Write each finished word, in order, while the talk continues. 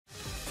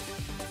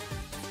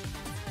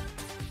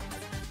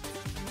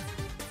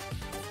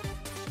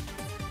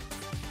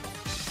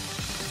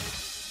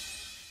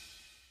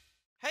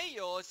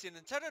it's your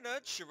Nintendo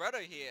nerd, Shiruetto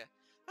here.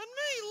 And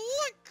me,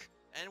 Link!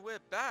 And we're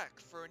back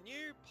for a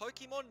new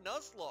Pokemon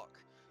Nuzlocke.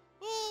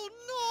 Oh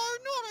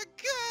no, not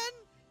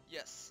again!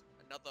 Yes,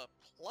 another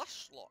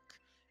Plushlocke.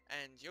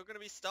 And you're gonna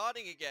be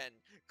starting again,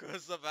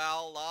 because of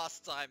our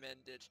last time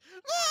ended.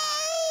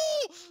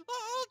 No!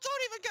 Oh,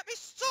 don't even get me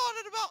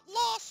started about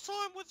last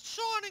time with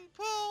Shining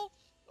Pearl!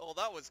 Oh,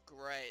 that was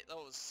great. That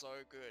was so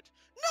good.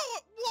 No,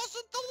 it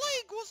wasn't! The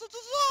league was a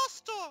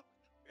disaster!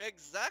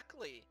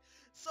 Exactly.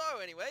 So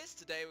anyways,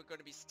 today we're going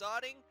to be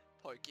starting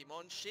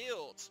Pokemon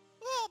Shield.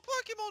 Oh,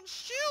 Pokemon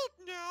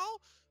Shield now?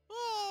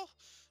 Oh,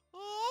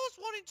 I was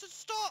wanting to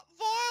start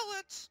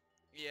Violet.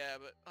 Yeah,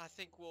 but I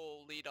think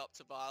we'll lead up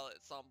to Violet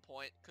at some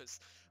point, because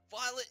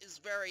Violet is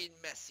very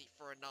messy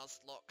for a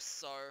Nuzlocke,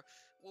 so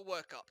we'll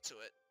work up to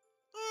it.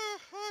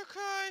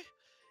 Okay.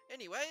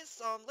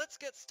 Anyways, let's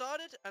get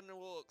started, and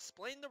we'll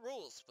explain the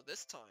rules for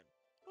this time.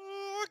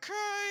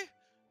 Okay.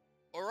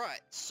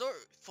 Alright, so,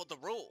 for the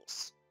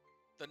rules.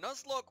 The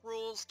Nuzlocke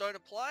rules don't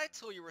apply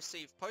till you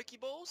receive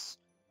Pokéballs.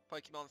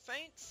 Pokemon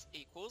faints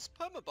equals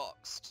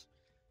Permaboxed.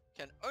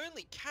 Can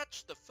only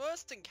catch the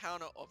first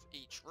encounter of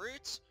each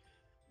route.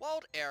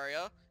 Wild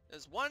area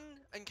is one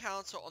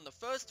encounter on the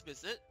first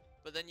visit,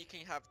 but then you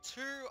can have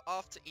two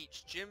after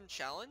each gym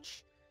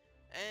challenge.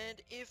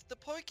 And if the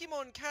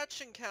Pokemon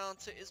catch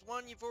encounter is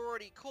one you've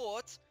already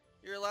caught,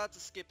 you're allowed to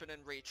skip it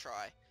and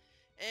retry.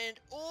 And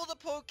all the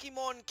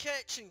Pokemon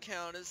catch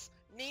encounters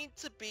need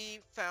to be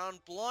found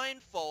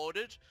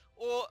blindfolded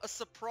or a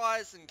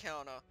surprise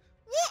encounter.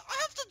 What? I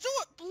have to do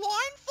it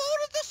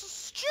blindfolded? This is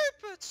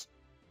stupid!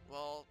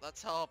 Well,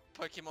 that's how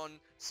Pokemon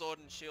Sword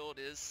and Shield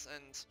is,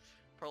 and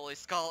probably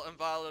Scarlet and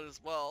Violet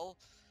as well.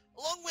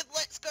 Along with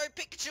Let's Go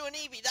Pikachu and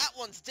Eevee, that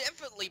one's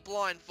definitely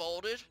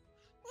blindfolded.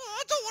 Oh,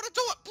 I don't want to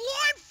do it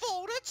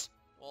blindfolded!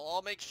 Well,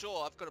 I'll make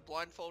sure I've got a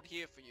blindfold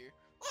here for you.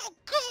 Oh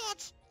god!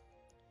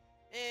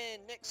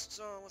 And next,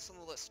 what's on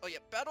the list? Oh yeah,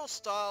 battle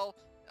style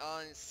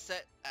is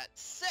set at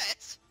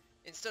set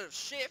instead of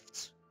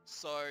shift,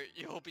 so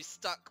you'll be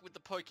stuck with the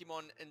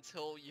Pokemon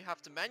until you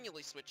have to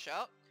manually switch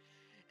out.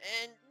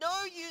 And no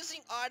using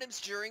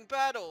items during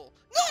battle.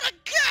 Not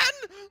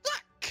again!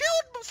 That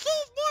killed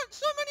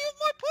so many of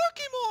my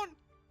Pokemon!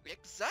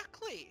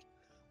 Exactly.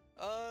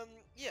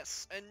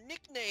 Yes, and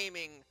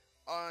nicknaming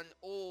on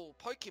all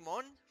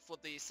Pokemon for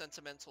the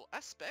sentimental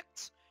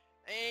aspect.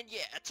 And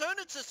yeah,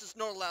 Eternatus is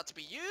not allowed to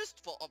be used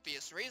for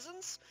obvious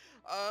reasons.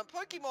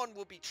 Pokemon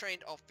will be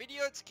trained off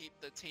video to keep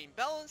the team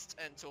balanced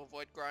and to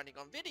avoid grinding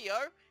on video.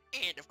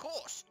 And of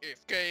course,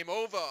 if game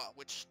over,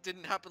 which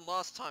didn't happen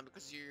last time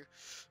because you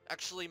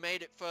actually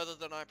made it further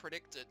than I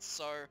predicted.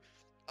 So,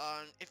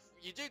 if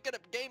you do get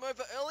a game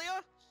over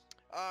earlier,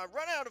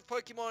 run out of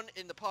Pokemon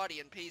in the party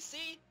and PC,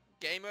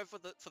 game over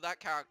for that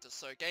character.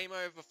 So game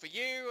over for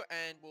you,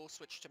 and we'll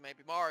switch to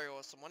maybe Mario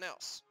or someone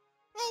else.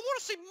 I want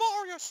to see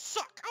Mario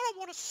suck! I don't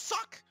want to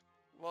suck!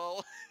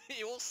 Well,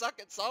 he will suck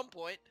at some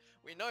point.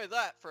 We know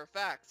that for a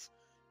fact.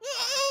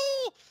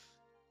 No!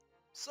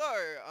 So,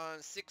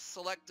 6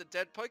 selected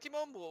dead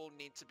Pokemon will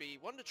need to be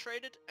Wonder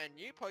Traded, and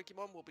new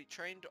Pokemon will be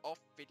trained off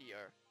video.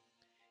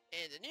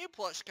 And a new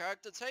Plush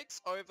character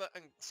takes over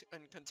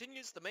and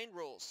continues the main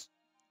rules.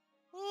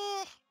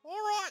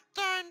 Alright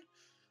then.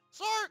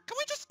 So, can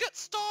we just get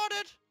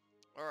started?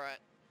 Alright.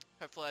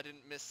 Hopefully I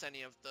didn't miss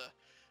any of the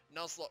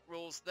Nuzlocke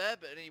rules there,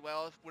 but anyway,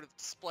 I would have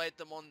displayed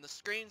them on the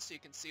screen so you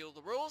can see all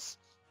the rules.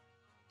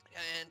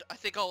 And I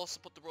think I'll also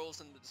put the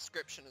rules in the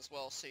description as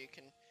well so you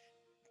can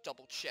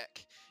double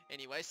check.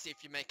 Anyway, see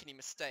if you make any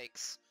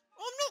mistakes.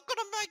 I'm not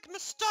gonna make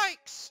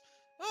mistakes!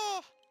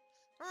 Oh,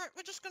 alright,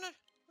 we're just gonna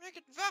make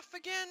it VAF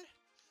again.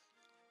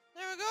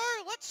 There we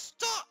go, let's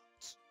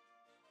start!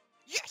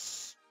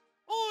 Yes!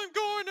 I'm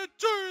going to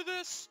do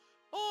this!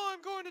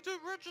 I'm going to do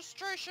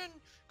registration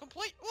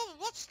complete. Oh,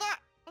 what's that?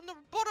 On the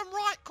bottom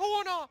right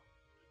corner.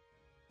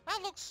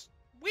 That looks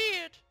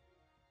weird.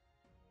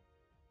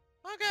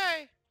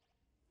 Okay.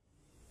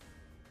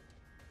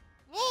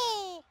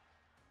 Whoa.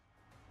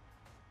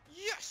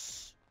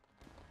 Yes.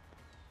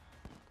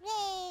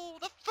 Whoa,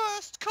 the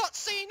first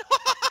cutscene.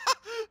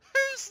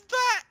 Who's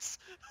that?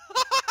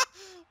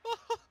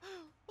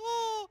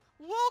 Oh,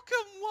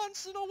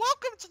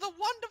 welcome to the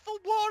wonderful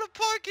world of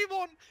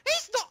Pokemon.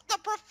 He's not the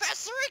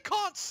professor. He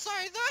can't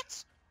say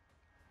that.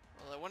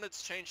 Well, I wanted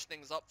to change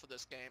things up for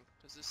this game,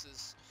 because this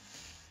is,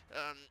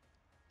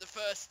 the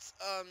first,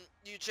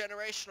 new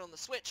generation on the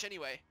Switch,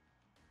 anyway.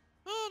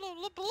 Oh,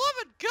 the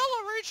beloved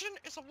Galar region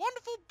is a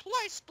wonderful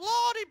place,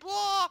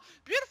 blah-de-blah,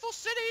 beautiful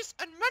cities,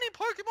 and many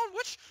Pokemon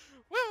which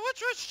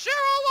share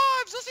our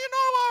lives. As you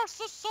know, our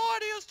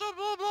society is to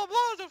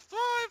blah-blah-blah to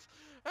thrive.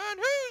 And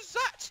who's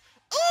that?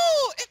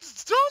 Oh,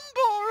 it's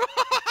Dumbo!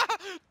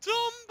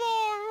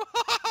 Dumbo!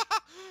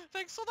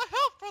 Thanks for the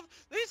help from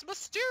these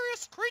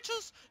mysterious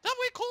creatures that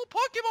we call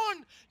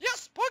Pokemon.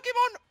 Yes,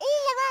 Pokemon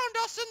all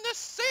around us in the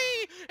sea,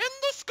 in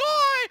the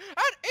sky,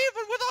 and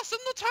even with us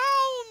in the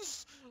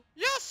towns.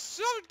 Yes,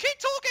 so keep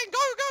talking,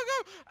 go, go, go.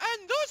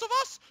 And those of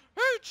us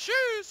who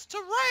choose to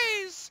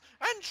raise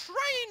and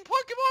train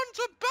Pokemon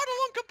to battle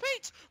and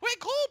compete, we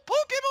call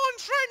Pokemon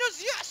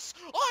trainers. Yes,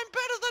 I'm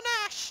better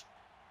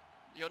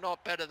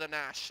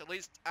Ash. At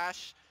least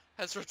Ash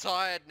has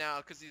retired now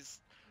because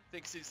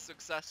thinks he's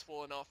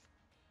successful enough.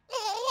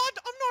 Oh,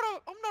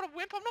 I'm not a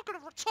wimp. I'm not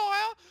gonna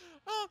retire.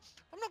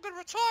 I'm not gonna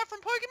retire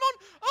from Pokemon.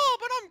 Oh,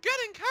 but I'm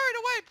getting carried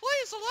away.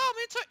 Please allow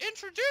me to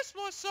introduce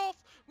myself.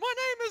 My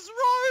name is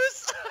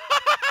Rose.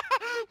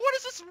 What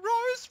is this,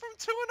 Rose from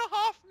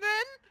 2.5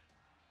 Men?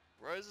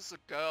 Rose is a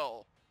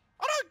girl.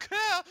 I don't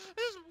care.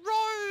 It's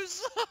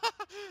Rose.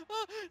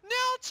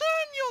 Now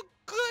turn your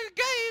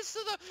gaze to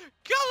the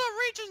Galar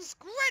region's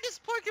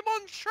greatest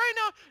Pokemon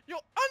trainer,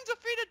 your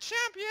undefeated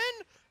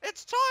champion.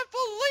 It's time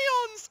for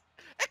Leon's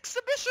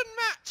exhibition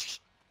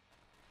match.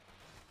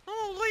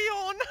 Oh,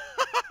 Leon.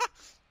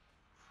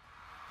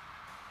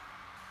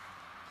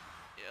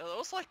 Yeah, that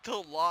was like the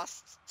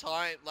last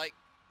time, like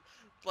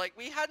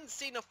we hadn't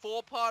seen a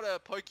 4-parter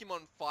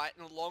Pokemon fight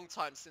in a long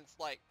time since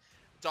like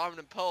Diamond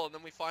and Pearl, and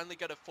then we finally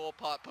get a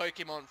 4-part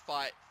Pokemon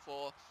fight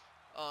for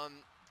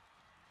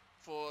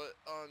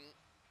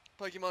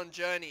Pokemon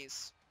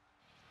Journeys,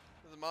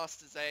 the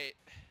Masters 8.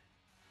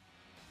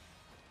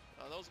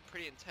 Oh, that was a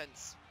pretty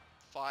intense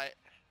fight.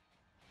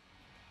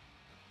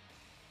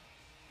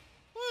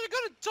 Oh, you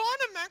got a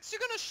Dynamax!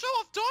 You're gonna show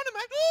off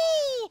Dynamax!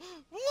 Oh!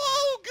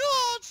 Whoa,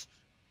 God!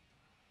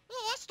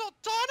 Oh, that's not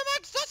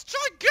Dynamax! That's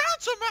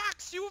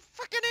Gigantamax! You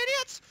freaking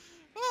idiot!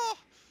 Oh,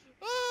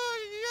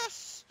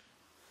 yes!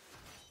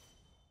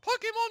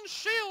 Pokemon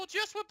Shield!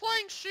 Yes, we're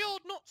playing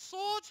Shield, not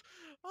Sword!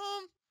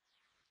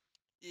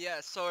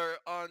 Yeah, so,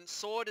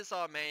 Sword is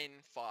our main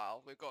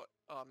file. We've got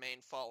our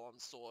main file on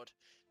Sword.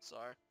 So,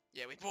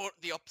 yeah, we bought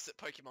the opposite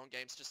Pokemon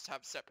games just to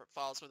have separate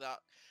files without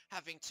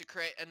having to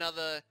create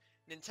another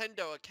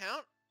Nintendo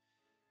account.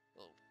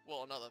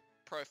 Well, another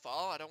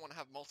profile. I don't want to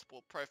have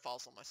multiple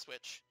profiles on my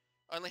Switch.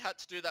 I only had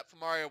to do that for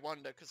Mario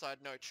Wonder because I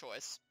had no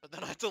choice. But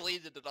then I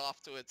deleted it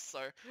afterwards, so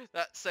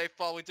that save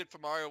file we did for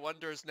Mario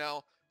Wonder is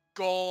now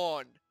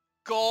gone.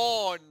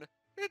 Gone!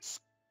 It's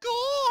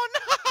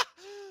gone!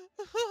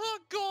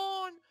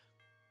 Gone!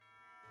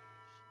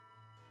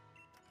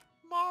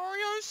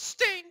 Mario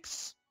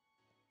stinks!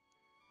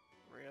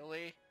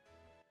 Really?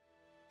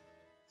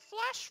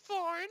 Flash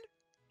phone?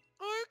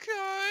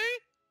 Okay.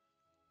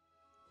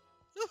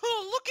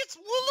 Oh, look, it's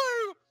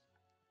Wooloo!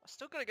 I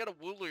still gotta get a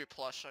Wooloo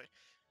plush.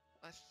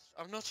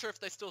 I'm not sure if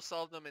they still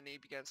sell them in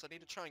EB Games, so I need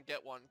to try and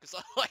get one, because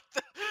I like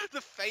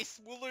the face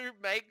Wooloo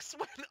makes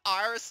when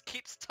Iris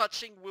keeps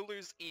touching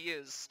Wooloo's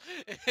ears.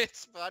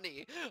 It's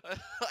funny.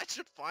 I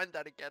should find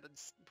that again and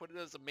put it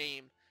as a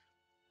meme.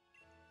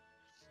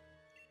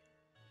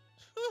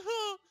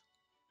 Wooloo!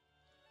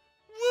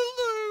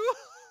 Wooloo!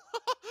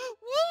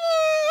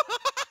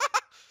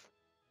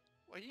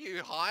 Are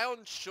you high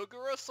on sugar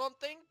or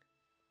something?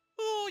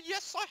 Oh,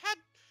 yes, I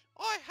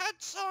had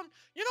some.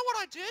 You know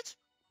what I did?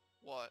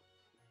 What?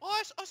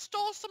 I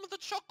stole some of the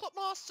Chocolate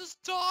Master's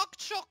dark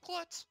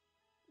chocolate.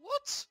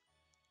 What?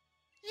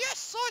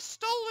 Yes, I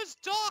stole his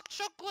dark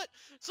chocolate,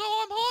 so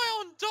I'm high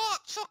on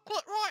dark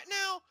chocolate right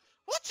now.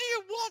 What do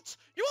you want?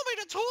 You want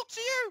me to talk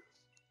to you?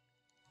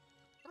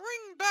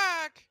 Ring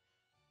bag.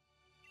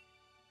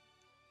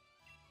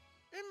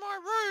 In my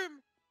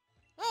room.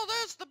 Oh,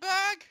 there's the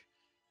bag.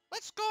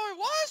 Let's go.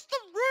 Why has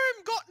the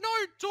room got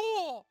no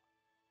door?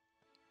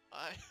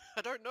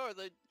 I don't know.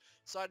 They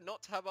decided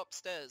not to have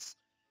upstairs.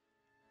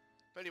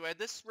 But anyway,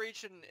 this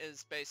region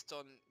is based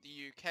on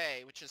the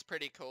UK, which is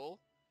pretty cool.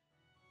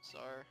 So,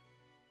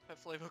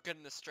 hopefully we'll get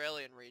an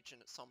Australian region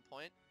at some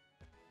point.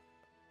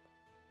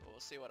 But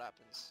we'll see what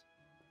happens.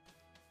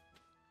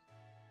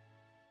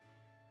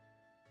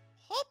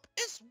 Hop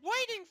is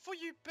waiting for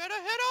you. Better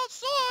head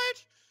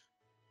outside.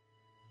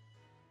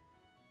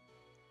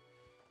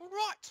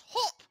 Alright,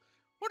 Hop.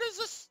 What is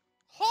this?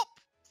 Hop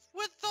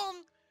with,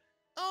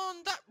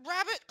 that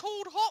rabbit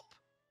called Hop?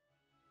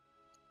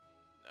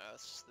 No,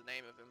 that's just the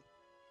name of him.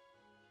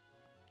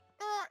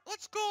 Alright,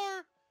 let's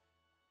go!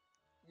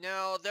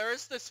 Now, there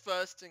is this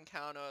first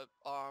encounter,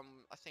 I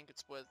think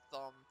it's with,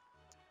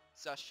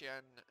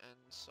 Zacian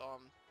and,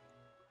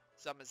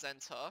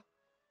 Zamazenta.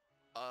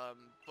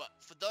 But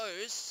for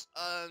those,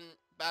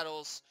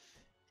 battles,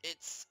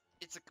 it's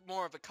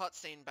more of a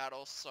cutscene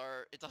battle,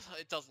 so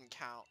it doesn't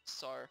count,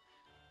 so...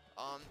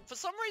 for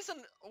some reason,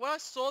 when I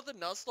saw the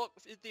Nuzlocke,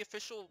 the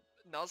official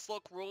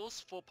Nuzlocke rules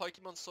for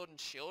Pokemon Sword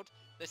and Shield,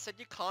 they said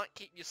you can't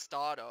keep your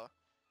starter,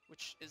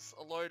 which is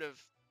a load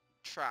of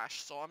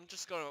trash, so I'm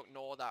just gonna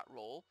ignore that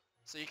rule.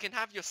 So you can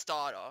have your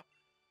starter.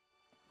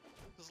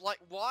 Cause like,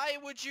 why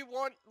would you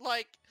want,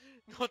 like,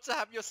 not to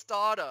have your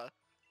starter?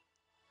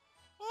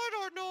 I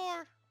don't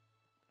know.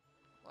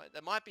 Like,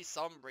 there might be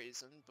some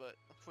reason, but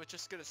we're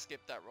just gonna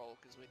skip that role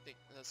because we think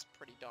that's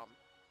pretty dumb.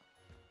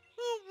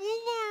 Oh,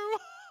 Wooloo!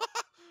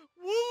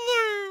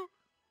 Wooloo!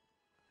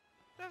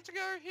 I have to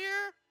go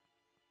here.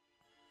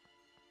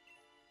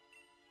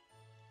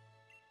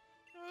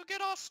 We'll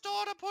get our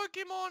starter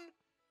Pokemon.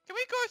 Can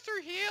we go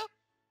through here?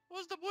 Or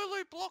is the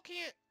Wooloo blocking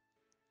it?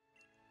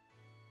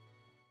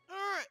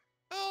 Alright,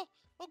 well,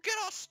 we'll get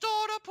our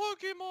starter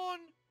Pokemon.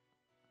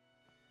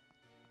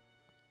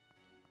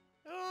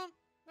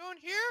 Going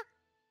here?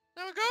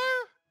 There we go.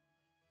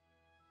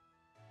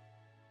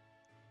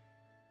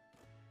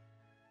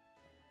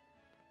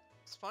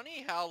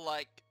 funny how,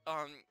 like,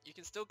 you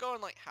can still go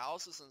in, like,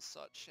 houses and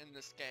such in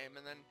this game,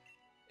 and then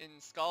in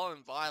Scarlet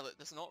and Violet,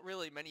 there's not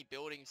really many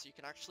buildings you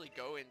can actually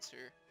go into.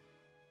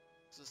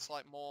 So it's,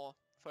 like, more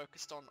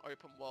focused on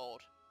open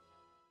world.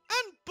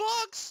 And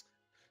bugs!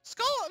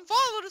 Scarlet and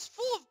Violet is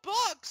full of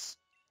bugs!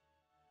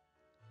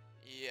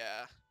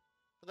 Yeah.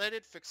 But they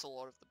did fix a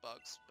lot of the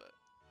bugs, but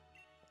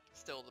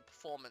still, the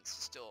performance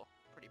is still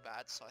pretty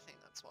bad, so I think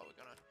that's why we're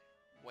gonna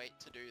wait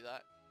to do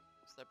that.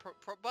 So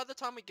by the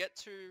time we get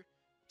to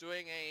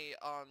doing a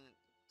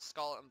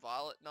Scarlet and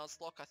Violet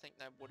Nuzlocke, I think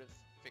they would have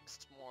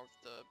fixed more of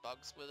the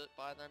bugs with it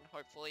by then,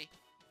 hopefully.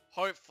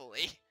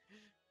 Hopefully.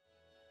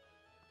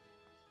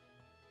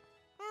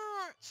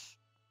 Alright.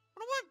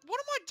 What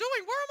am I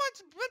doing? Where am I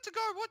meant to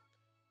go? What?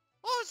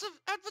 Oh, it's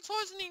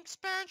advertising the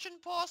expansion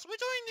pass. Are we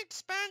doing the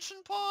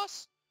expansion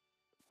pass?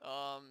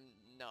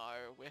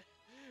 No,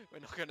 we're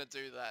not gonna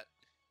do that.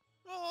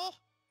 Oh.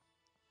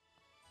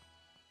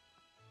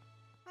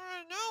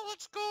 Alright, now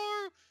let's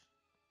go.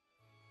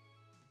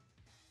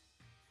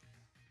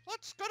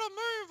 Let's gotta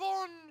move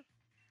on.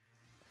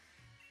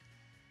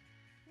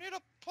 Need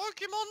a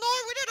Pokemon. No,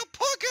 we need a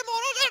Pokemon.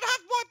 I don't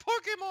have my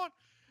Pokemon.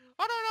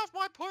 I don't have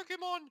my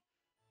Pokemon.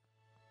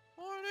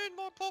 I need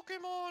my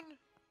Pokemon.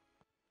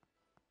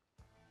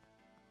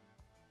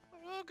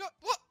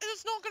 What?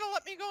 It's not gonna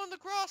let me go in the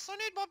grass. I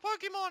need my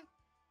Pokemon.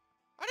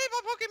 I need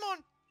my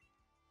Pokemon.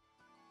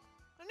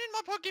 I need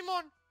my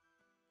Pokemon.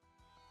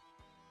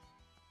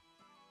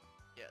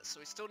 Yeah, so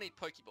we still need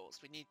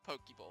Pokeballs. We need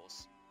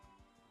Pokeballs.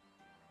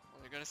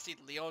 We're gonna see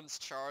Leon's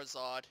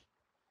Charizard.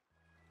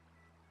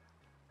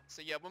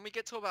 So yeah, when we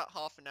get to about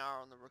half an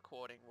hour on the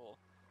recording, we'll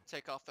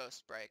take our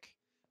first break.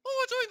 Oh,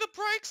 we're doing the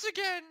breaks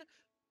again!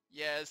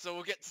 Yeah, so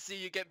we'll get to see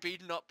you get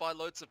beaten up by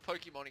loads of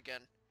Pokemon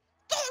again.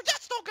 Oh,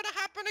 that's not gonna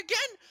happen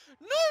again!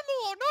 No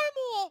more! No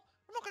more!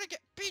 I'm not gonna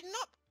get beaten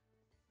up!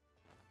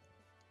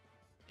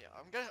 Yeah,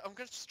 I'm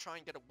gonna just try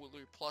and get a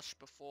Wooloo plush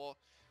before,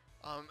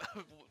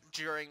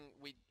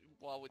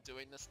 while we're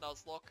doing this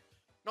Nuzlocke.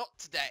 Not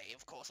today,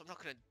 of course. I'm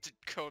not gonna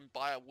go and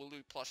buy a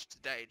Wooloo plush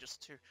today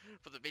just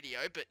for the video,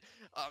 but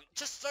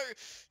just so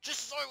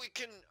we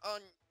can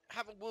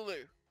have a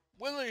Wooloo.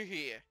 Wooloo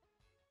here.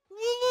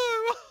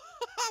 Wooloo!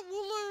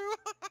 Wooloo!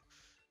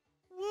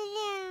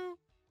 Wooloo!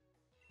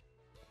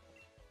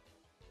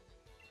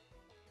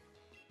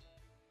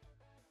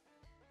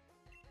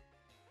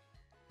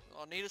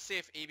 I need to see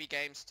if EB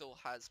Games still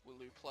has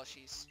Wooloo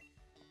plushies.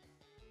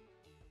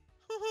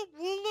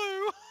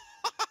 Wooloo!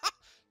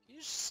 Can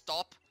you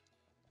stop?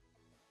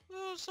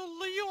 There's a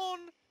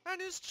Leon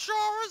and his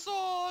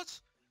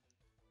Charizard!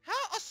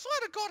 I swear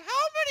to God,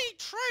 how many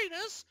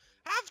trainers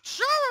have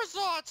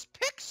Charizards?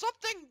 Pick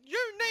something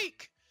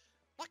unique!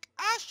 Like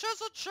Ash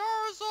has a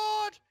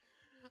Charizard,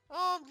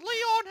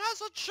 Leon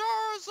has a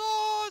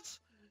Charizard,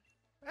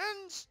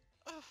 and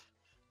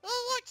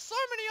like so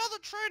many other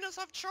trainers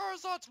have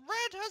Charizards.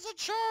 Red has a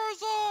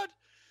Charizard!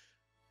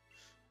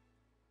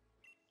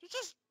 You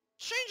just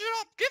change it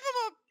up, give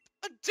him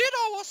a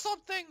Ditto or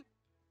something!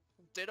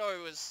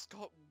 Ditto has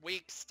got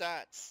weak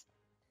stats.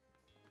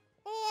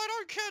 Oh, I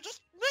don't care.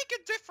 Just make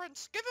a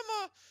difference. Give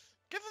him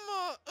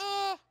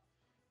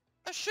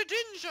a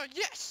Shedinja.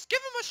 Yes,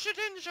 give him a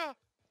Shedinja.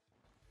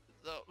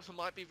 Though it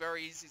might be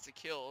very easy to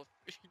kill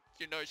if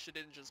you know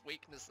Shedinja's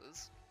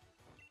weaknesses.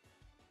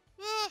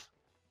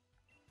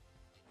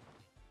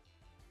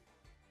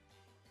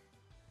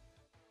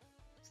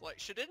 It's like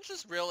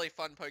Shedinja's really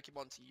fun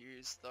Pokemon to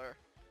use, though.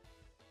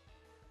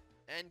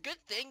 And good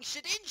thing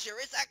Shedinja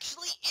is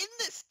actually in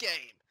this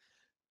game!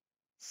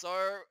 So,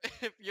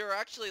 if you're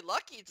actually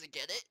lucky to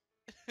get it,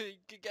 you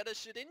could get a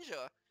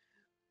Shedinja.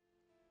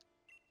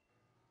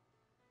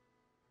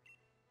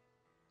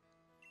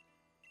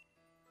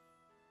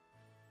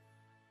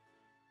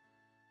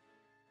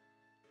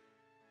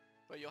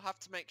 But you'll have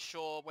to make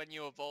sure when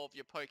you evolve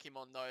your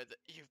Pokemon, though, that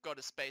you've got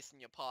a space in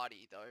your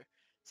party, though.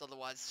 So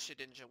otherwise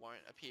Shedinja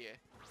won't appear.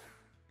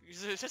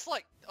 It's just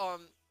like,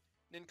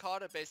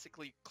 Nincada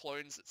basically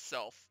clones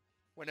itself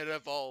when it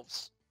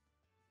evolves.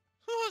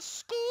 Oh,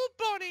 School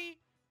Bunny!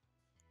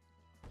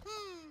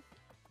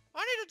 I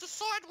need to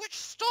decide which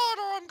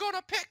starter I'm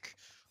gonna pick!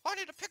 I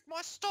need to pick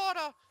my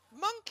starter!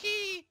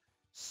 Monkey,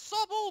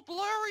 Sobble,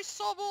 Blurry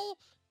Sobble,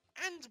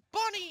 and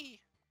Bunny!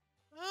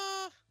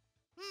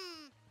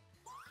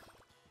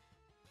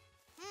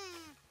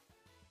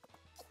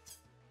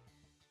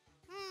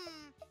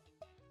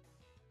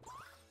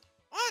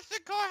 I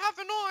think I have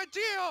an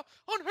idea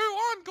on who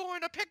I'm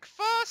going to pick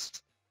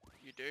first!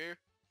 You do?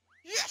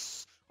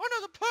 Yes! I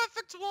know the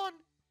perfect one!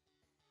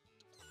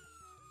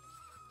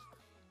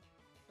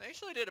 They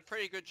actually did a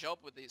pretty good job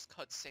with these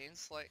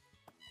cutscenes, like,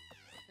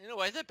 in a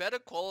way they're better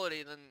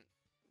quality than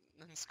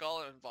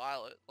Scarlet and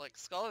Violet. Like,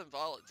 Scarlet and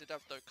Violet did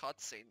have their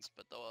cutscenes,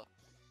 but they were,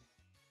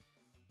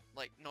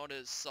 like, not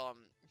as,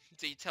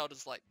 detailed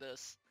as like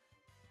this.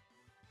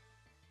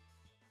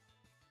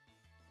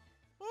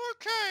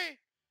 Okay!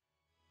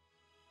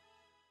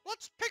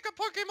 Let's pick a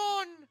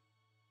Pokemon!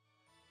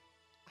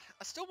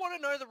 I still want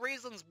to know the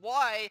reasons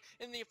why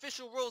in the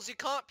official rules you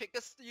can't pick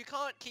you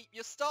can't keep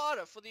your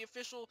starter for the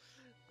official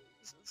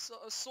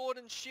Sword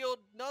and Shield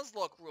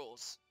Nuzlocke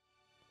rules?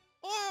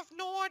 I have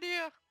no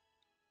idea.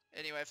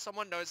 Anyway, if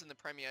someone knows in the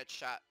Premier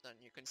chat, then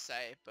you can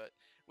say, but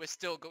we're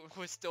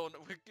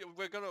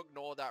gonna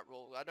ignore that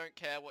rule. I don't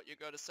care what you're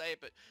gonna say,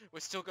 but we're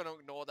still gonna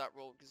ignore that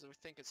rule because we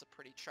think it's a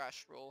pretty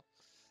trash rule.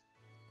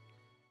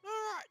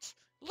 Alright,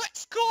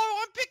 let's go!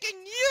 I'm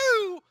picking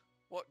you!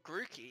 What,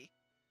 Grookey?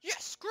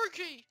 Yes,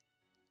 Grookey!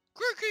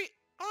 Grookey,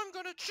 I'm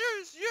gonna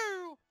choose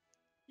you!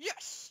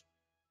 Yes!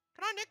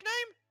 Can I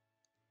nickname?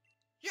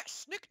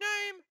 Yes,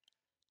 nickname!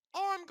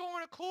 I'm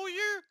going to call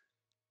you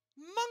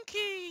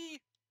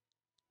Monkey!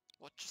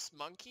 What, just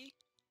Monkey?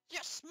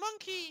 Yes,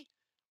 Monkey!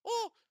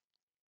 Oh,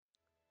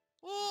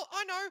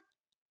 I know!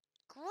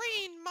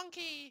 Green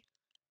Monkey!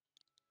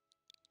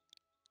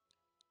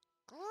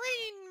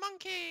 Green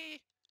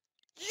Monkey!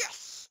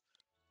 Yes!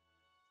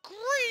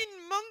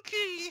 Green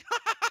Monkey!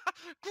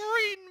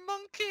 Green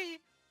Monkey!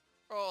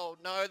 Oh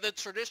no, the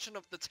tradition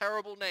of the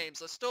terrible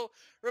names. I still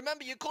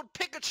remember you called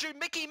Pikachu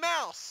Mickey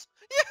Mouse!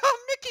 Yeah,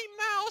 Mickey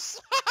Mouse!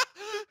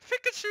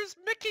 Pikachu's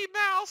Mickey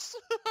Mouse!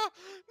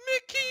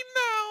 Mickey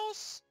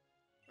Mouse!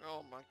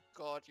 Oh my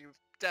god, you've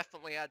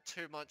definitely had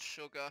too much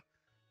sugar.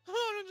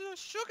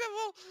 Sugar?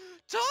 Well,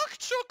 dark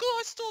chocolate!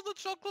 I stole the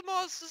Chocolate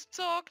Master's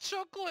dark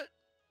chocolate!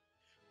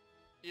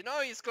 You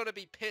know he's gonna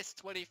be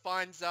pissed when he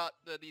finds out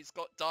that he's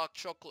got dark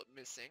chocolate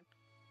missing.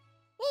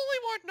 Well, he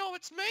won't know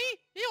it's me!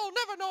 He'll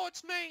never know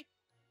it's me!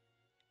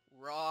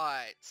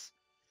 Right.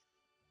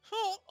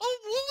 Oh,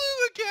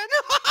 Wooloo again!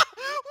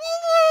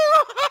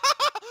 Wooloo!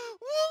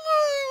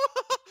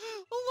 Wooloo!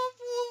 I love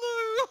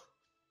Wooloo!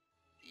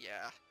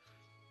 Yeah.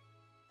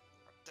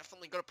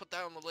 Definitely gotta put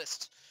that on the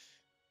list.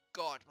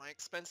 God, my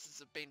expenses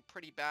have been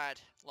pretty bad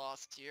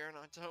last year, and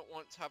I don't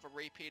want to have a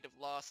repeat of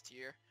last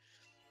year.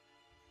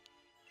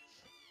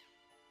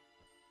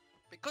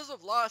 Because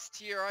of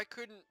last year, I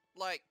couldn't,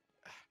 like,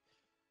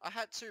 I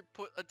had to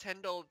put a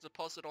 $10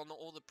 deposit on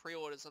all the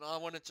pre-orders, and I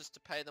wanted just to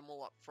pay them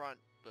all up front,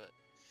 but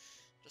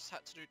just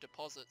had to do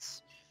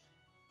deposits.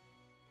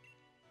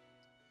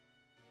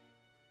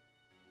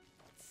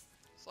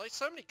 It's like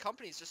so many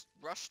companies just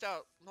rushed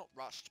out, not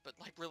rushed, but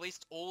like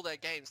released all their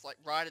games like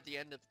right at the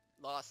end of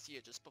last year,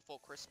 just before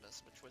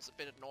Christmas, which was a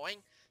bit annoying.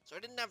 So I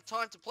didn't have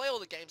time to play all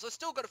the games. I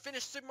still got to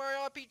finish Super Mario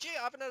RPG.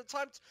 I haven't had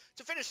time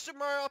to finish Super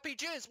Mario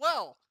RPG as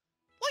well.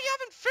 Well, you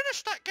haven't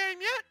finished that game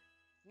yet?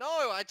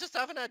 No, I just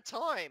haven't had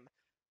time.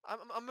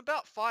 I'm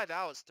about 5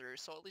 hours through,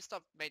 so at least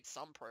I've made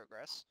some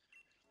progress.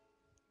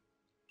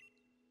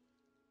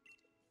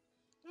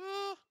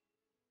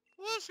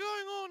 What's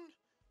going on?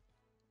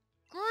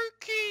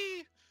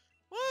 Grookey!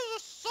 Oh,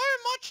 there's so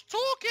much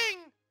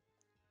talking!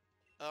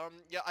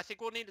 Yeah, I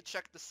think we'll need to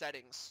check the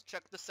settings.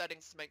 Check the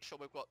settings to make sure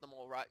we've got them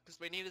all right, because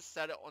we need to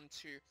set it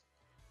onto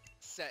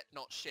set,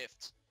 not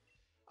shift.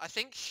 I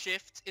think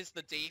shift is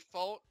the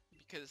default,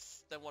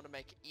 because they want to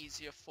make it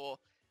easier for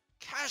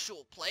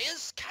casual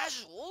players.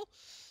 Casual?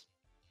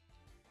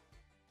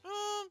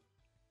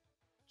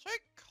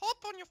 Take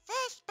Hop on your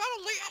first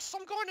battle. Yes,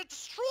 I'm going to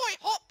destroy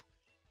Hop!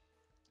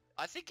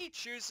 I think he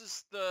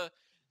chooses the...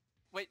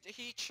 Wait,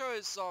 he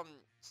chose,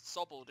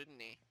 Sobble, didn't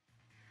he?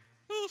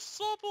 Oh,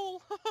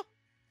 Sobble!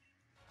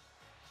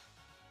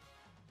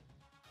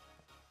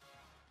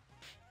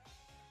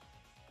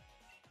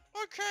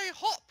 Okay,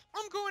 Hop!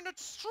 I'm going to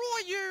destroy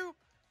you!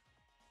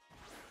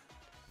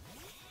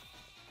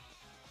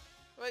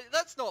 Wait,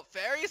 that's not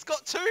fair. He's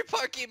got 2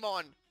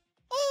 Pokemon!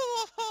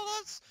 Oh,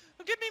 that's...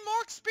 Give me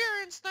more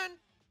experience then.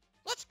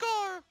 Let's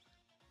go!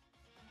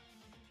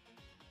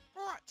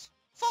 Alright,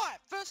 5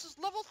 versus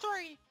level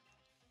 3.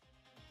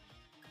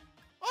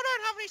 I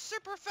don't have any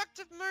super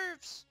effective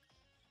moves.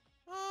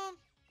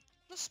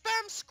 The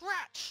spam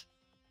scratch.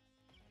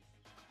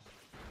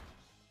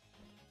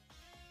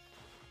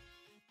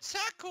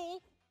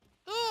 Tackle?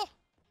 Ugh.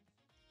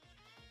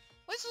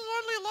 This is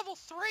only level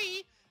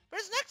 3, but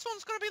his next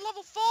one's gonna be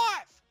level 5.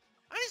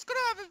 And he's gonna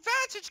have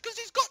advantage because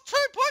he's got 2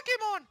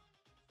 Pokemon.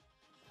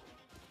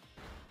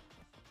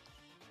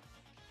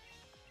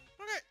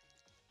 Okay.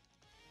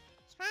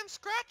 Spam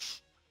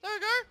scratch. There we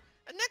go.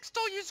 And next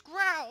I'll use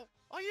Growl.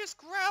 I'll use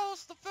Growl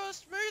as the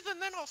first move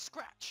and then I'll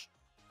scratch.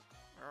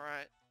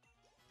 Alright.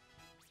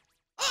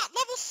 Ah,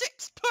 level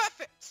 6!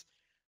 Perfect!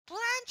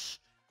 Branch,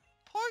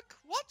 poke,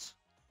 what?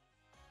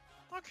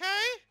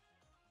 Okay.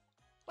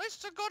 At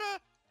least I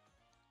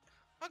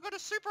got a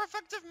super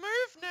effective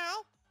move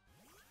now.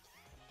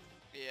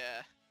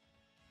 Yeah.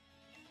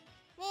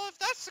 Well, if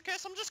that's the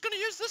case, I'm just gonna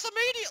use this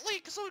immediately,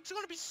 because it's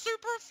gonna be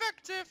super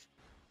effective.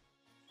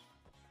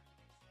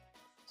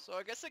 So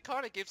I guess it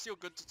kind of gives you a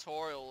good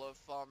tutorial of,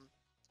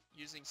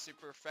 using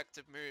super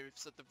effective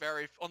moves at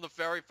on the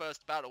very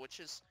first battle, which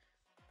is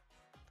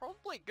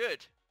probably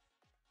good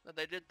that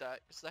they did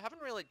that, because they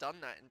haven't really done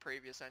that in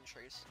previous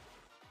entries.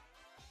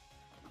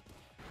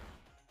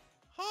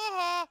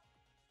 Haha!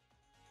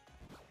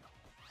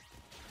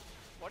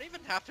 What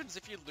even happens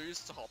if you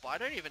lose to Hop? I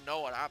don't even know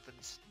what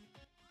happens.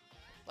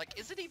 Like,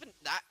 is it even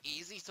that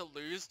easy to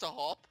lose to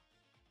Hop?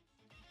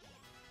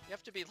 You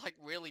have to be, like,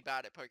 really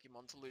bad at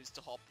Pokemon to lose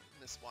to Hop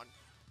in this one.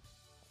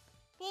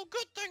 Well,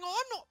 good thing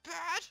I'm not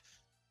bad.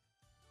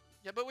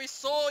 Yeah, but we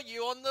saw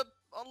you on the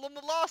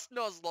last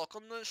Nuzlocke,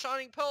 on the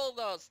Shining Pearl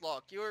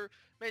Nuzlocke.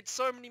 Made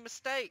so many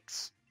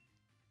mistakes.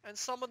 And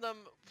some of them,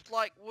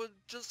 like, were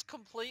just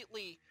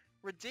completely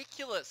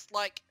ridiculous.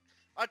 Like,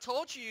 I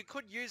told you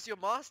could use your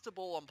Master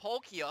Ball on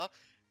Palkia,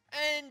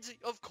 and,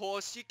 of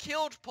course, you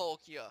killed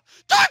Palkia.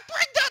 Don't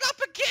bring that up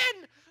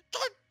again!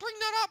 Don't bring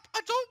that up!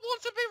 I don't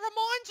want to be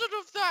reminded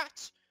of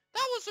that!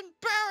 That was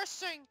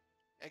embarrassing!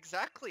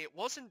 Exactly, it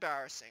was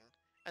embarrassing.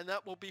 And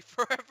that will be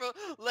forever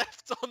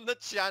left on the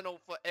channel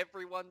for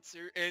everyone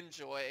to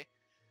enjoy.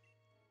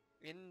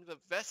 In the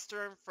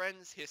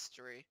Vester&Friends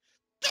history.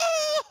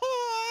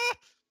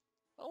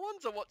 I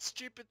wonder what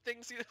stupid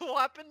things will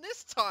happen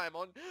this time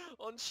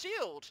on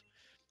Shield.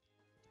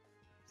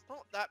 It's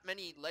not that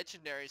many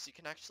legendaries you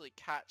can actually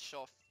catch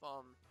off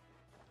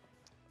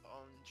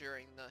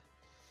during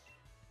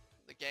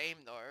the game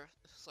though.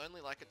 It's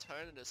only like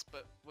Eternatus,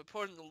 but we're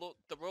putting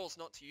the rules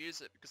not to use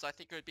it because I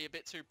think it would be a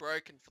bit too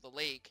broken for the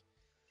league.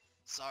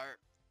 So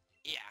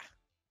yeah,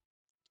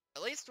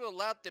 at least we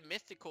allowed the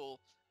mythical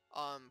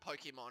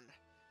Pokemon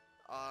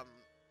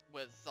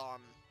with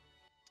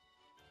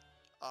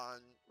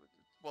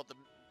well,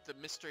 the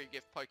mystery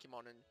gift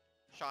Pokemon in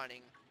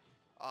Shining,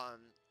 well,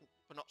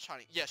 not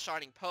Shining, yeah,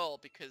 Shining Pearl,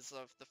 because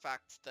of the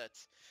fact that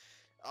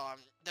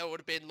they would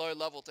have been low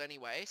leveled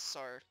anyway, so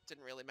it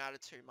didn't really matter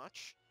too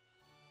much.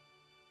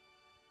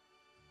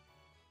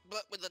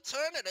 But with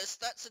Eternatus,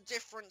 that's a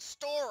different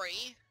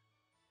story.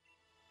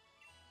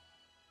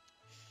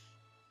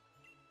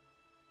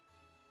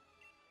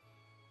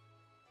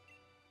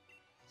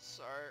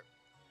 So,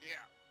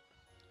 yeah.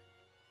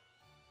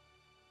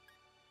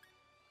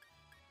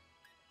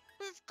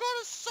 We've got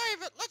to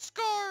save it, let's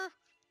go!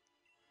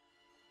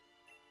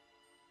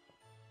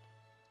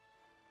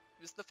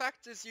 Because the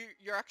fact is,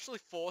 you're actually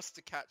forced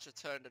to catch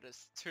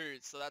Eternatus too,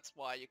 so that's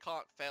why you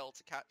can't fail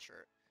to catch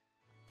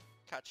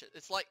it.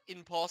 It's like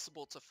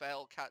impossible to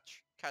fail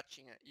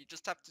catching it. You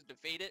just have to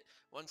defeat it.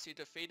 Once you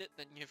defeat it,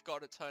 then you've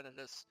got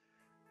Eternatus.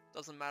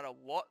 Doesn't matter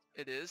what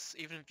it is,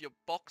 even if your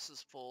box is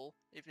full,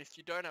 even if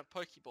you don't have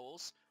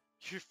Pokeballs,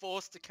 you're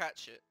forced to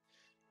catch it.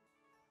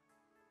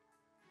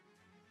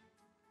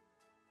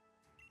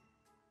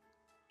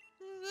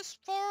 This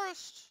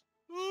forest!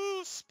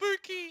 Ooh,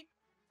 spooky!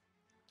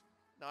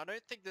 No, I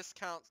don't think this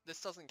counts.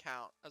 This doesn't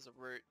count as a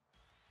route.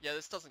 Yeah,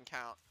 this doesn't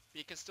count. But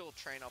you can still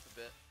train up a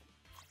bit.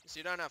 So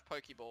you don't have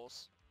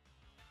Pokeballs.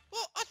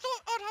 Well, I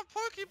thought I'd have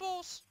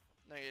Pokeballs!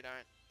 No, you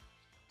don't.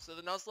 So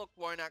the Nuzlocke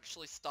won't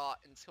actually start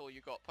until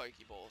you got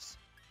Pokeballs.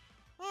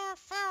 Oh,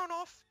 fair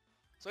enough.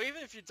 So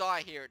even if you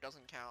die here, it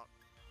doesn't count.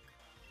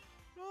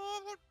 No,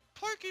 I want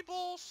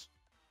Pokeballs!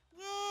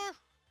 No!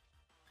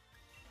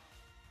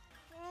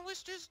 Well,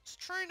 let's just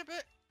train a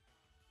bit.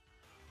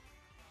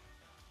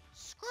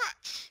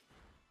 Scratch!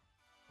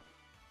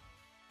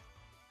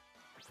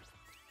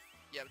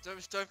 Yeah,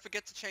 but don't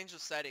forget to change the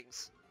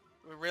settings.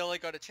 We really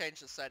got to change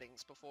the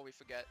settings before we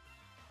forget.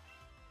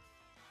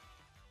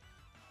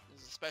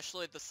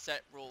 Especially the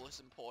set rule is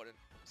important,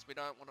 because we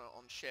don't want to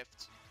on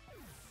shift.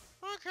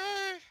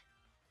 Okay.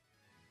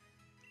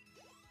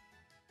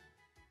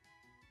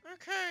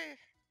 Okay.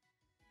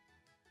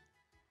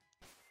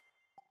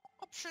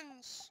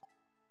 Options.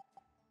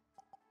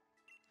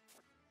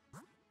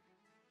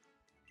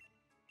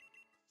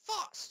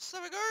 Fast.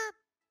 There we go.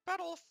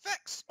 Battle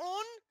effects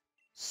on.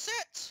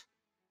 Set.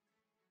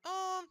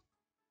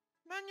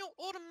 Manual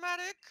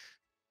automatic.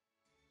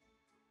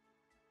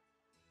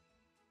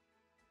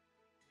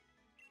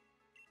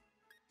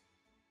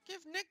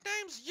 Give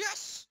nicknames.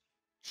 Yes.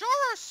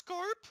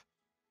 Gyroscope.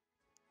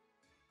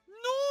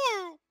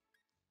 No.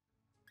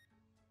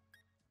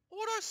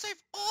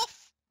 Autosave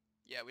off.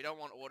 Yeah, we don't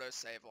want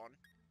autosave on.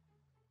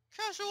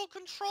 Casual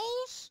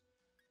controls.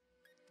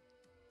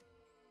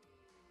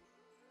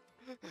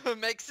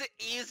 Makes it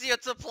easier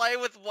to play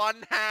with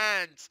one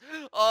hand.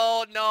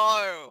 Oh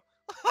no.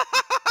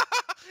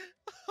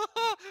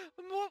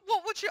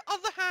 What would your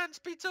other hands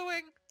be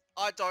doing?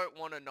 I don't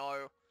want to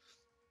know.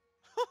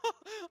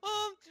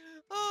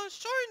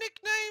 Show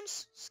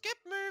nicknames, skip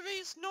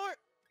movies, no.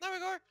 There we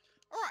go.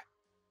 Alright.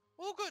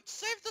 All good.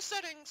 Save the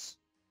settings.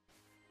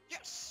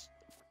 Yes.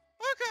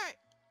 Okay.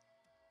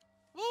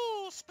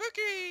 Ooh,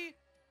 spooky.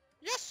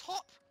 Yes,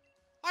 Hop.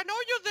 I know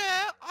you're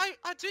there.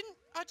 I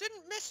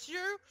didn't miss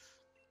you.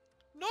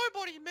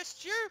 Nobody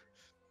missed you.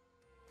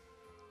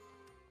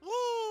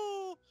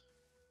 Woo!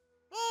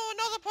 Oh,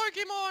 another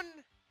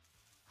Pokemon!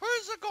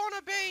 Who's it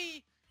gonna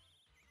be?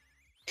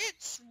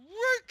 It's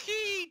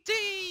Rookie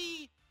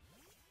D!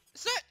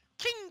 Is that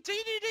King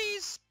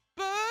DDD's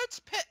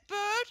pet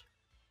bird?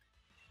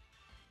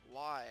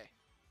 Why?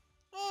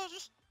 Oh,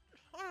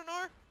 I don't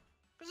know.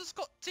 Because it's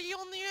got D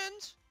on the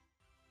end?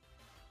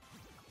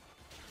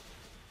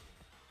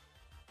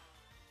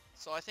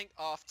 So I think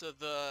after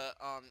the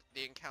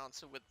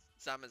encounter with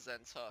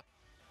Zamazenta,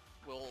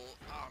 we'll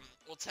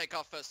take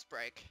our first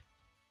break.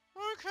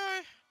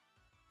 Okay.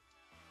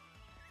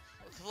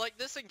 Like,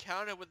 this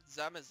encounter with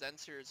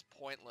Zamazenta is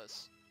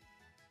pointless.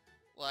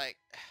 Like,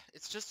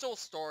 it's just all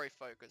story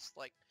focused.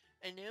 Like,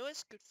 I know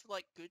it's good for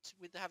like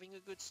with having a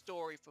good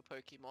story for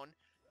Pokemon,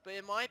 but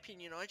in my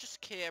opinion, I just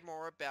care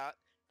more about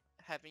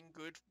having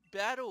good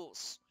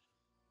battles.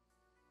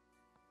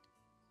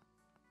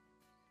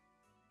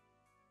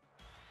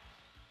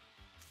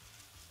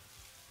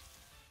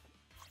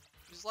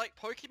 Because like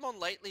Pokemon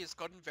lately has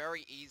gotten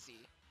very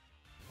easy.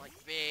 Like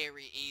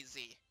very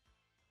easy.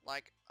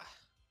 Like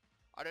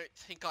I don't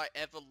think I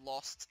ever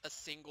lost a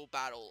single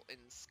battle in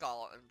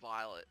Scarlet and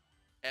Violet.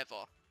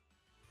 Ever.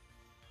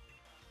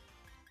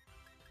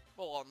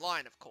 Well,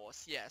 online, of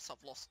course. Yes,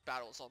 I've lost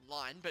battles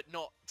online, but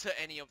not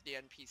to any of the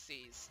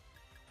NPCs.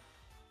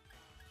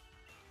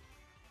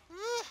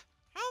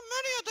 How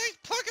many of these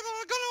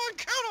Pokemon are gonna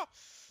encounter?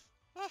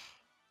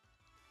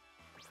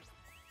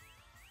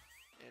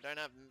 Yeah, don't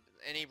have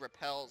any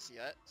repels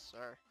yet, so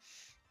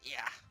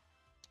yeah.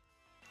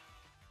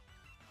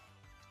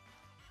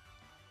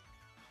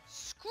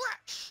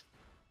 Scratch!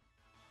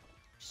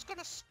 Just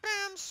gotta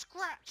spam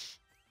scratch.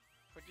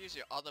 Could use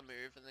your other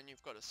move, and then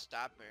you've got a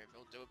stab move.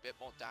 It'll do a bit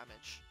more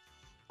damage.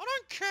 I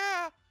don't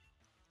care!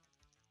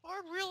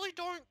 I really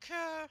don't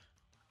care.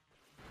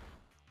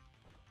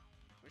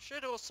 We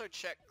should also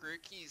check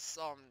Grookey's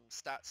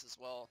stats as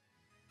well.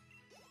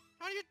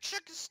 How do you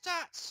check his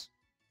stats?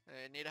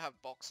 You need to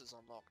have boxes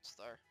unlocked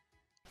though.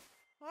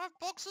 I have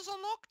boxes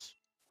unlocked?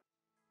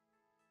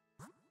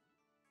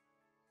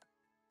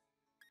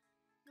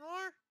 No?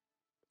 I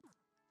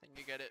think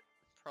you get it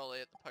probably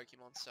at the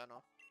Pokemon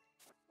Center.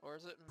 Or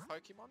is it in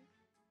Pokemon?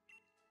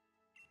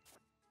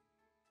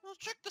 Well,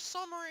 check the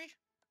summary.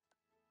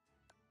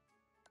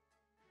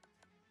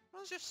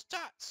 How's your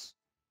stats?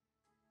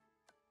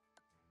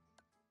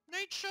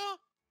 Nature?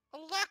 A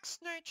lax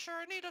nature.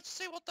 I need to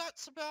see what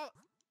that's about.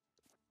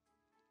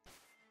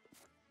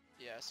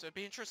 Yeah, so it'd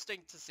be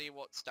interesting to see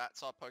what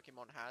stats our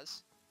Pokemon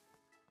has.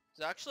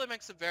 It actually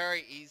makes it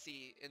very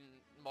easy in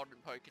modern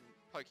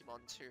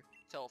Pokemon to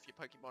tell if your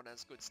Pokemon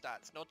has good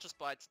stats. Not just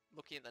by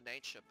looking at the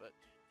nature, but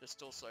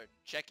just also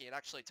checking. It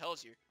actually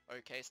tells you,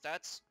 okay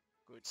stats,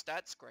 good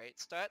stats, great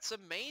stats,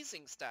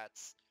 amazing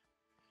stats.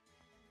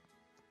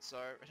 So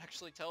it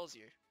actually tells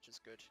you, which is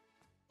good.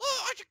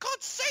 Oh, I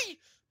can't see!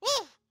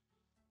 Oh!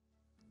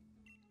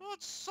 Oh,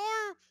 it's so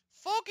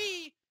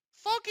foggy!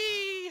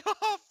 Foggy!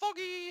 Haha,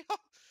 foggy!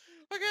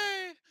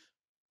 Okay!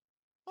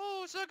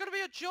 Oh, is there gonna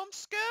be a jump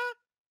scare?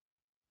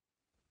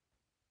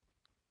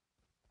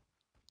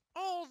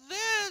 Oh,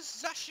 there's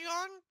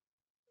Zacian!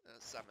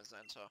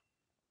 Zamazenta.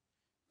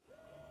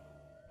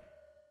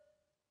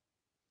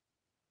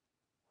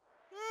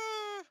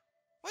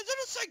 Why did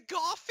it say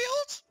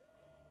Garfield?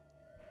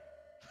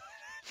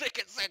 I think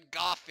it said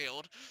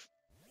Garfield.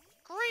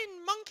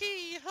 Green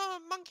monkey!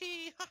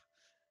 Monkey!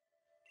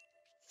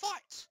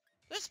 Fight!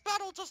 This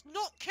battle does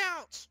not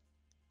count!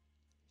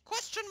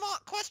 Question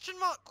mark, question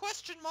mark,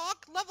 question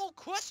mark, level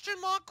question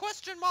mark,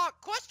 question mark,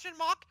 question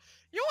mark!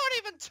 You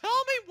won't even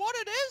tell me what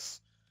it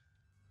is?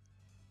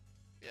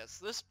 Yes,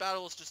 this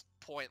battle is just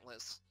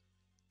pointless.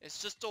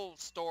 It's just all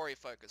story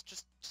focused.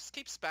 Just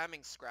keep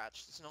spamming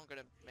scratch. It's not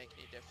gonna make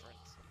any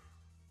difference.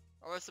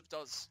 Unless it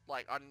does,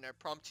 like, I don't know,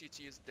 prompt you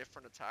to use a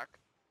different attack.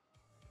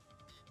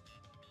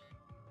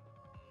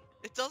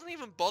 It doesn't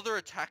even bother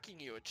attacking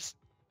you, it just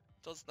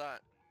does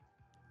that.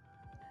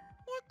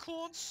 I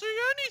can't see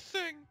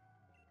anything!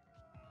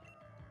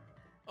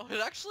 Oh, it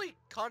actually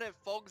kind of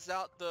fogs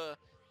out the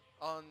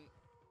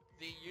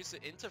user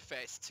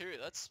interface too.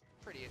 That's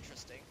pretty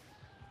interesting.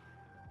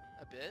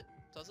 A bit,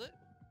 does it?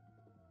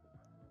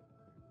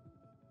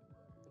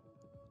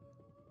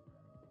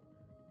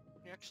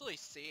 Can you actually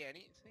see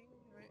anything?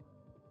 Right?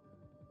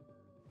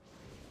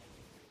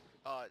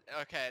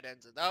 Oh, okay, it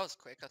ends it. That was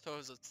quick. I thought it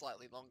was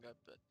slightly longer,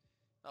 but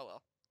oh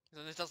well.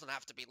 Then it doesn't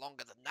have to be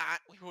longer than that.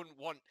 We wouldn't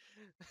want.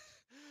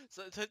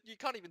 so you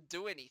can't even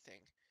do anything.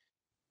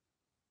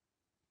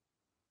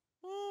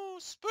 Oh,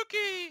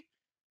 spooky!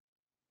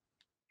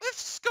 If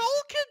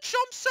Skull Kid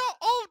jumps out,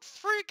 I'll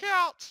freak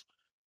out!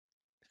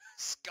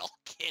 Skull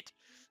Kid.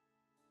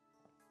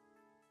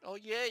 Oh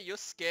yeah, you're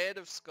scared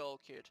of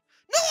Skull Kid.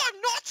 No,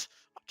 I'm not!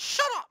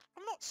 Shut up!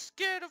 I'm not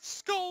scared of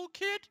Skull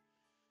Kid!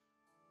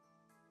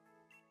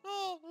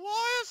 Oh,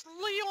 why is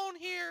Leon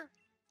here?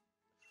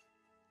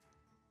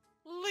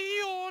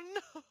 Leon!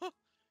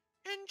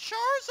 And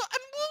Charizard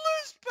and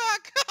Wooloo's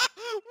back!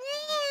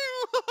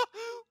 Wooloo!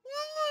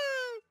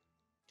 Wooloo!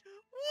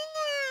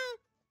 Wooloo!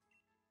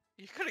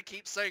 You gotta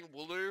keep saying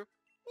Wooloo.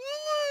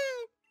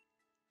 Wooloo!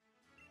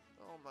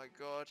 Oh my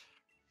god.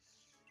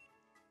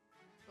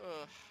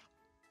 Ugh.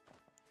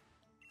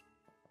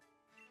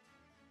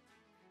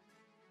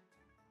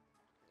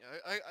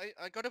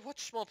 I gotta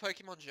watch more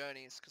Pokemon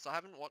Journeys, because I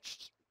haven't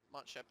watched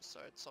much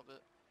episodes of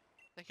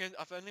it.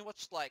 I've only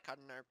watched like, I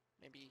don't know,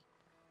 maybe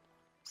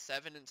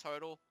 7 in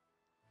total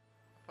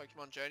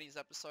Pokemon Journeys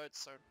episodes,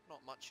 so not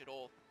much at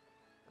all.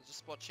 I was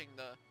just watching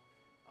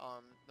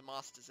the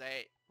Masters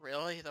 8.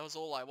 Really? That was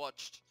all I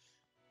watched.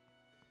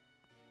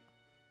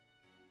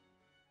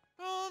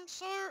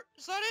 So,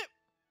 is that it?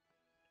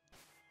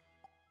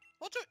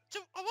 What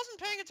I wasn't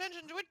paying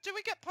attention. Do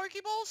we get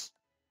Pokeballs?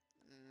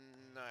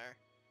 No.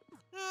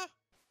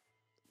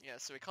 Yeah,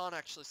 so we can't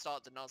actually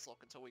start the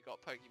Nuzlocke until we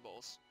got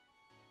Pokeballs.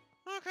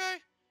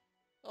 Okay.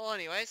 Well,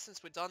 anyway,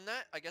 since we're done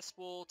that, I guess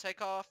we'll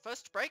take our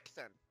first break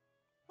then.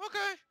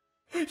 Okay.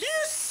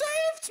 You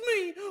saved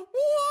me!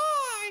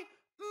 Why?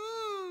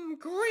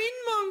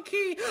 Green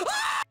monkey!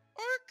 Ah!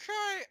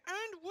 Okay,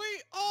 and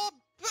we are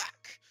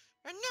back!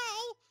 And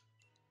now...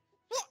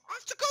 What? I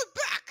have to go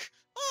back!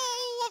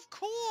 Oh, of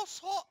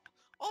course, Hop!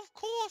 Of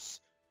course!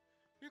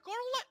 You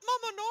gotta let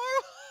Mama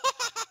know!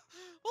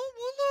 Oh,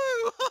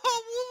 Wooloo!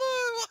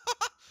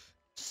 Wooloo!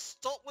 Just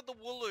stop with the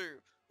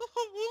Wooloo!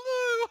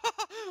 Wooloo!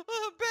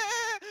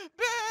 Bear!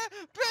 Bear!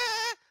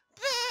 Bear!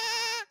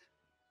 Bear!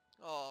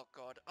 Oh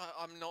god,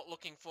 I'm not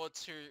looking forward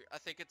to, I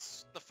think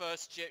it's the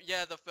first gym.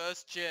 Yeah, the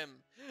first gym.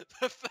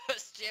 The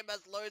first gym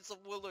has loads of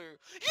Wooloo.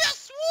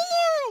 Yes,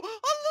 Wooloo!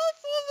 I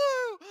love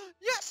Wooloo!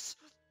 Yes,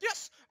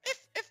 yes.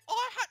 If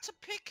I had to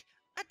pick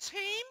a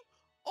team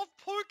of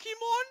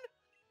Pokemon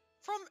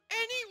from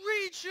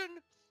any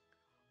region,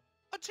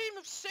 a team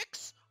of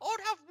 6, I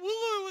would have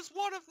Wooloo as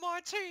one of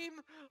my team.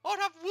 I'd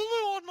have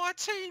Wooloo on my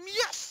team.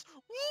 Yes,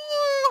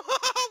 Wooloo!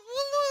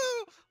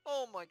 Wooloo!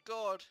 Oh my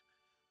god.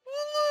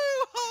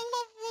 Wooloo! I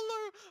love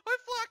Wooloo!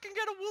 Hopefully I can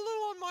get a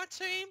Wooloo on my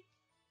team.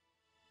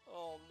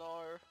 Oh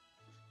no.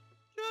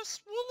 Yes,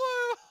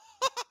 Wooloo!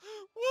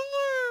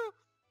 Wooloo!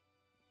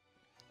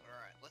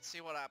 Alright, let's see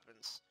what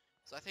happens.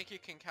 So I think you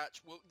can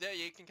catch there,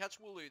 you can catch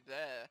Wooloo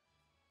there.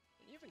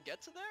 Can you even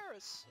get to there?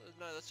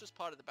 No, that's just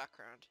part of the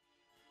background.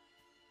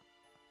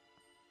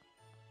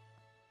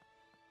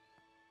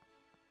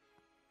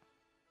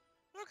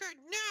 Okay,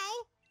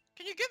 now,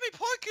 can you give me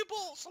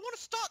Pokeballs? I want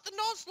to start the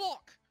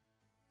Nuzlocke!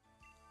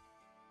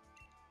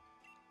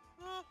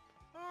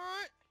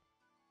 Alright.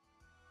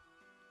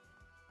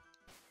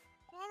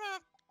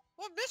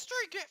 What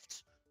mystery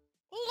gift?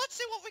 Well, let's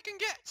see what we can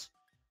get.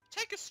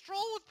 Take a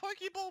stroll with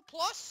Pokeball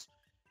Plus.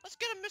 Let's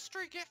get a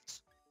mystery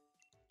gift.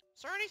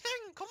 Is there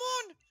anything? Come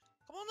on.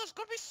 Come on, there's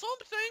gotta be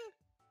something.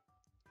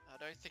 I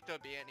don't think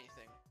there'll be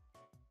anything.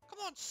 Come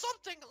on,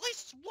 something. At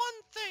least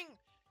one thing.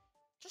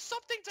 Just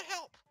something to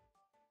help.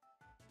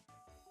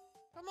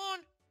 Come on.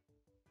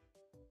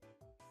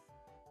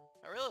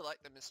 I really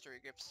like the mystery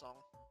gift song.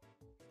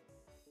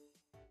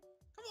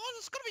 Come on,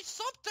 there's gotta be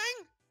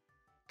something!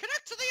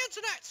 Connect to the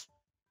internet!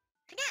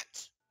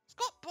 Connect! It's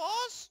got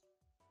bars!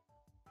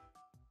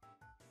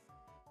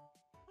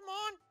 Come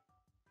on!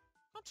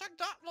 Can't take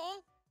that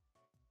long.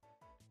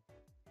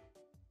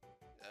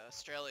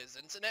 Australia's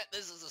internet.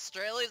 This is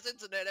Australia's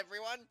internet,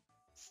 everyone!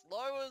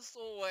 Slow as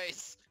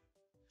always.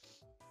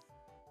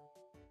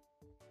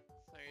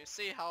 So you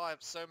see how I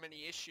have so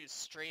many issues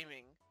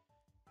streaming.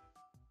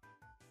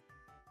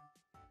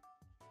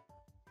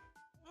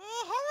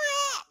 Oh, hurry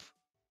up!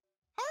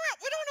 Hurry up!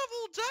 We don't have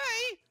all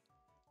day!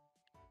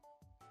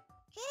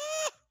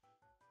 Ah!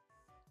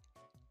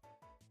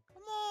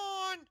 Come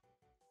on!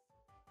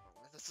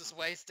 This is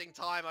wasting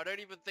time. I don't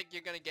even think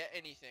you're gonna get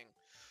anything.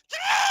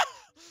 Ah!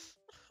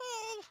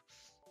 Oh.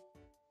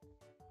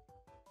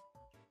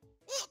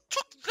 Well, it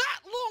took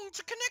that long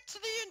to connect to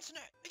the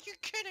internet. Are you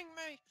kidding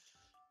me?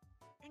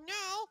 And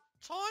now,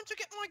 time to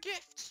get my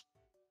gifts.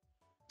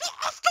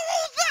 After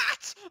all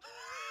that!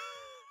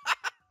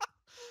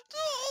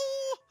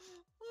 Oh!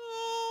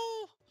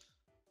 Oh!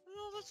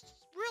 Oh, that's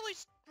really,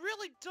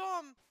 really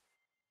dumb.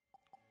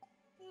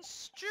 That's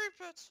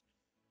stupid.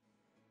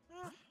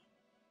 Okay,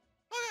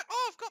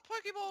 oh, I've got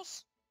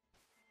Pokeballs.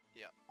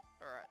 Yep.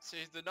 Alright, so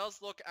the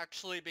Nuzlocke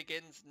actually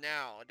begins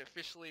now. It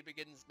officially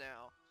begins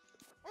now.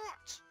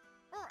 Alright.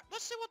 Alright,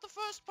 let's see what the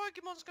first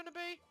Pokemon's gonna be.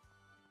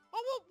 I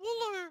want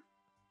Wooloo.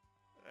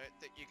 I don't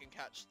think you can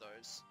catch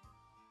those.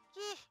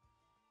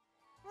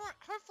 Alright,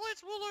 hopefully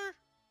it's Wooloo.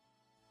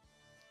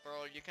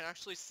 Bro, you can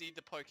actually see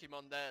the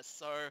Pokemon there,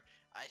 so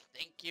I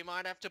think you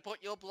might have to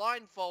put your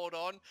blindfold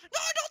on.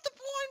 No, not the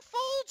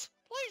blindfold!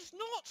 Please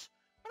not!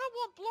 I don't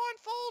want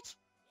blindfold!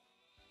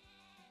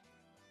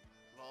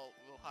 Well,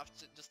 we'll have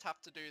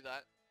to do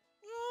that.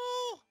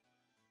 No!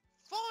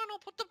 Fine, I'll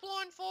put the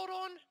blindfold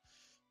on.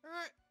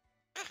 Alright.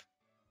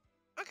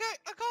 Okay,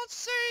 I can't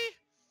see!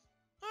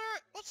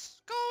 Alright,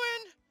 let's go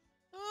in.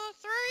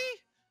 3,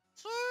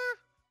 2,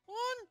 1,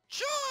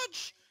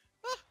 charge!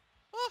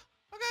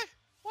 Okay,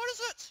 what is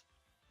it?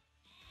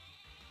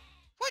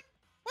 Wait,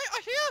 I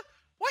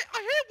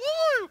hear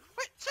Wooloo!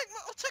 Wait,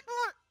 I'll take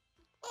my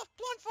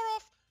blindfold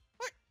off.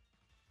 Wait,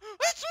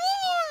 it's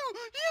Wooloo!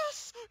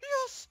 Yes,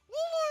 yes,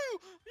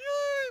 Wooloo!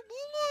 Yay,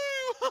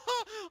 Wooloo!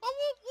 I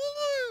want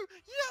Wooloo!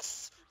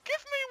 Yes,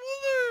 give me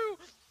Wooloo!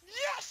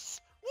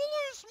 Yes,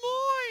 Wooloo's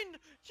mine!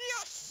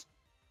 Yes,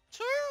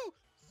 2,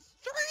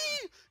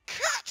 3,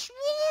 catch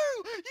Wooloo!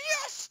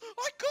 Yes,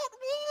 I got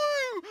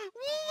Wooloo!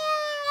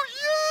 Wooloo!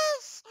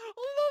 Yes! I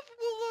love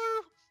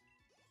Wooloo!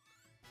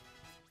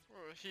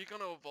 Are you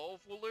gonna evolve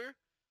Wooloo?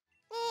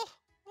 Oh,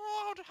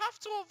 I'd have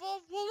to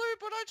evolve Wooloo,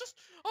 but I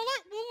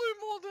like Wooloo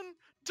more than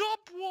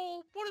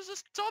Dubwall. What is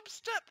this,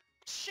 Dubstep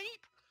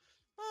Sheep?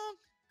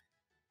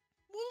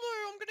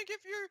 Wooloo, I'm gonna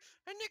give you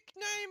a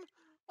nickname.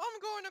 I'm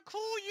going to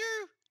call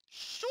you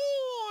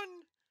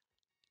Sean!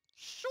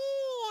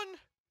 Sean!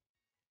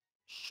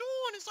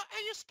 Sean, is that how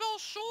you spell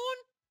Sean?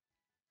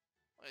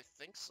 I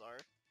think so.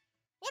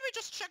 Let me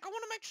just check, I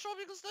want to make sure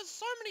because there's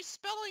so many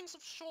spellings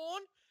of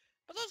Sean.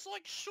 But there's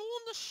like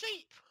Sean the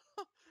sheep.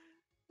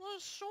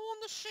 There's Sean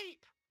the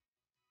sheep.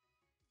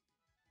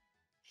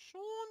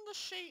 Sean the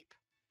sheep.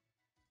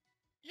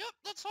 Yep,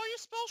 that's how you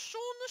spell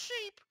Sean the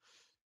sheep.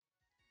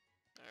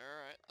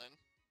 Alright then.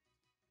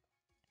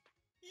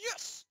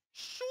 Yes!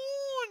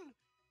 Sean!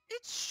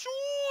 It's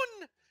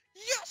Sean!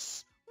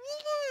 Yes!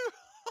 Wooloo!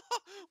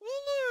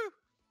 Wooloo!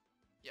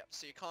 Yep,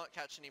 so you can't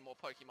catch any more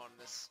Pokemon in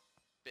this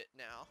bit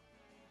now.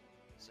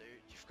 So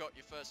you've got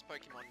your first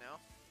Pokemon now.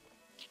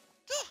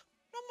 Duh!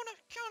 Don't want to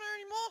counter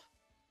anymore!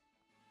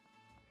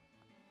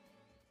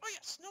 Oh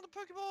yes, another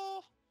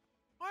Pokeball!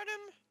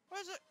 Item,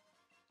 where's it?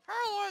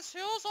 Paralyzed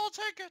heals, I'll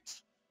take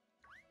it!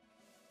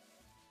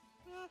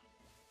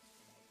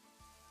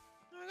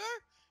 There we go.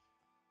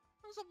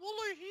 There's a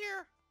Wooloo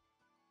here.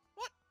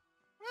 What?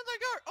 Where'd they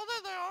go? Oh,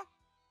 there they are.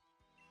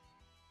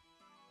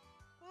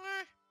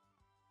 Okay.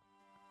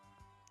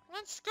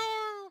 Let's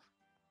go.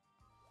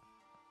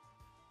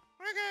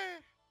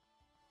 Okay.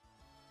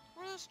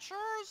 Where's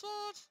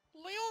Charizard?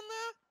 Leon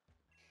there?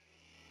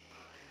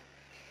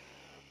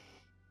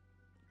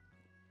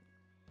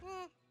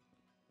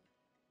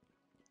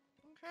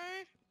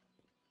 Okay.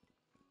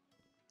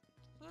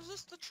 Is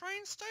this the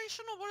train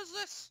station or what is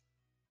this?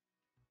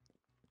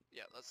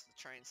 Yeah, that's the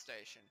train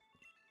station.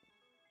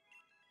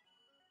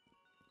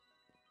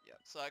 Yep,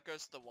 so that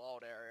goes to the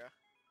wild area.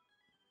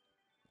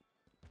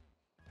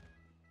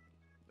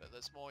 But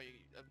there's more,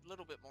 a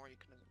little bit more you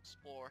can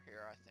explore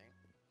here, I think.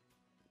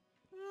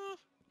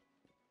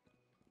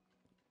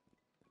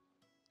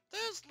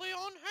 There's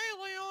Leon! Hey,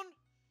 Leon!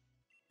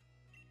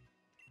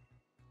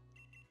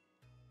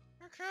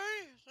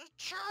 Okay, the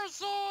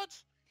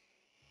Charizard!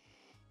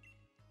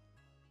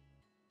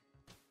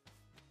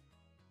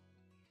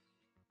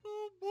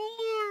 Oh,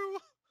 Wooloo!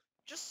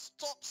 Just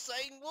stop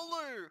saying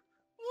Wooloo!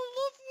 I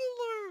love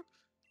Wooloo!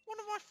 One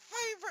of my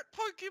favourite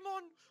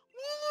Pokemon!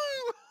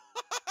 Wooloo!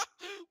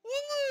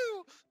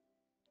 Wooloo!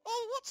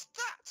 Oh, what's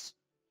that?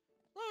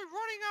 I'm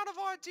running out of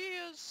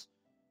ideas.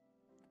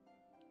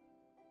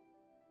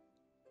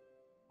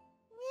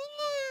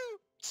 Wooloo!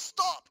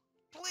 Stop!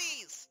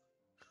 Please!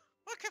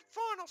 Okay,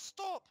 fine, I'll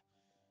stop.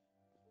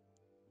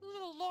 This is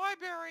a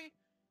library.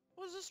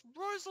 Was this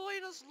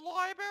Rosalina's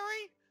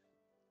library?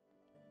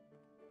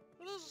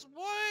 This is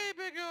way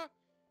bigger.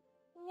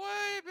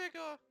 Way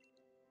bigger.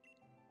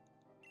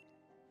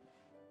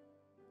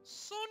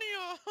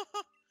 Sonia!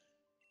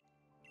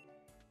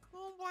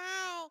 Oh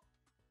wow.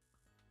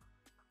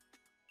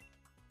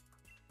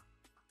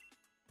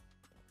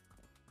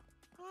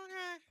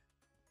 Okay.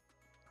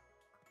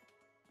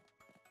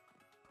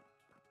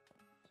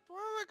 Where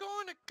are we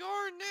going to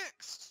go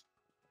next?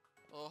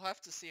 We'll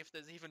have to see if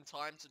there's even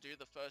time to do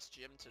the first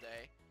gym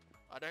today.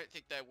 I don't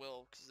think there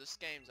will, because this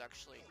game's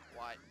actually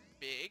quite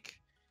big.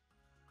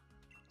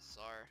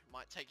 So, it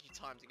might take you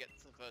time to get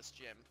to the first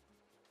gym.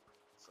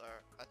 So,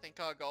 I think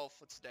our goal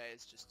for today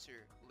is just to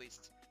at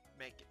least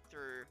make it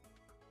through,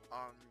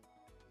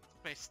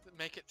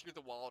 make it through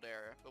the wild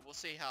area. But we'll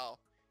see how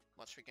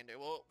much we can do.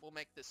 We'll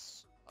make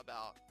this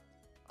about,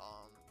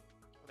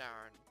 an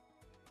hour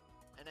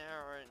and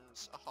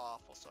a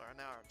half or so, an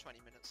hour and 20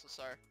 minutes or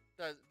so.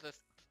 The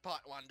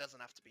part 1 doesn't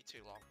have to be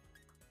too long.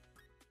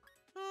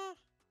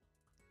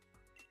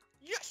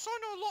 Yes, I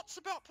know lots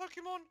about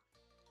Pokemon!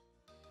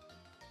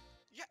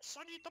 Yes,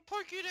 I need the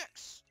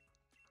Pokédex!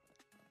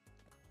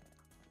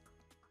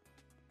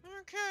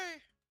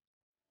 Okay.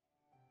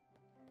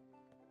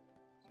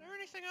 Is there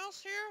anything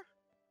else here?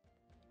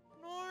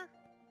 No.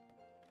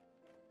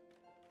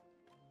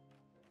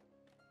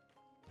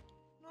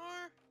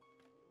 No.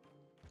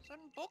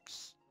 Send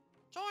books?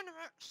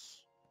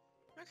 Timemarks.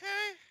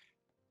 Okay.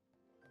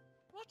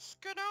 Let's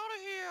get out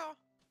of here.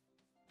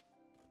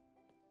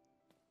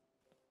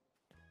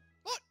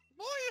 What?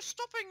 Why are you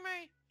stopping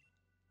me?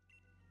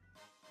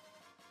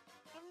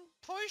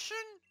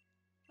 Potion?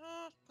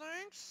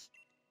 Thanks.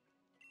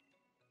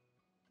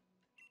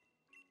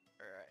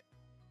 Alright.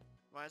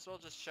 Might as well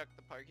just check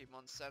the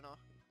Pokemon Center.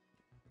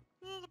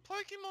 The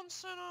Pokemon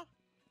Center.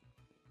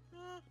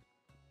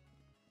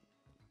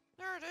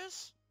 There it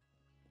is.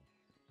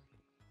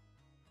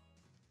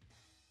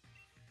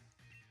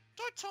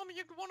 Don't tell me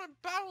you want to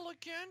battle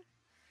again.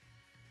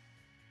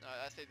 No,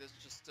 I think this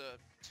is just a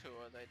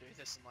tour. They do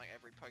this in like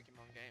every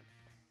Pokemon game.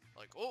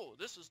 Like, oh,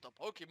 this is the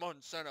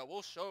Pokemon Center.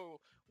 We'll show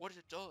what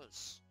it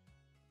does.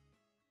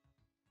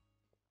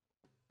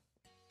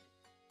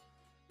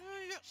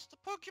 Yes, the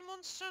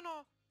Pokemon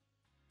Center.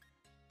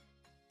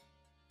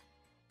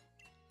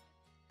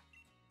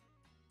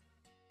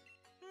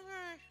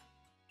 Okay.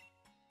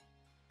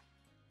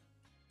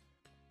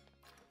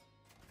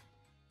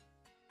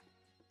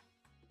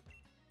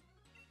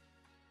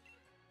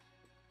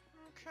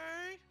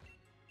 Okay.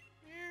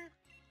 You.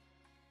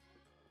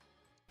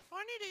 Do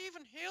I need to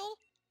even heal?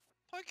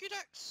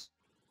 Pokédex?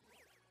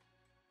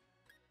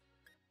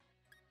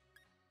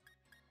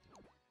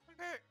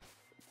 Okay.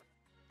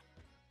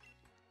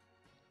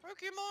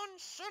 Pokemon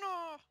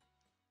Center!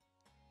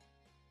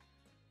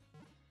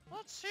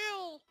 Let's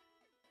heal.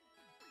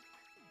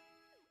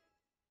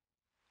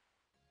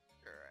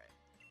 Alright.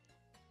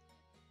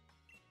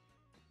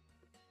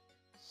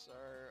 So,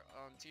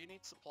 do you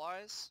need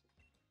supplies?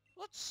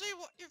 Let's see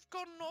what you've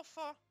got on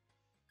offer.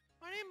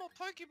 I need more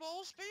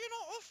Pokeballs, but you're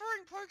not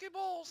offering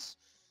Pokeballs!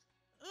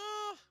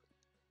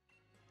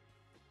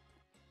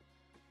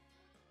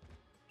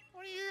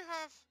 What do you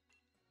have?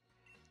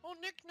 Oh,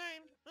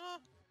 nickname. No.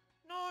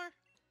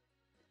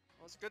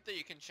 Well, it's good that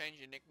you can change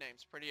your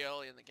nicknames pretty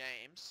early in the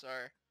game, so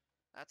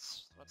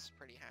that's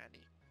pretty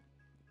handy.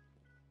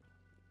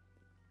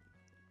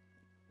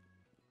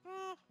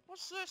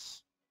 What's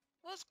this?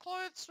 Less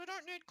clothes. We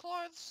don't need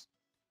clothes.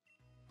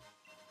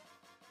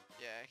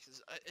 Yeah,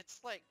 because it's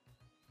like,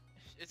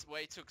 it's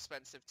way too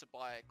expensive to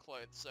buy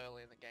clothes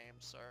early in the game,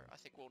 so I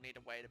think we'll need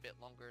to wait a bit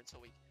longer until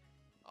we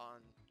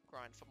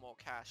grind for more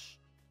cash.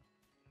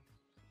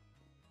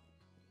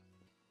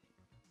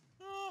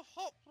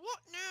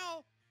 What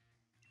now?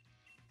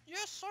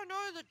 Yes, I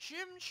know, the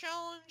gym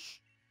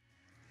challenge.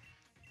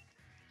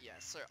 Yeah,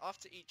 so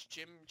after each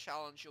gym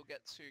challenge, you'll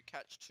get to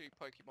catch 2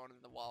 Pokemon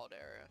in the wild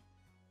area.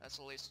 That's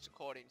at least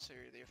according to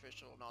the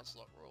official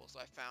Nuzlocke rules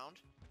I found.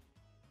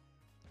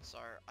 So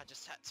I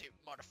just had to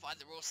modify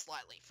the rules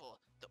slightly for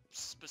the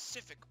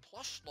specific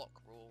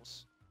Plushlocke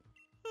rules.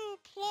 Oh,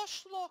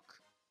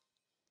 Plushlocke!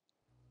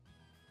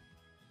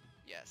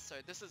 Yeah, so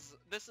this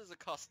is a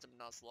custom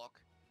Nuzlocke.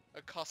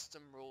 A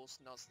custom rules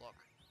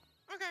Nuzlocke.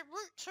 Okay,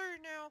 Route 2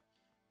 now.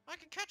 I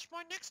can catch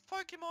my next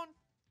Pokemon.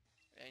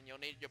 And you'll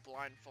need your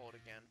blindfold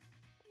again.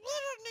 I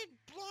don't need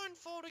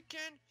blindfold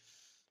again.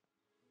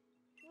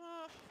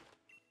 I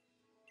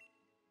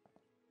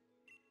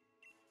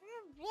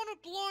don't want a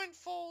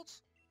blindfold.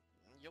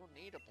 You'll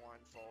need a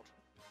blindfold.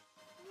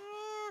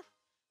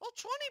 Oh,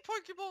 20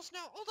 Pokeballs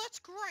now. Oh, that's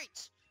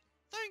great.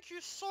 Thank you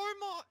so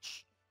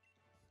much.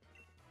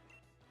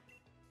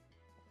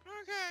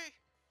 Okay.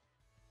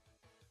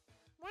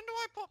 When do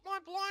I put my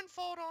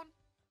blindfold on?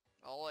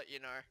 I'll let you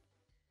know.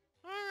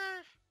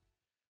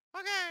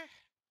 Okay.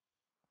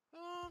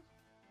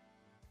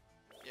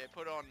 Yeah,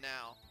 put it on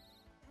now.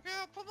 Okay,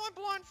 I'll put my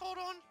blindfold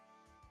on.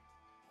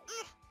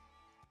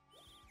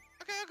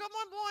 Okay, I got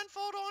my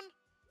blindfold on.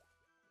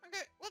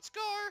 Okay, let's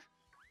go.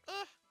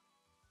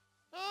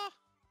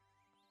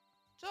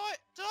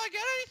 Did I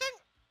get anything?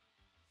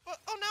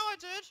 Oh, now I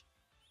did.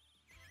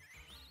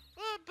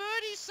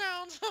 Birdie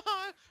sounds.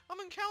 I'm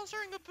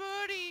encountering a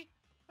birdie.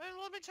 Hey,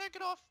 let me take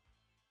it off.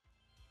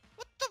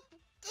 What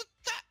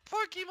that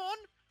Pokemon?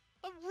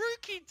 A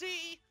Rookie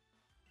D.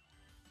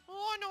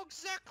 Oh, I know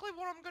exactly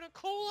what I'm gonna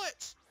call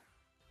it.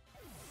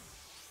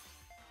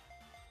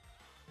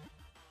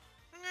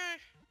 Okay.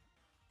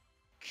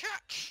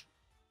 Catch!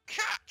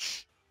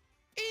 Catch!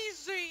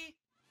 Easy!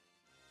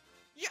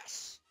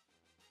 Yes!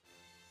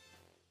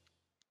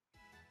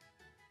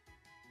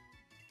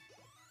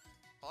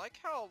 I like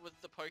how with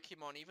the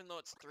Pokemon, even though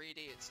it's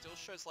 3D, it still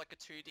shows like a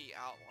 2D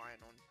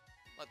outline on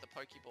like the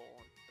Pokeball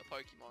and the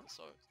Pokemon,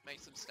 so it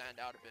makes them stand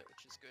out a bit,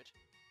 which is good.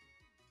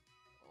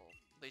 Or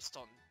at least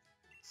on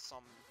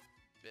some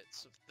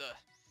bits of the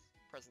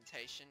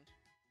presentation.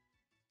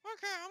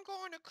 Okay, I'm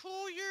going to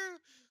call you.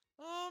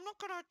 I'm not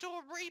gonna do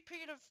a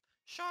repeat of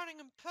Shining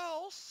and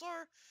Pearl, so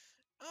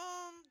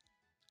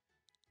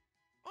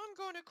I'm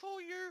going to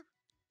call you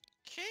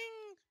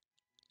King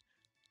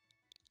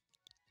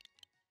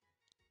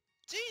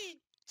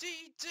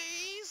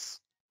DDDs.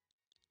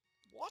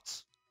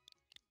 What?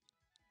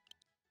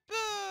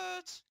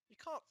 Bird. You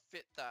can't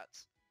fit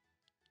that.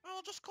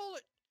 I'll just call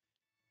it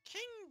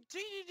King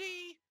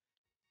DDD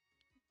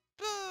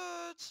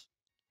Bird.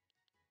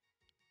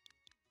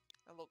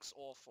 That looks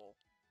awful.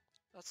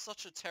 That's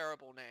such a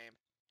terrible name.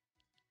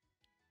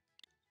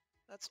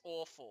 That's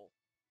awful.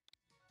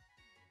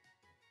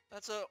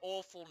 That's an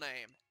awful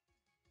name.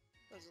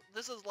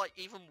 This is like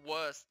even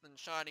worse than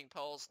Shining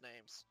Pearl's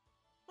names.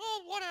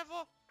 Oh,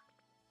 whatever.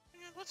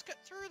 Yeah, let's get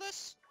through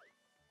this.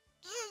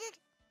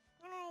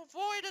 I'll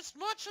avoid as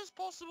much as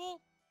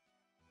possible.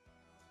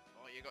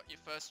 Oh, you got your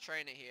first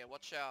trainer here.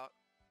 Watch out.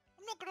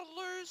 I'm not gonna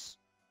lose.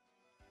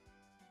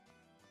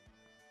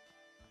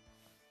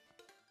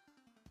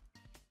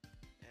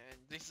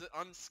 And this is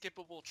an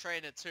unskippable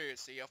trainer too,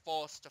 so you're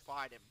forced to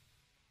fight him.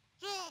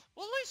 Well,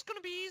 at least it's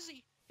gonna be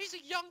easy. He's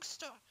a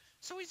youngster,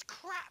 so he's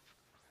crap.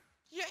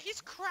 Yeah,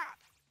 he's crap.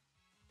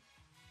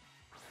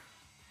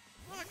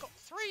 Oh, I got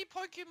 3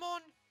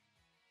 Pokemon.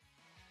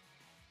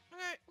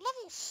 Okay,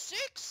 level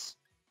 6?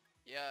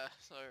 Yeah,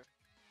 so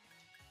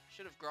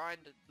should have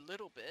grinded a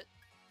little bit.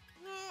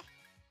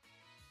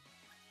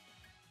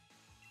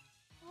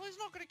 Well, he's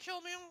not gonna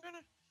kill me.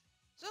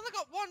 He's only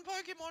got 1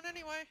 Pokemon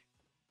anyway,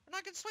 and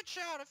I can switch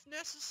out if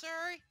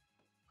necessary.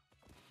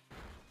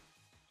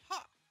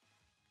 Ha!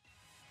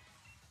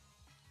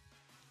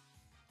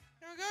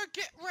 Here we go.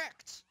 Get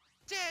wrecked.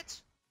 Dead.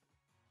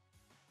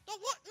 No,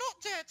 what?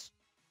 Not dead.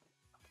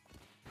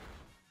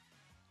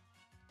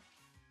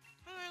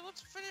 Alright,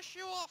 let's finish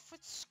you off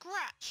with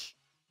Scratch.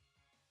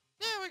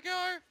 There we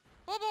go.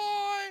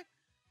 Bye-bye.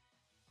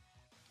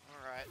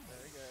 Alright,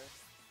 there we go.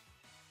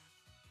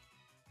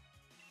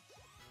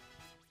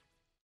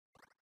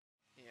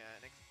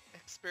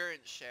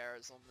 experience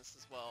shares on this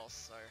as well,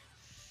 so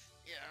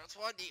yeah, that's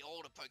why the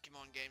older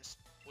Pokemon games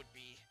would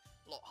be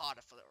a lot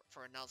harder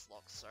for a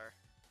Nuzlocke, so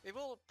we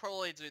will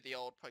probably do the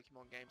old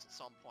Pokemon games at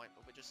some point,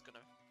 but we're just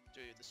gonna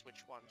do the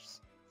Switch ones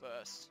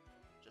first,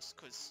 just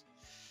because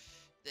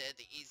they're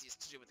the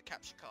easiest to do with the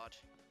capture card.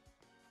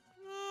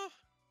 I'm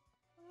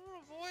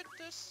gonna avoid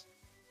this.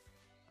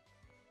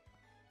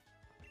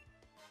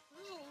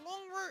 This is a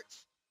long route.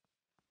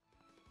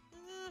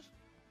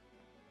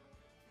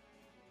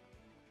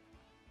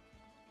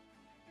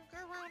 Go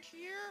around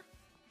here.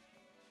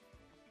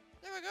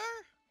 There we go.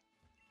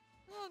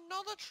 Oh,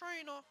 another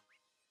trainer.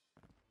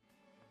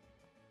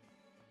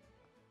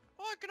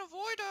 Oh, I can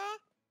avoid her.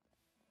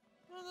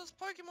 Oh, there's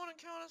Pokemon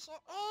encounters.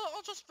 Oh,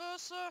 I'll just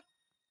Versa.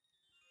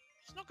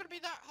 It's not gonna be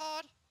that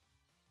hard.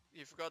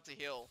 You forgot to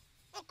heal.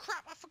 Oh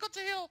crap, I forgot to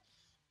heal.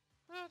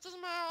 It doesn't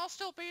matter, I'll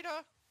still beat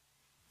her.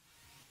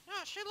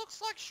 Yeah, she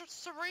looks like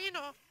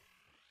Serena.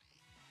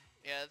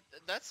 Yeah,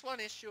 that's one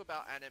issue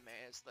about anime,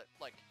 is that,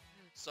 like,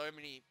 so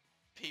many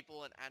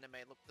people in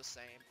anime look the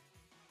same.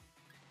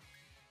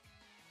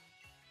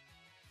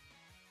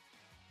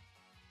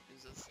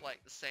 It's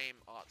like the same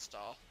art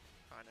style,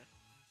 kinda.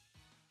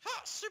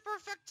 Ha! Super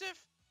effective!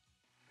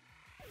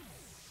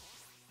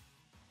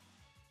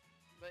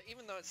 But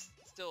even though it's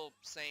still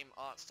same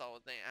art style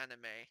with the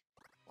anime,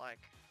 like,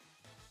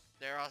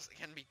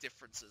 can be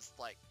differences,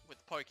 like, with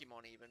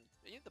Pokemon even.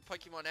 The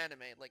Pokemon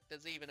anime, like,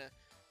 there's even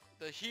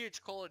the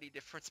huge quality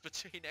difference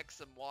between X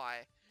and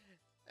Y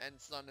and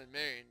Sun and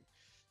Moon.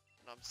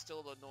 And I'm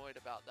still annoyed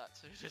about that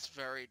to this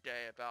very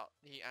day, about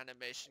the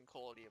animation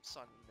quality of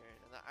Sun and Moon,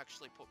 and that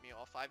actually put me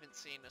off. I haven't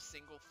seen a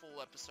single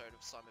full episode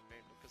of Sun and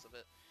Moon because of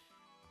it,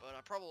 but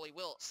I probably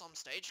will at some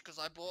stage because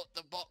I bought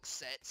the box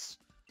sets.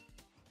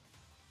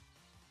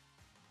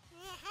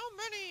 How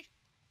many?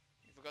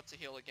 You forgot to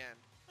heal again.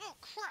 Oh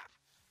crap!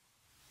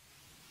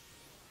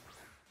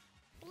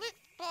 Blip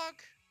bug!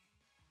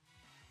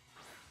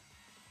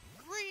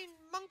 Green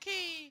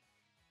monkey!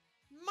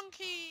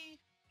 Monkey!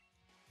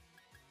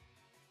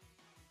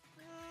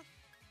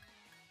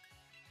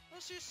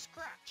 Let's use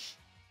Scratch.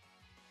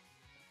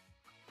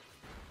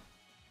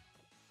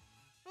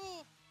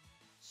 Oh,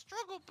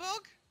 struggle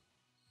bug.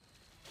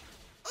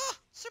 Oh,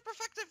 super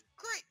effective.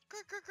 Great,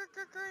 great, great, great,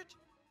 great, great.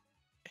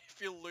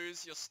 If you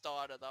lose your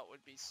starter, that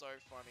would be so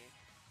funny.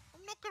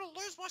 I'm not gonna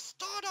lose my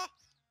starter.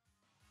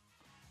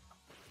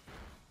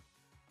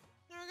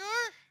 There we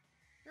go.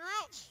 You're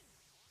out.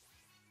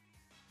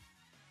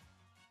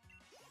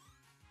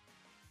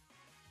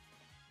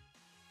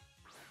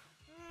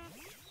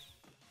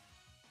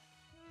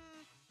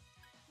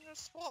 I'm gonna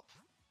swap.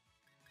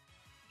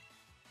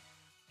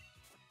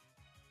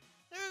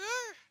 There we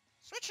go.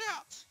 Switch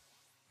out.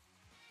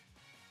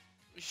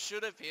 You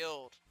should have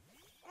healed.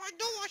 I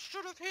know I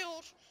should have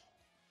healed.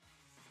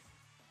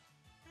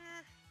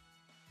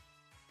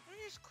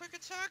 I use quick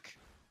attack.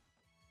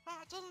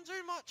 Ah, it doesn't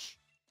do much.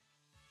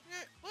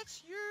 Yeah,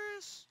 let's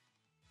use...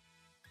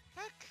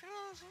 Heck,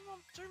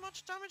 doesn't do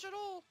much damage at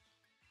all.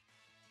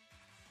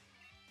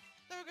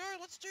 There we go,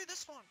 let's do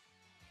this one.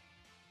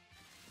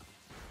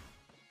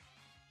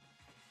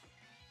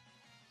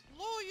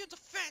 Lower your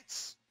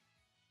defense.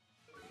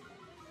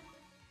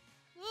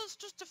 This is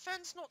just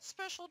defense, not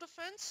special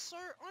defense, so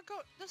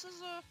this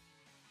is a...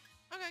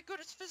 Okay, good,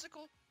 it's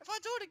physical. If I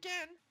do it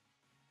again,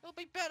 it'll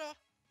be better.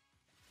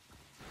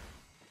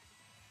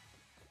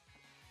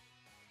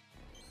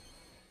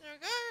 There we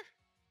go.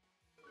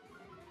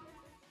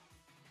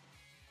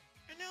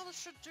 And now this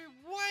should do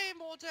way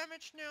more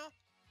damage now.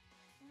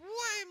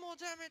 Way more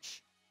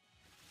damage.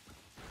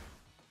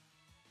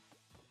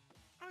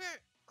 Okay,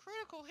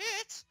 critical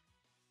hit.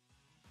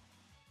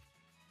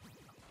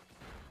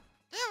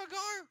 There we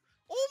go.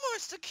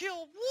 Almost a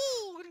kill.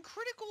 Woo, and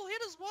critical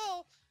hit as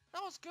well.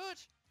 That was good.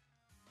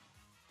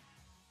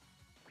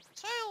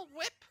 Tail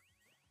whip.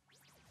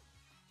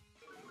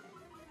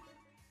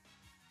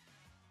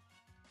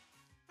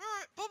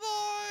 Alright,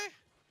 bye-bye.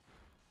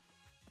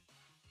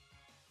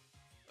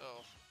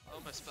 Oh, I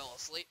almost fell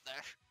asleep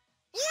there.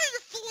 Why are you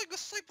falling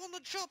asleep on the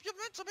job? You're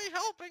meant to be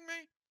helping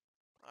me.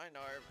 I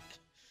know.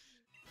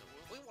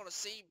 We want to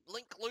see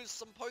Link lose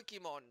some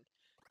Pokemon.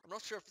 I'm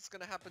not sure if it's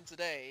going to happen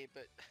today,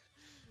 but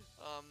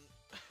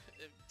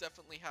it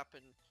definitely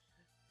happened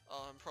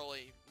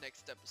probably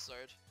next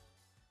episode.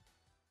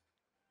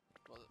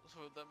 Well,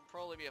 there'll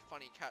probably be a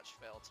funny catch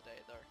fail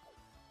today, though.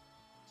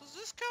 Does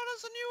this count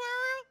as a new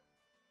area?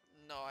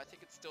 No, I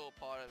think it's still a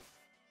part of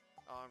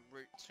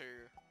Route 2.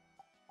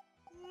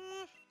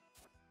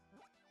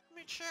 Let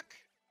me check.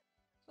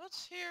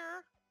 That's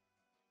here.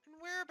 And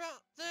we're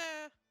about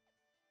there.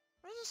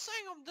 What is it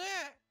saying I'm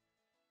there?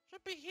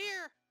 Should be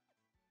here.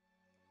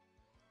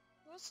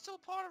 That's still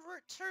part of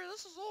Route 2.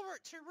 This is all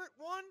Route 2. Route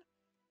 1.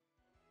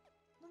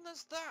 Then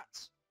there's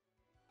that.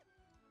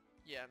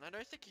 Yeah, and I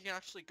don't think you can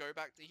actually go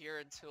back to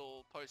here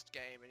until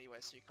post-game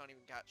anyway, so you can't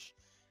even catch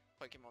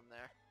Pokemon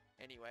there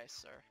anyway,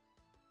 so...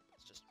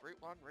 It's just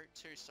Route 1, Route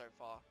 2 so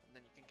far, and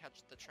then you can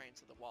catch the train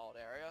to the wild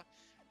area,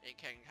 and you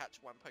can catch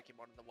one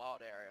Pokemon in the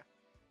wild area.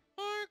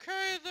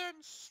 Okay then,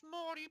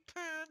 smarty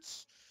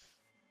pants.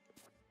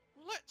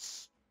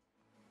 Let's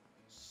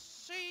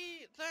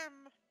see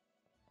them.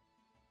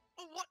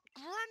 Oh, what?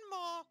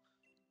 Grandma?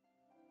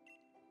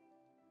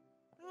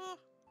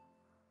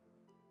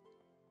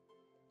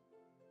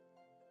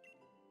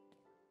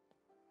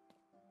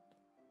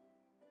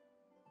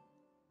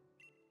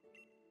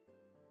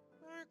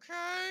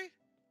 Okay.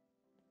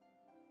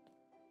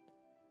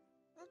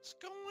 Let's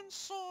go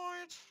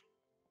inside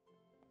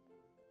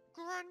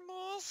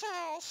Grandma's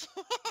house.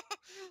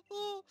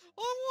 Oh,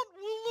 I want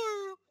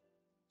Wooloo.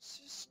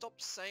 Stop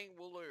saying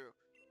Wooloo.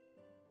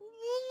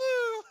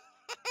 Wooloo!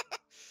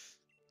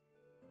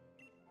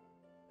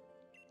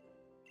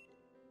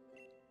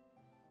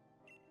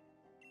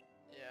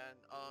 Yeah,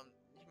 and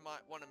you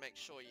might want to make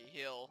sure you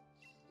heal.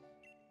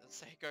 And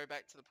say go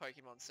back to the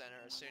Pokemon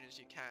Center as soon as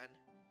you can.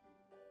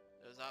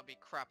 Because that'd be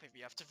crap if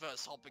you have to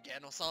verse hop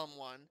again or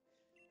someone.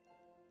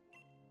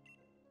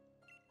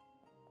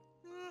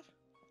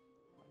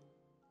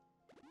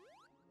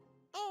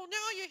 Oh,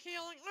 now you're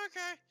healing.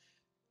 Okay.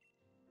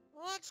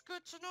 Well, that's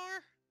good to know.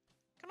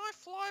 Can I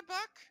fly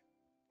back?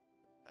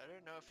 I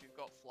don't know if you've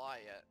got fly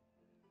yet.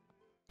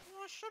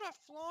 Well, I should have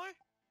fly.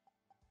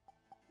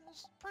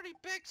 It's pretty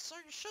big, so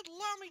you should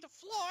allow me to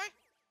fly.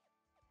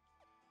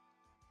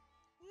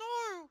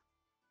 No!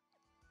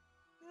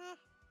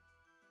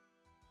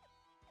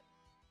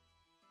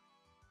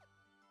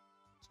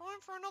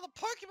 Time for another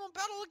Pokemon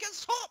battle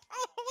against Hop!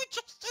 Oh, we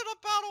just did a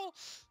battle!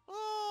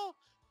 Oh,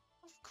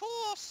 of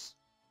course!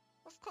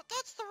 Of course,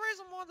 that's the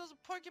reason why there's a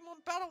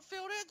Pokemon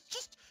battlefield. It's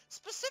just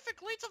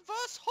specifically to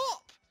verse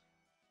Hop!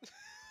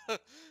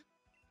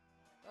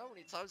 How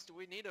many times do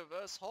we need a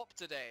verse Hop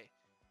today?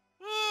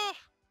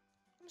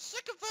 I'm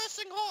sick of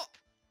versing Hop!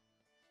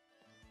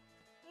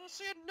 I want to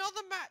see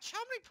another match.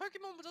 How many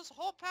Pokemon does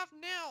Hop have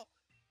now?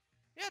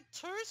 He had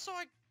 2, so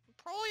I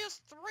probably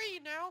has 3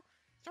 now.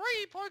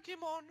 3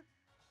 Pokemon!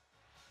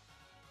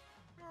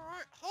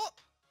 Alright,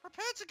 Hop!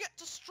 Prepare to get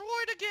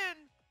destroyed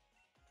again!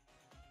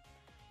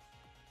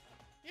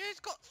 Yeah, he's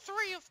got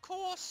 3, of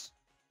course!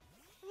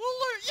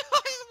 Wooloo! Yeah,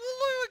 he's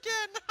Wooloo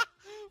again!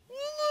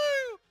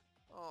 Wooloo!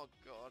 Oh,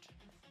 God.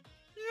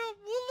 Yeah,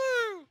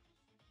 Wooloo!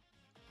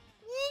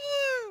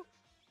 Wooloo!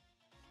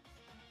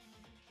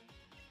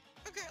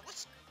 Okay,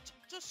 let's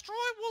destroy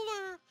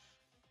Wooloo!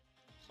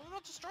 So I'm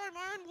not destroying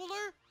my own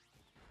Wooloo.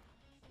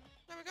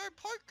 There we go,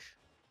 poke!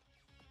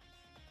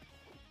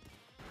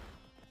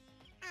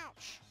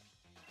 Ouch!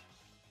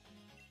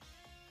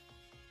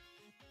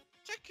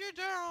 Take you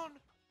down!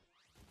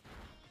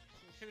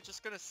 You're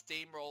just gonna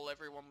steamroll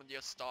everyone with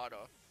your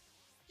starter.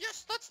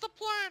 Yes, that's the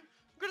plan!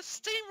 I'm gonna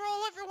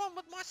steamroll everyone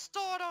with my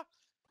starter!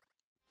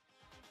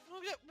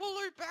 We'll get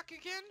Wooloo back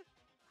again.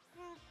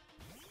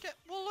 Get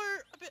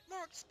Wooloo a bit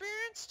more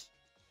experienced.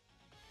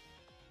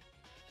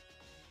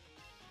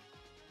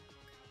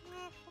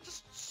 I'll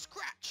just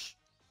scratch.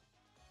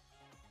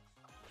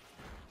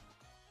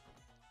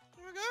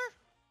 There we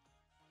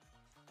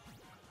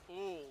go.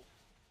 Ooh,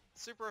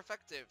 super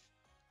effective.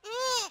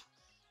 Ugh!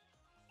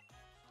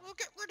 We'll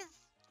get rid of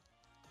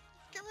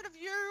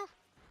you.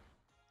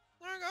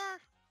 There we go.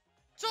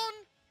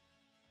 Done.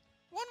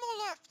 One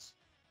more left.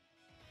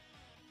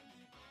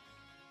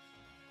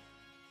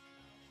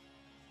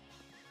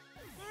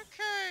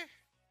 Okay.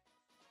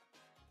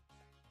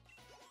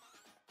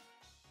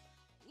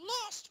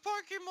 Last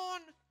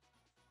Pokemon.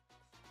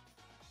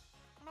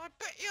 And I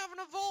bet you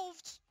haven't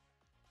evolved.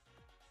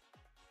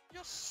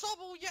 You're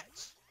Sobble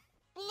yet.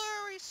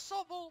 Blurry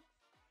Sobble.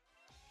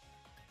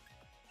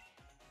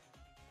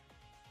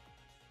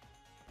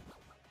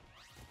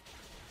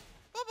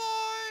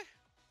 Bye-bye!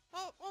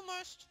 Oh,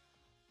 almost.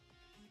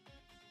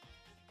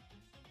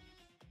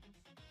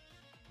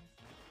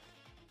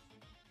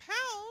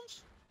 Pound?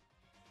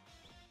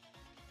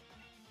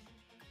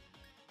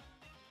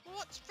 Well,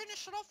 let's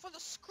finish it off with a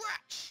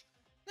scratch.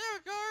 There we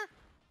go.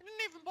 I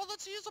didn't even bother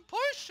to use a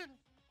potion.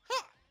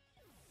 Huh.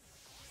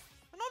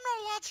 And I'm not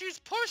allowed to use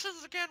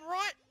potions again,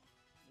 right?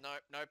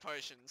 No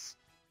potions.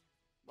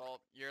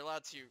 Well, you're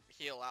allowed to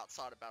heal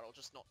outside of battle,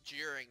 just not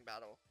during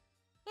battle.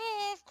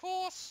 Oh, of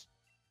course.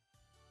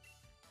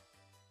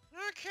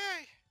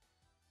 Okay.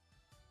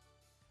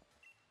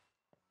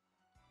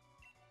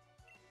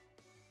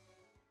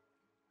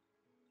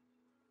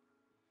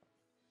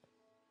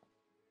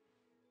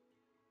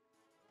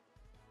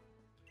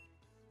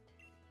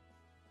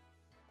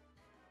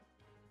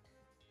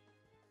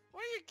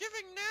 What are you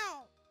giving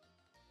now?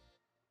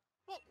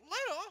 What,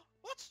 later?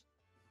 What?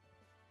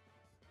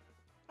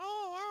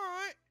 Oh,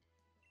 alright.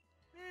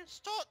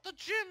 Start the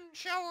gym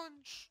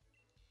challenge.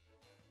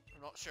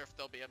 I'm not sure if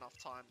there'll be enough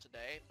time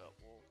today, but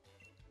we'll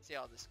see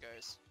how this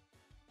goes.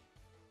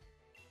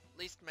 At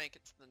least make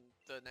it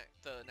to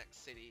the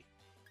next city.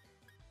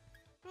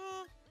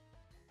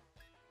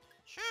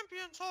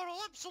 Champion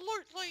title,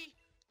 absolutely!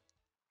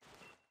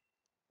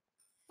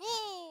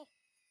 Oh!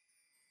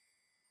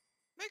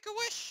 Make a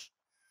wish!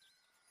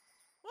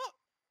 What?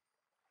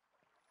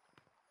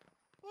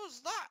 What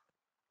was that?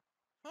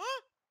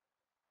 Huh?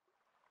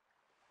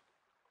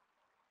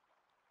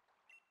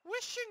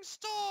 Wishy wishing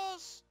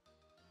stars!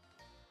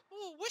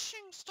 Oh,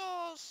 wishing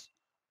stars!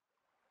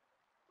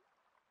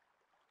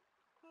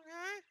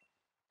 Okay.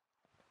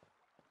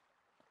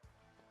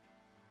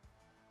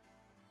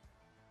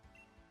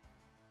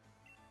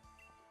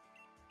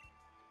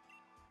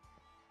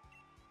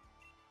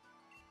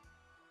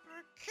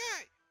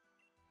 Okay.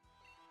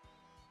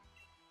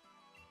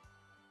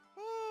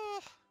 Oh,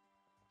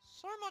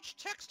 so much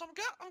text. I'm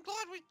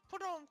glad we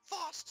put it on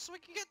fast so we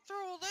can get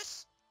through all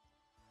this.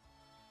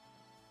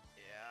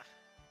 Yeah.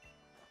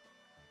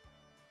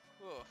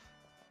 Oh.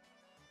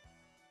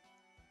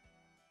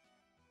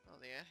 Oh,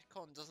 the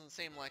aircon doesn't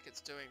seem like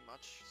it's doing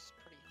much. It's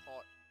pretty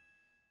hot.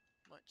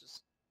 Might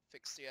just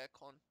fix the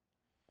aircon.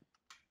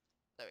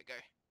 There we go.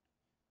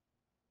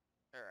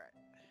 Alright.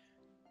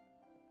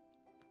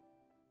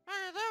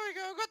 Alright, there we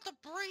go. Got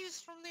the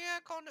breeze from the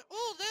aircon.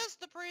 Oh, there's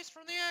the breeze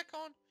from the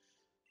aircon.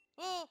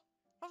 Oh,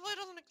 hopefully it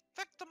doesn't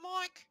affect the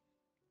mic.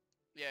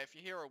 Yeah, if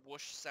you hear a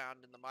whoosh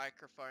sound in the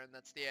microphone,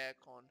 that's the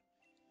aircon.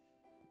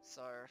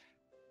 So,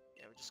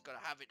 yeah, we just gotta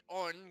have it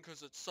on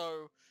because it's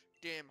so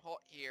damn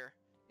hot here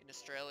in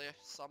Australia,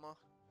 summer.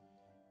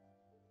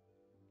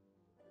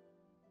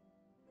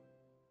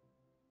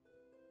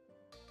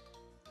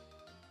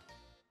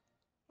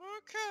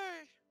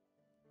 Okay.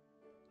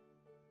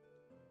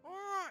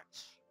 Alright.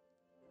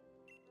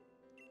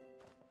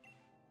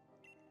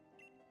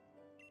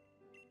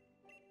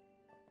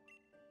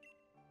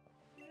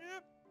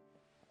 Yep.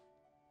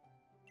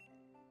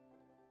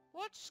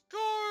 Let's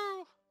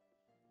go!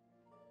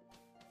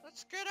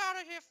 Let's get out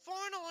of here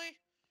finally!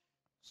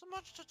 So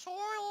much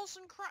tutorials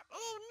and crap.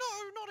 Oh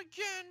no, not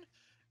again!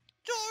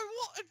 Joe,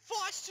 what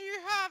advice do you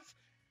have?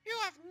 You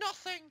have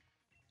nothing!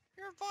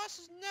 Your advice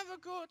is never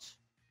good.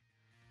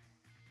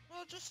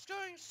 Well, just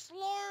going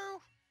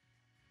slow.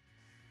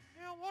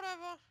 Yeah,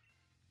 whatever.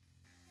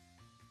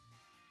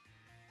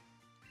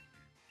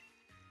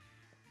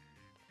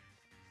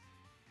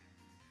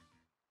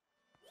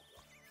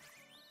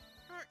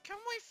 Alright, can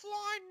we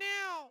fly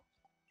now?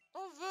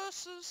 Oh,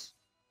 versus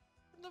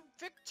the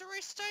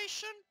victory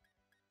station?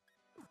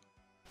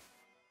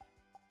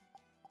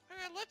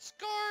 Okay, let's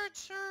go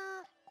to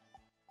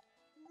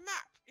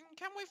map. And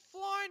can we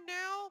fly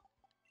now?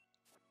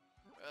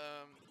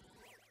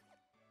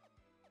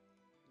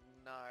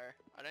 No.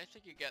 I don't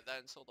think you get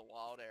that until the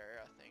wild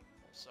area, I think.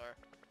 Also.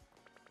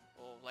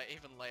 Or like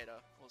even later.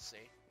 We'll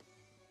see.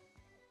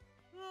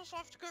 So I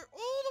have to go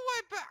all the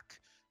way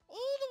back.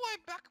 All the way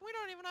back. We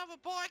don't even have a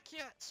bike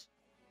yet.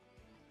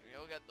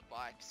 You'll get the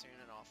bike soon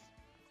enough.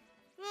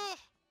 Ugh.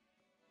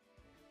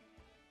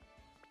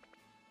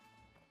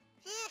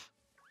 Ugh.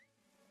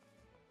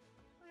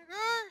 There you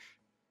go.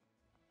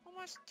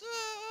 Almost.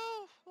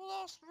 Oh, well,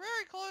 that was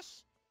very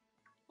close.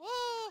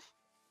 Oh.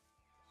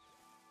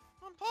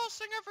 I'm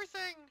passing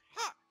everything.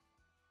 Ha.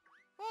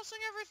 Passing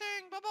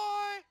everything. Bye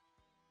bye.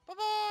 Bye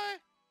bye.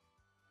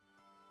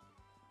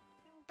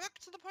 Back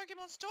to the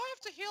Pokéballs. Do I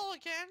have to heal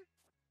again?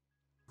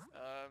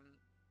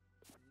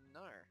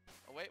 No.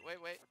 Oh, wait.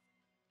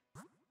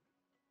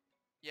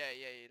 Yeah,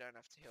 you don't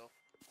have to heal.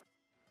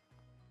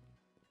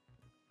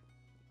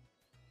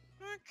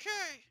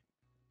 Okay.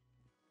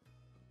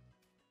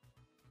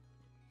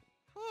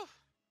 Whew.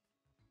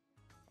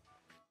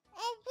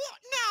 Oh, what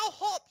now,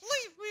 Hop?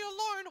 Leave me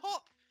alone,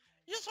 Hop.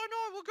 Yes, I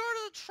know. We'll go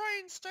to the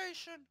train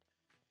station.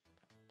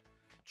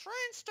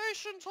 Train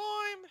station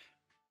time.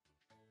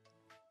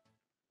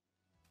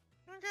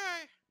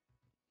 Okay.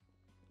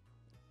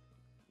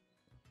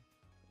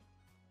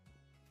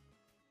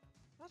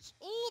 Let's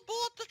all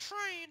aboard the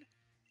train.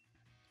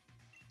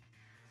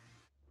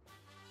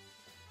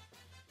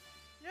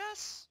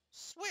 Yes,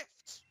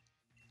 Swift.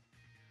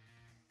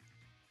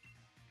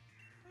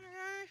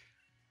 Okay.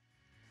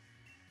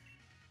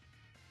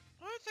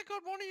 I don't think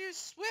I'd want to use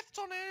Swift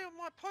on any of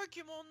my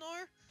Pokemon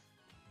though.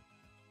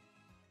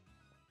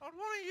 I'd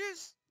want to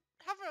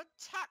have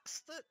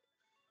attacks that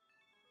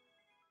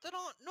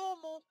aren't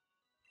normal.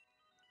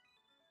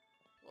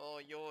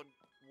 Well, your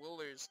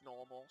Wooloo's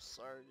normal,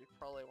 so you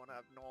probably want to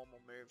have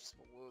normal moves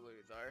for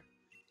Wooloo though.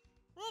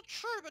 Well,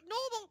 true, but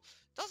normal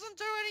doesn't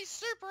do any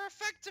super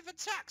effective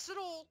attacks at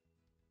all.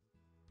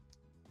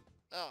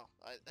 Oh,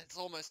 it's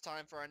almost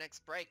time for our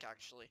next break,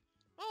 actually.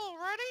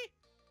 Already?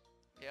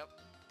 Yep.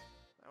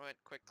 I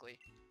went quickly.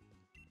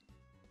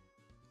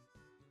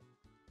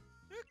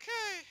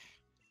 Okay.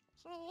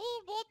 So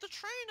we'll board the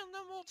train and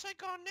then we'll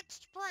take our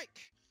next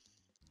break.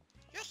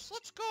 Yes,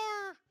 let's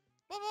go.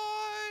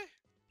 Bye-bye.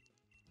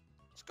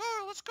 Let's go.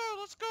 Let's go.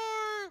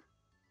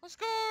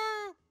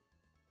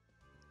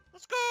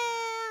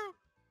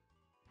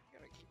 You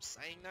gotta keep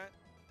saying that.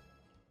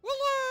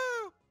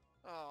 Wooloo!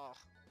 Oh.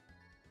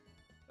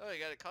 Oh, you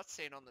got a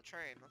cutscene on the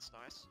train. That's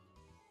nice.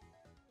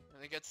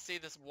 And you get to see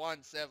this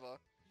once ever.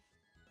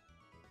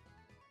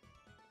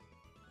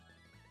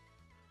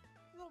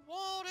 The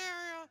wild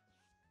area.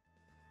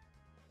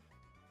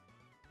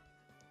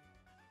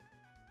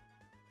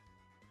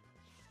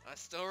 I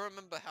still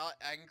remember how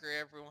angry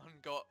everyone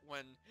got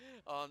when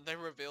they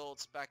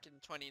revealed back in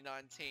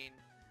 2019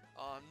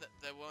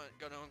 They weren't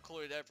going to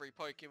include every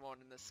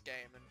Pokemon in this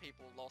game, and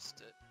people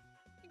lost it,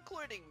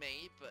 including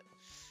me. But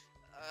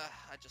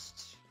I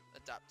just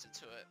adapted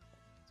to it.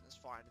 It was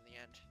fine in the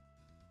end.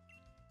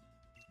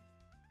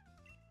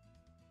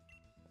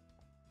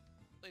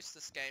 At least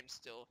this game's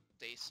still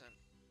decent.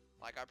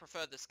 Like, I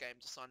prefer this game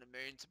to Sun and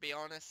Moon, to be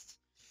honest.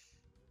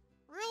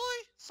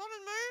 Really? Sun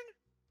and Moon?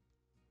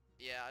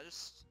 Yeah,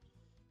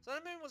 Sun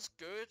and Moon was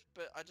good,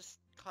 but I just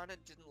kind of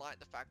didn't like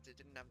the fact it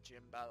didn't have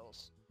gym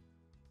battles.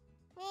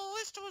 Well, at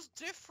least it was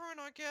different,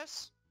 I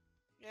guess.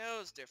 Yeah, it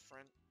was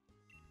different.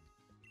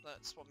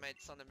 That's what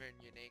made Sun and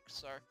Moon unique,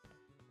 so...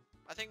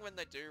 I think when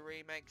they do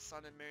remake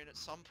Sun and Moon at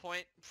some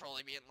point,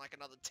 probably be in like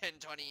another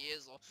 10-20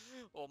 years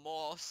or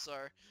more, so...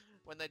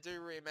 When they do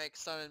remake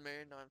Sun and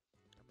Moon, I'll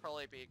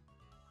probably be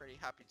pretty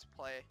happy to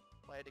play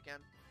it again.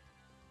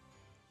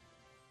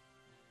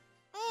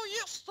 Oh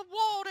yes, the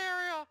wild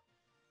area!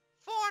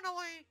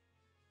 Finally!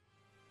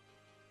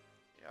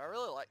 Yeah, I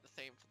really like the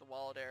theme for the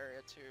wild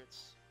area too,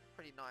 it's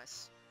pretty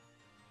nice.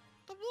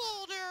 The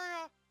wild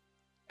area!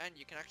 And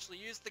you can actually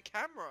use the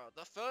camera!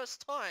 The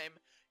first time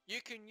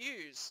you can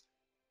use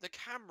the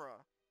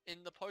camera in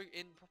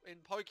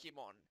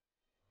Pokemon.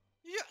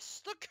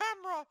 Yes, the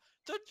camera!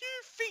 The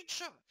new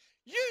feature!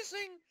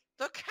 Using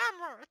the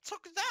camera! It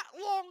took that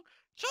long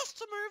just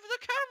to move the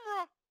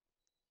camera!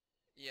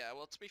 Yeah,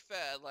 well, to be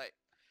fair, like,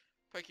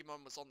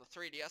 Pokemon was on the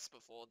 3DS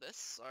before this,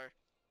 so...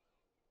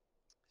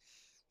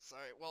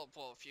 well,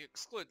 if you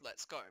exclude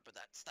Let's Go, but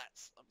that's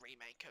a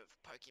remake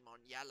of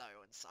Pokemon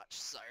Yellow and such,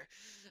 so...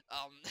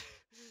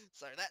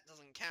 so that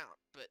doesn't count.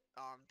 But,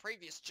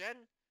 previous gen,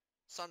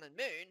 Sun and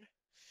Moon,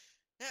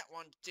 that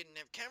one didn't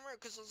have camera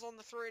because it was on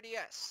the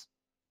 3DS.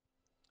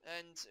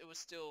 And it was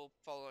still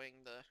following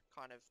the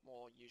kind of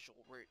more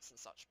usual routes and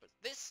such, but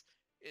this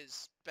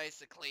is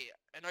basically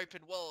an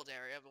open world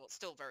area. Well, it's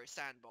still very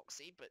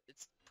sandboxy, but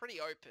it's pretty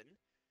open,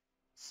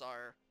 so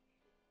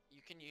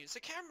you can use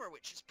a camera,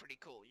 which is pretty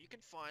cool. You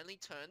can finally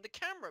turn the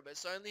camera, but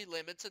it's only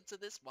limited to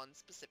this one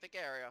specific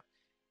area.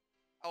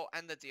 Oh,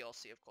 and the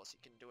DLC, of course, you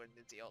can do it in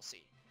the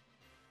DLC.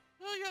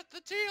 Oh yeah,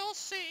 the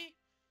DLC!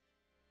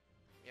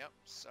 Yep,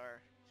 so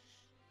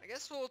I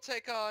guess we'll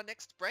take our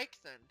next break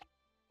then.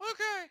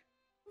 Okay!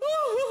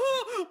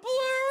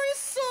 Blurry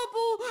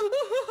supple!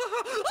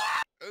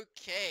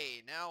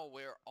 Okay, now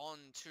we're on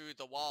to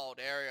the wild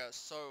area,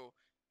 so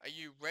are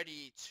you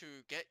ready to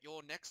get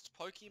your next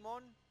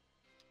Pokemon?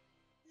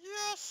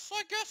 Yes,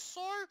 I guess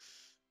so.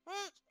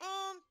 Aren't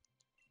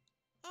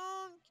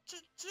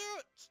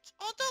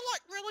there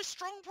like really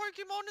strong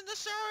Pokemon in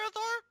this area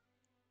though?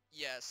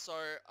 Yeah, so,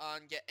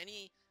 get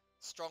any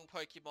strong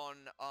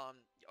Pokemon,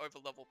 over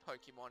level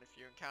Pokemon, if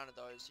you encounter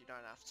those, you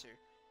don't have to.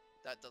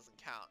 That doesn't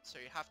count, so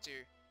you have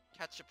to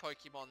catch a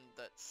Pokemon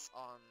that's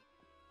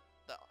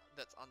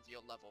that's under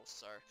your level,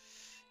 so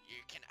you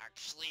can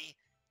actually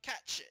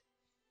catch it.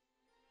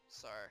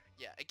 So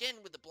yeah,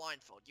 again with the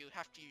blindfold, you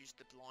have to use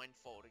the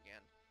blindfold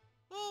again.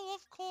 Oh,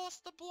 of course,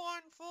 the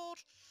blindfold.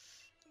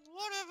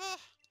 Whatever.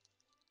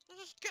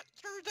 Let's just get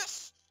through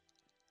this.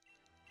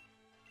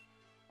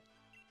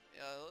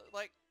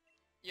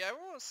 Yeah,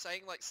 everyone was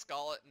saying like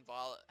Scarlet and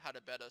Violet had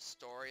a better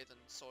story than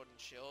Sword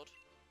and Shield.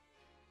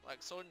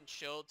 Like, Sword and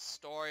Shield's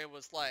story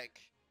was, like,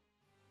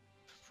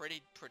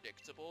 pretty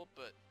predictable,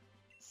 but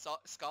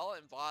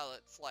Scarlet and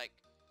Violet's, like,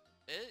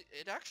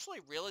 it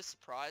actually really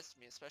surprised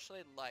me,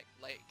 especially, like,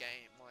 late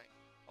game. Like,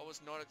 I was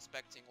not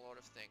expecting a lot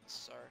of things,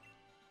 so...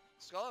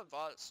 Scarlet and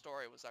Violet's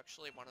story was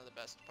actually one of the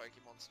best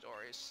Pokemon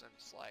stories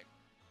since, like,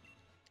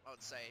 I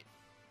would say,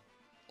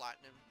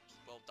 Platinum.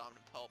 Well, Diamond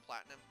and Pearl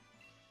Platinum.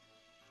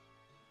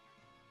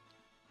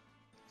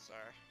 So...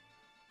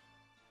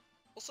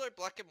 Also,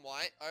 Black and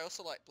White. I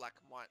also like Black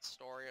and White's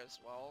story as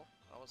well.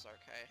 That was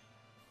okay.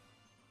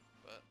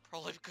 But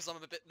probably because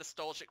I'm a bit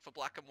nostalgic for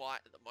Black and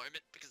White at the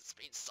moment, because it's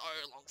been so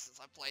long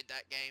since I played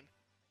that game.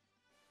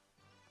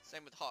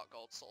 Same with Heart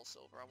Gold, Soul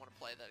Silver. I want to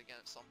play that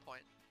again at some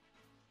point.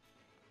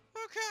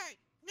 Okay,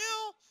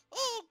 now...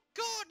 Oh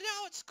god,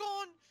 now it's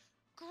gone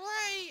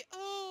grey.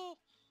 Oh.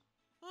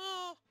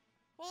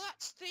 Well,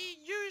 that's the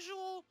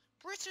usual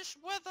British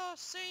weather,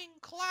 seeing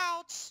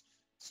clouds.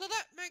 So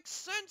that makes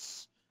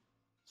sense.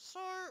 So,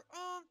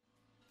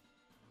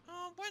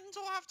 when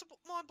do I have to put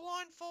my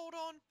blindfold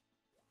on?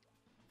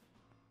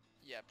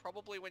 Yeah,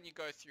 probably when you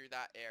go through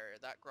that area,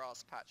 that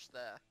grass patch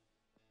there.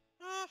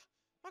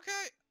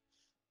 Okay.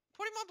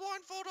 Putting my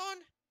blindfold on.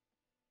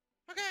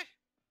 Okay.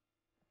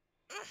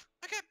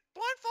 Okay,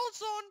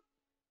 blindfold's on.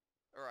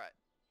 Alright,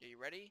 are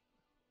you ready?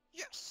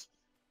 Yes.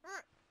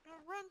 Alright,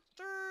 I'll run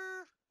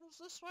through... It was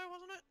this way,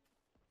 wasn't it?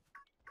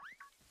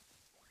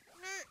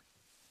 Okay.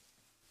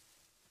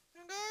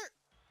 And go.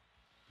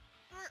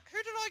 Alright,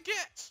 who did I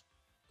get?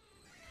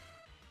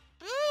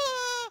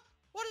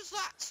 What is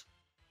that?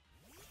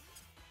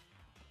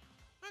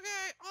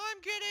 Okay,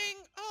 I'm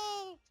getting,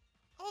 oh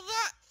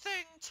that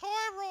thing,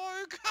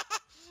 Tyrogue.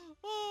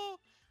 Oh,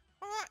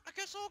 alright, I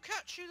guess I'll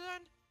catch you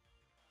then.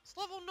 It's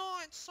level 9,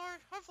 so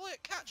hopefully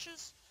it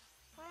catches.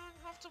 I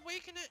don't have to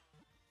weaken it.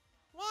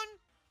 1.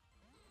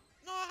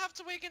 No, I have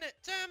to weaken it,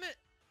 damn it.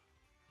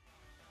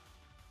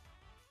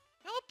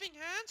 Helping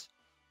hand?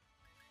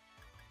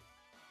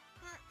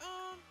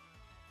 Alright,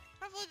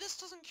 hopefully this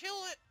doesn't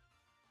kill it.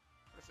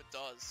 What if it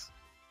does?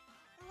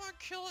 It won't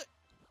kill it.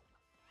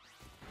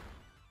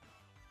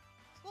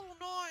 It's level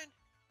 9.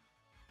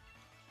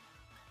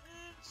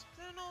 And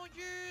then I'll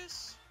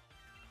use...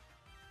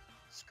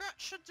 Scratch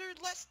should do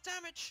less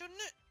damage, shouldn't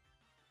it?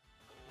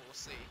 We'll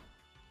see.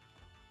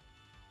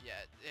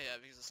 Yeah,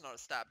 because it's not a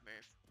stab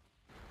move.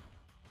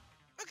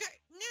 Okay,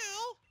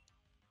 now...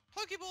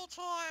 Pokeball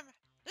time!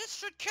 This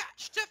should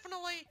catch,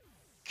 definitely!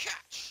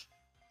 Catch!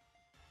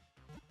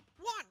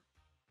 1,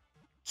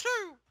 2,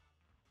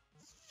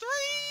 3,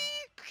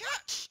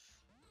 catch!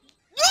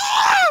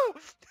 No!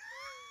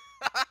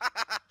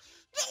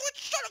 No, it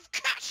should have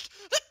catched!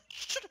 It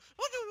should.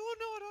 Oh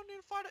no, I don't need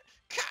to fight it.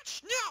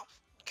 Catch now!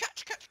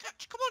 Catch, catch,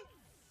 catch! Come on,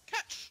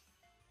 catch!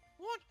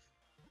 1,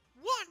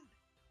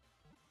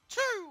 2,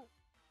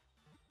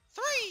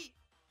 3.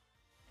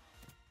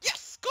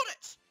 Yes, got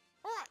it.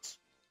 All right.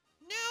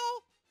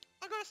 Now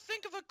I gotta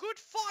think of a good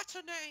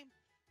fighter name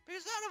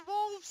because that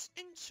evolves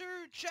into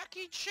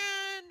Jackie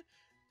Chan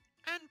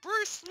and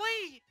Bruce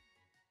Lee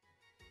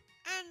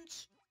and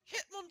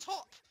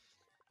Hitmontop.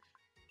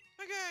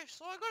 Okay,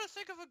 so I gotta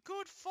think of a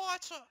good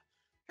fighter.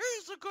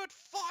 Who's a good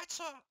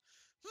fighter?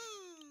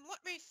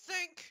 Let me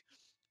think.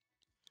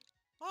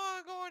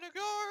 I'm going to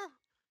go...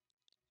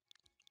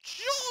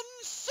 John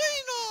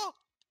Cena!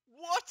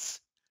 What?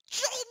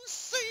 John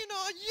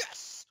Cena,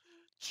 yes!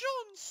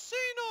 John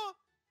Cena!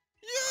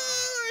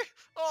 Yay!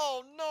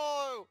 Oh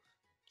no!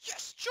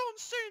 Yes, John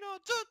Cena!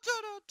 Da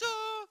da da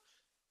da!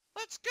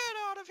 Let's get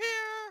out of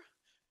here!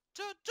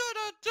 Da da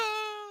da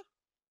da!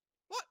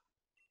 What?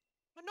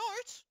 A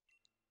note?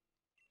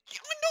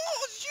 I know I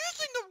was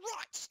using the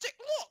right stick!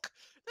 Look!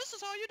 This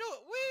is how you do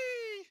it!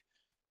 Whee!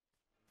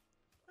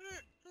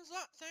 There's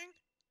that thing.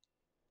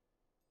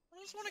 I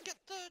just want to get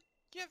the...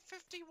 Yeah,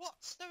 50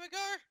 watts. There we go.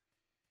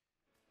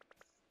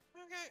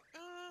 Okay,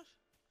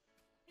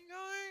 you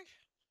going?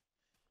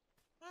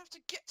 I have to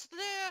get to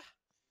there.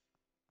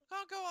 I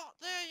can't go out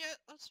there yet.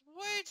 That's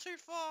way too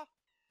far.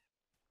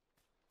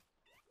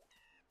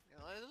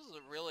 Yeah, this is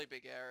a really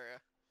big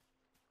area.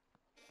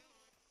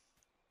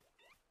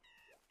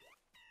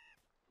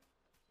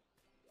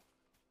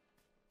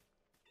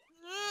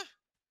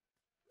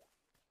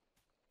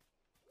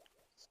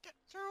 Let's get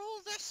through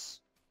all this.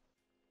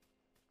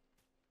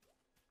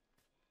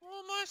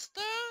 Almost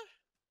there.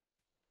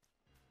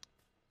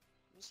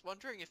 I'm just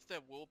wondering if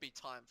there will be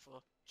time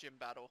for gym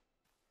battle.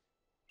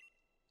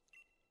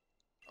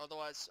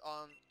 Otherwise,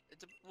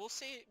 we'll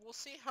see. We'll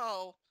see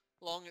how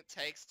long it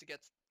takes to get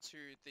to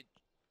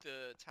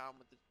the town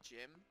with the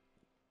gym,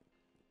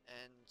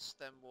 and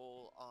then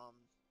we'll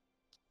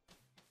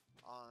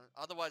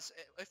otherwise,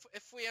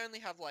 if we only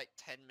have like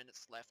 10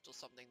 minutes left or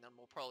something, then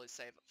we'll probably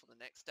save it for the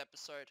next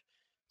episode.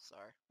 So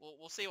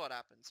we'll see what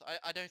happens.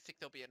 I don't think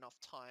there'll be enough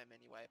time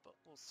anyway, but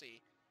we'll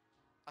see.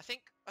 I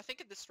think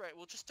at this rate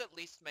we'll just at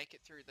least make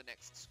it through the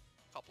next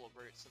couple of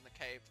routes in the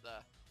cave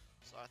there.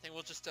 So I think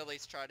we'll just at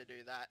least try to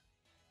do that.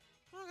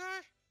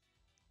 Okay.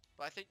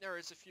 But I think there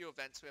is a few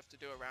events we have to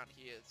do around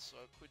here, so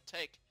it could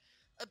take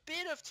a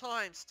bit of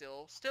time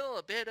still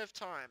a bit of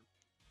time.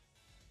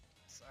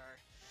 So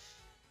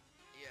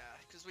yeah,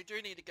 because we do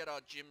need to get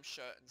our gym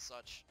shirt and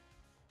such.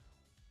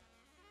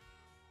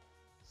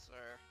 So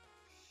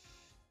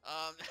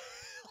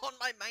on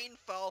my main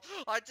file,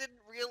 I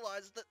didn't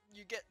realize that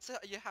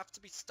you have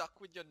to be stuck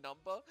with your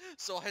number,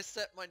 so I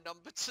set my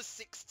number to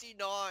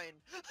 69.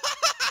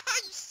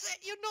 You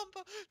set your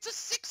number to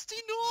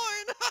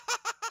 69!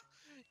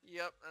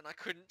 Yep, and I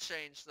couldn't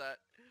change that.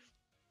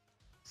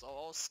 So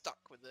I was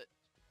stuck with it.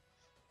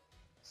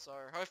 So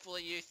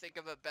hopefully you think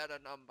of a better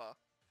number.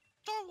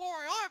 Don't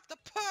worry, I have the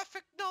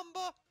perfect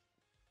number!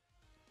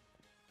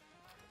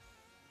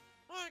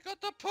 I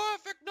got the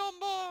perfect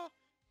number!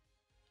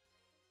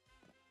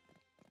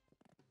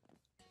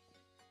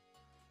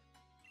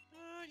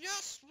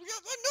 Yes, I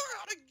know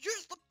how to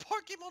use the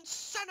Pokemon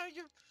Center,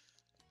 you...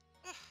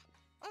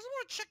 I just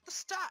want to check the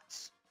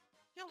stats.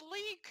 Your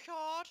league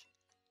card.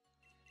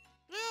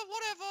 Yeah,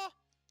 whatever.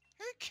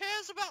 Who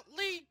cares about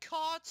league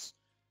cards?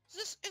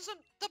 This isn't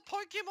the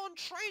Pokemon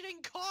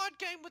trading card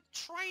game with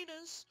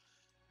trainers.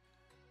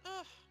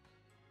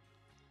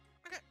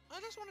 Okay, I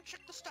just want to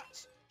check the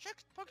stats. Check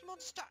Pokemon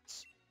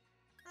stats.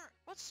 Alright,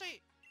 let's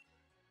see.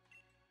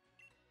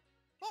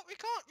 What, we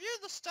can't view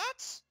the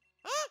stats?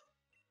 Huh?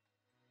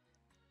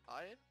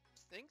 I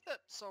think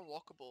that's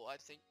unlockable. I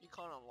think you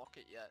can't unlock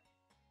it yet.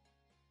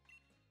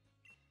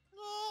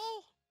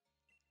 No!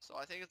 So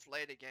I think it's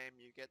later game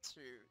you get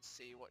to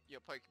see what your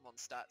Pokemon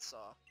stats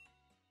are.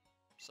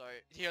 So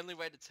the only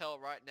way to tell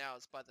right now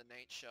is by the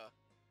nature.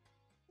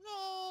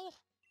 No!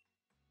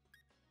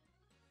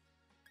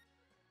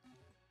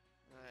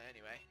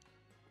 Anyway.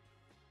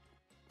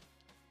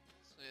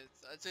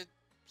 So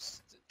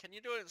can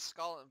you do it in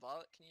Scarlet and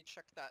Violet? Can you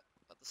check that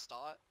at the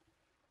start?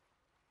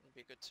 It'd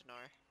be good to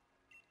know.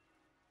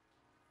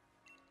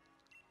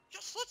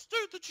 Just let's do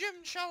the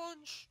gym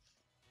challenge!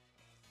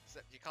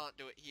 Except you can't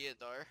do it here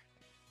though.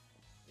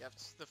 You have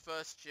to, the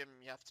first gym,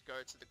 you have to go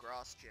to the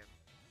grass gym.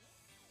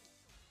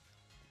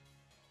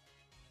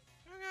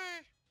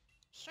 Okay,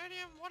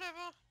 stadium,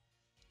 whatever.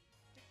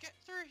 Get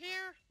through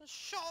here, there's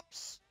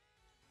shops.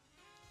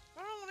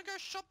 I don't want to go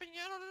shopping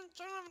yet, I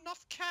don't have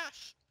enough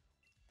cash.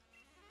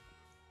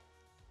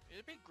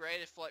 It'd be great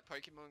if like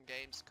Pokemon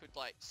games could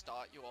like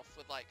start you off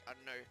with like, I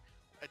don't know,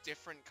 a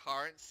different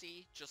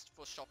currency just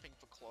for shopping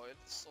for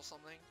clothes or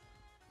something.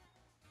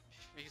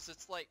 Because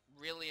it's like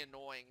really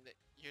annoying that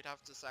you'd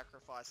have to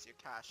sacrifice your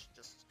cash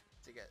just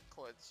to get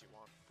clothes you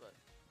want, but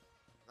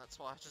that's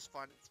why I just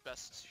find it's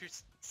best to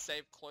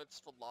save clothes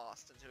for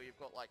last until you've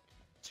got like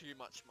too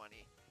much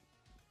money.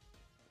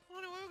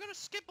 Anyway, we're gonna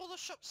skip all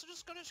the shops, so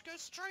just gonna go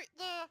straight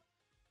there.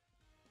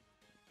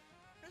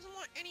 There isn't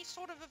like any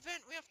sort of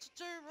event we have to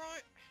do,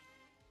 right?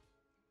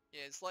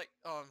 Yeah, it's like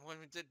when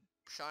we did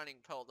Shining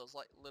Pearl, there was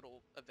like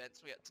little events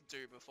we had to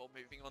do before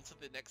moving on to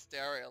the next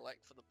area, like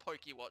for the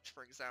Pokewatch,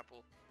 for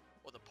example.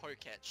 Or the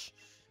Poketch.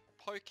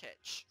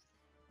 Poketch.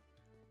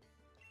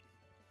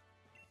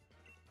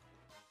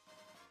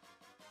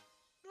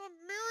 A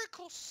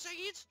miracle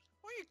seed?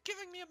 Why are you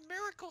giving me a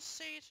miracle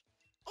seed?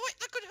 Oh wait,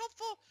 that could help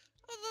for...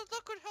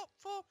 that could help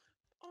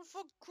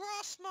for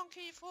grass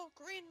monkey, for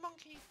green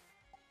monkey.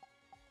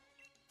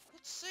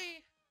 Let's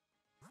see.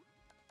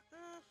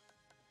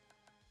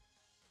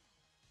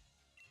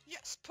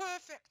 Yes,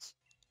 perfect.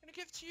 Gonna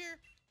give it to you.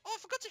 Oh, I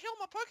forgot to heal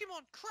my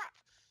Pokemon. Crap.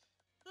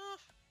 No.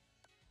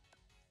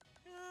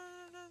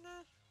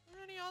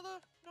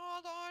 No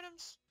other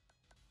items.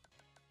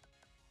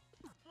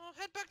 I'll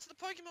head back to the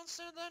Pokemon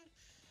Center then.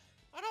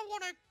 I don't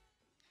want to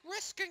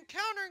risk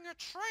encountering a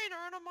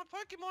trainer and my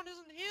Pokemon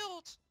isn't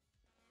healed.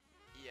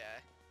 Yeah.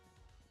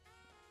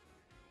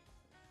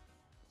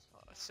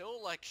 I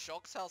still like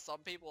shocks how some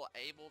people are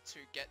able to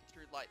get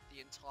through like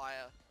the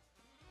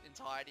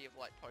entirety of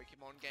like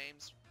Pokemon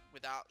games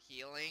without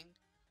healing.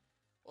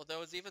 Or there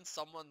was even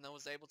someone that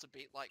was able to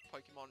beat like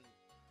Pokemon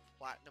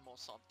Platinum or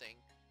something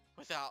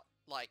without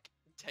like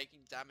taking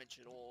damage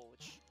at all,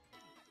 which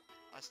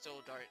I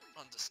still don't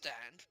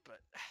understand, but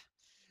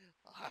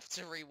I'll have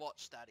to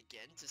rewatch that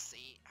again to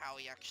see how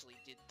he actually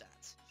did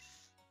that.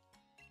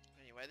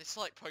 Anyway, this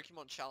like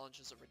Pokemon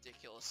challenges are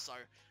ridiculous, so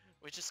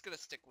we're just gonna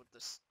stick with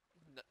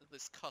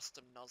this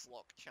custom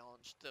Nuzlocke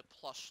challenge, the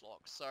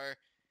Plushlocke. So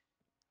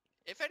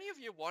if any of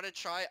you want to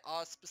try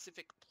our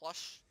specific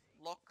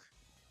Plushlocke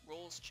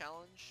rules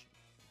challenge,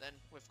 then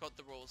we've got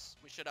the rules.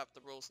 We should have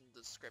the rules in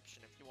the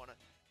description if you want to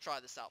try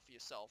this out for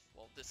yourself.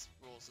 Well, this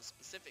rules is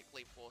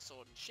specifically for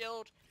Sword and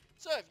Shield,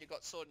 so if you've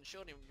got Sword and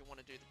Shield and you want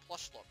to do the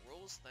Plushlocke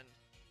rules, then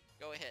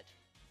go ahead.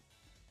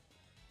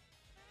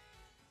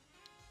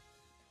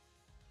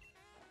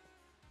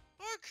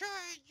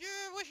 Okay,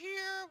 yeah, we're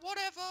here,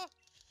 whatever.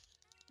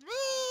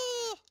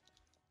 Woo!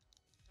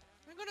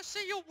 I'm gonna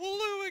see your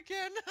Wooloo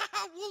again.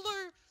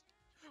 Wooloo!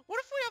 What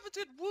if we ever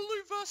did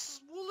Wooloo versus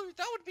Wooloo?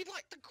 That would be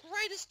like the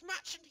greatest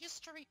match in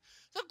history.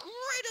 The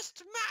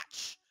greatest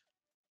match!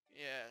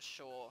 Yeah,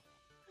 sure.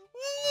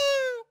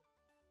 Wooloo!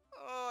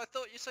 Oh, I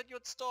thought you said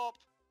you'd stop.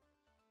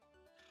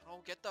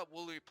 I'll get that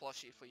Wooloo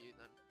plushie for you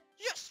then.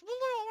 Yes,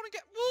 Wooloo! I want to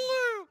get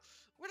Wooloo!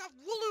 We're gonna have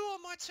Wooloo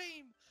on my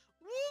team!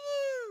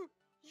 Wooloo!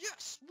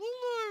 Yes,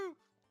 Wooloo!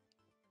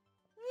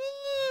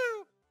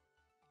 Wooloo!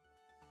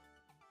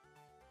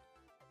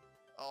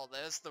 Oh,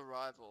 there's the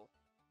rival.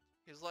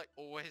 He's like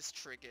always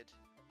triggered.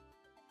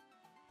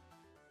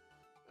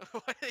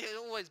 He's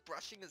always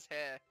brushing his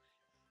hair.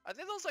 I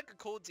think that was like a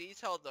cool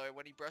detail though,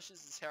 when he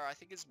brushes his hair, I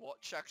think his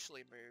watch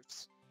actually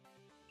moves.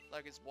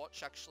 Like his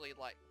watch actually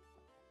like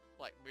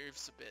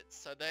moves a bit.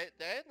 So they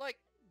like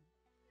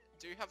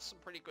do have some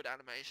pretty good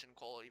animation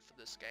quality for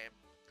this game.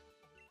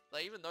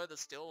 Like even though there's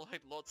still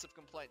like lots of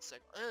complaints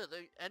like, oh,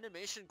 the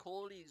animation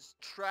quality is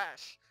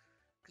trash.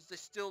 Because they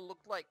still look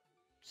like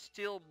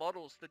steel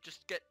models that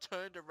just get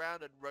turned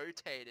around and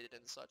rotated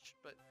and such,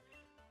 but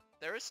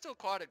there is still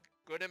quite a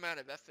good amount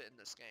of effort in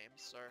this game,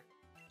 so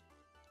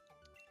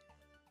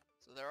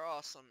there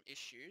are some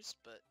issues,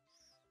 but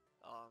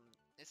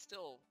it's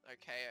still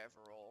okay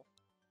overall.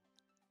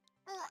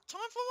 Alright,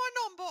 time for my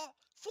number!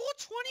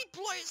 420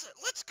 blaze it!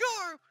 Let's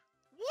go!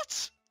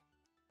 What?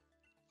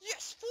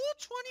 Yes,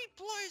 420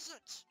 blaze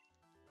it!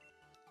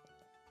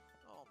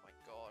 Oh my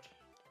god.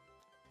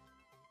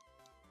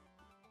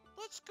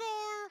 Let's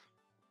go!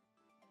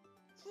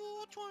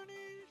 420!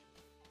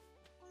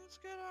 Let's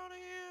get out of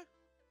here!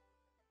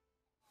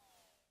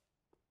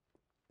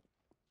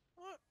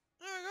 What?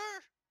 There we go!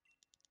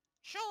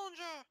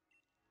 Challenger!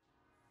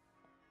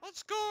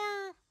 Let's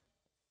go!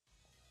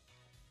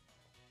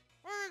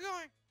 Where are we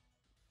going?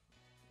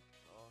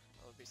 Oh,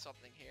 there'll be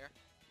something here.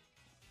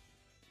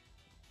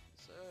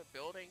 Is there a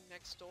building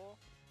next door?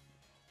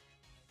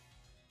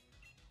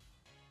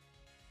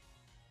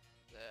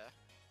 There.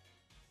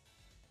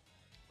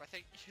 I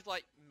think you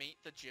like meet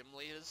the gym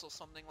leaders or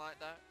something like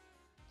that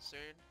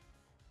soon,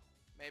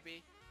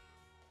 maybe.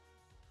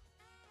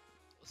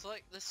 It's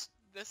like this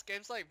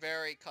game's like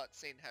very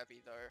cutscene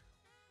heavy though.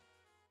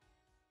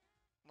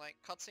 Like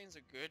cutscenes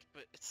are good,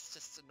 but it's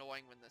just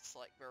annoying when it's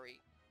like very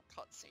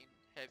cutscene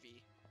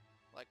heavy.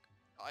 Like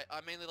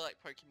I mainly like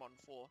Pokemon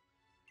for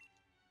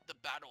the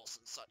battles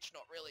and such,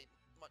 not really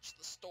much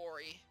the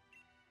story.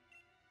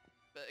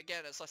 But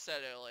again, as I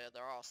said earlier,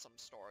 there are some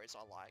stories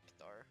I like,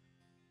 though.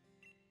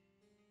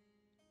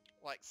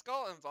 Like,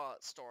 Scarlet and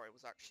Violet's story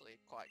was actually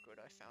quite good,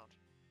 I found.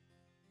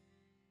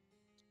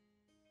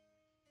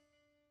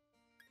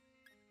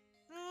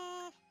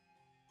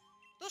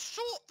 The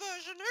short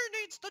version, who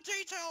needs the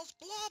details?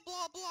 Blah,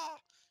 blah, blah.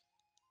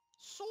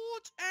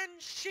 Sword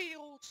and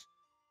Shield.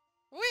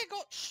 We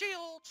got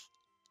Shield.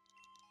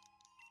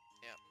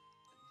 Yep.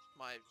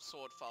 My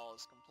sword file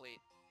is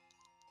complete.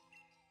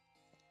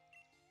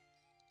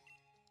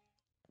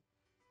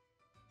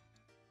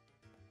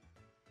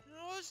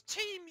 Oh, it's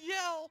Team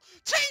Yell!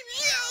 Team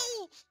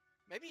Yell!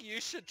 Maybe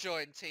you should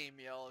join Team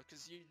Yell,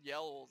 because you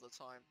yell all the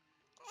time.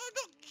 I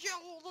don't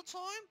yell all the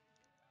time!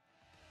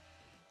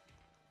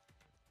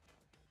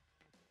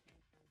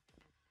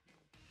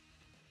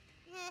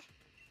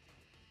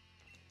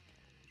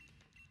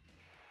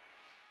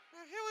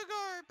 Here we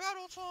go,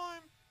 battle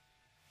time!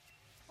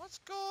 Let's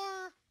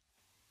go!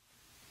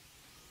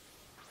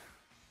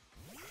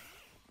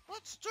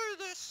 Let's do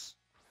this!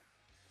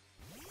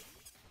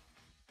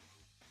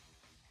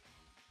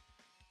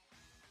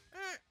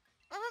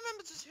 I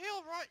remembered to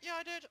heal, right? Yeah,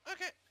 I did.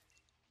 Okay.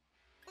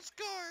 Let's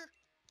go!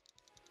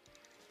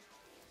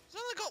 He's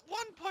only got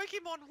one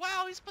Pokemon!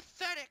 Wow, he's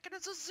pathetic! And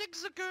it's a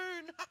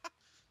Zigzagoon!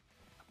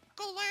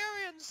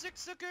 Galarian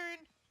Zigzagoon!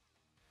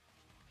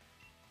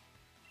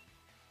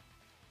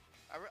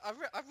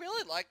 I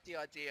really like the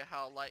idea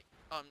how, like,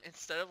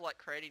 instead of, like,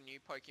 creating new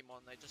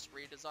Pokemon, they just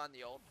redesign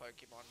the old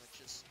Pokemon,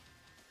 which is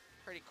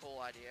a pretty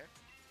cool idea.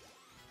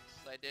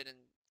 So they did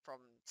from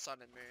Sun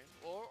and Moon.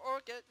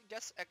 Or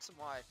guess X and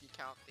Y if you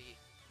count the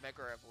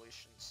Mega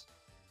Evolutions.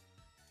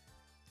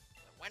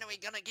 When are we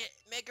gonna get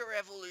Mega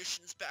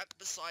Evolutions back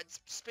besides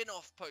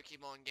spin-off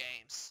Pokemon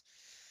games?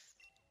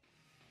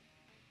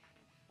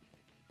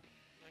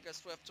 I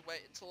guess we have to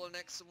wait until the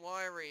X and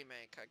Y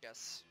remake, I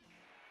guess.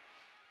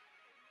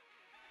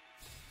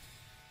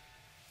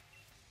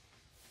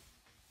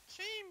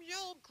 Team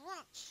Yell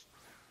Grunt.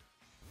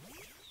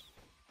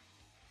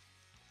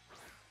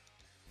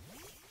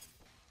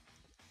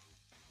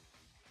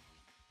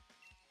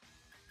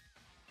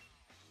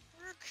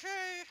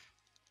 Okay.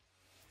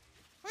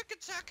 Quick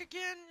attack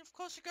again. Of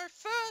course you go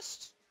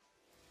first.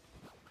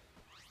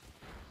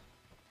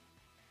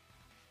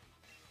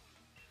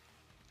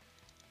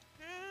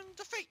 And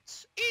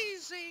defeat.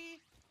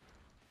 Easy.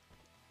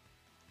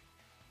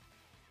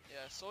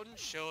 Yeah, Sword and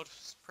Shield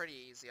is pretty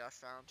easy, I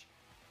found.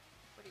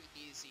 Pretty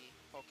easy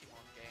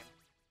Pokemon game.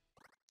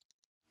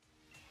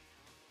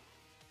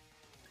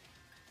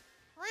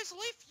 Razor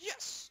Leaf,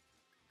 yes!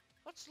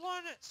 Let's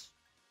learn it.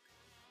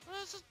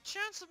 There's a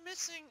chance of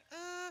missing,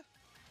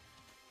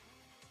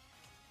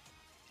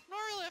 not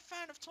really a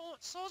fan of taunt,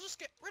 so I'll just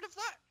get rid of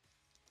that.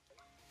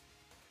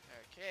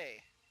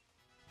 Okay.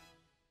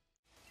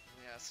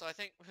 Yeah, so I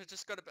think we've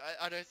just got to,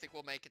 I don't think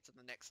we'll make it to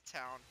the next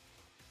town.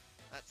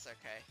 That's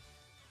okay.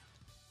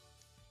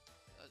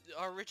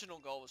 Our original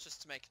goal was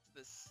just to make it to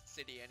this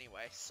city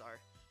anyway, so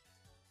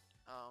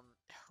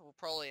we'll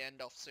probably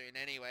end off soon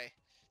anyway.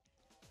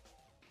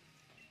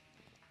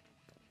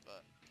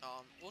 But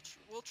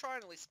we'll try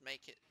and at least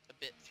make it a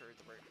bit through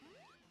the route.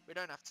 We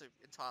don't have to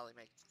entirely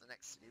make it to the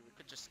next city. We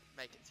could just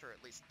make it through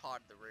at least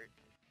part of the route,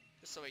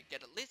 just so we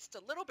get at least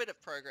a little bit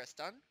of progress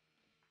done.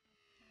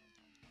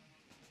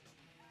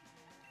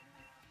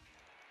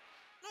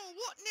 Oh,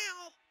 what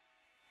now?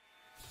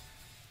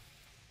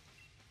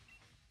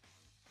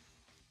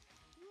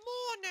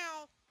 More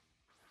now!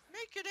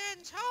 Make it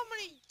end! How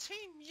many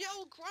Team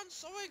Yell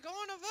Grunts are we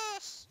going to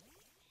verse?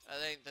 I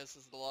think this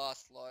is the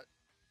last lot.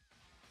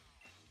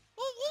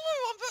 Oh,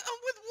 Wooloo!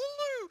 I'm with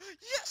Wooloo!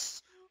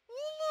 Yes!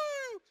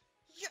 Wooloo!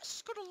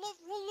 Yes, gotta love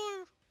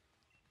Wooloo!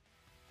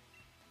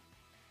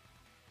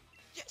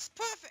 Yes,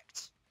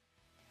 perfect!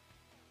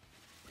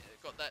 Yeah,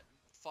 got that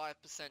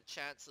 5%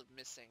 chance of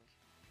missing.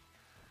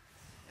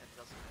 And it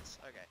doesn't miss.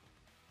 Okay.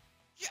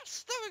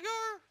 Yes, there we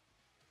go!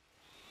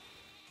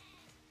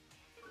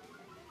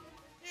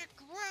 Yeah,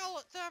 growl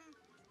at them!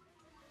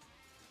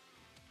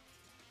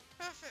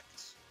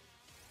 Perfect!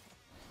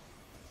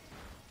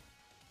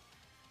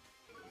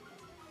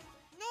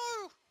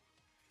 No!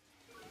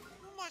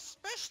 Oh, my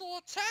special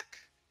attack!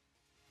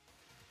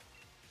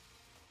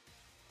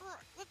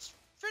 Alright, let's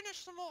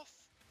finish them off.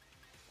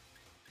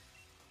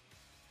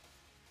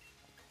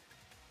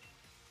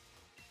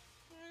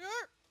 There we go.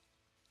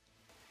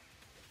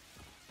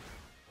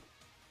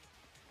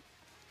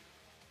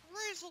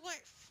 Razor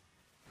Leaf.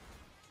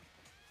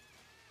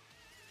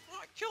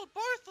 I killed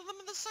both of them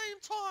at the same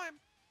time.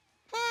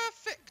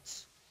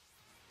 Perfect.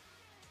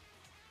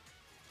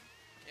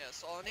 Yeah,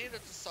 so I'll need to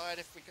decide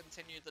if we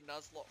continue the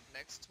Nuzlocke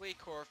next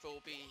week or if it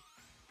will be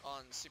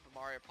on Super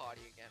Mario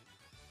Party again.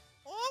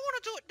 Oh, I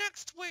want to do it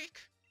next week.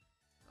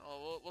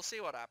 Oh, we'll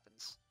see what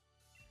happens,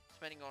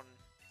 depending on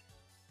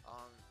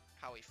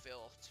how we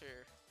feel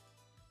too.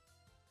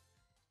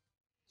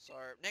 So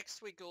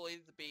next week will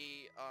either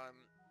be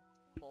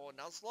more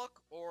Nuzlocke,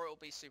 or it'll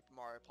be Super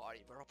Mario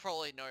Party, but I'll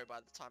probably know by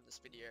the time this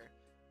video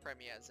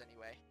premieres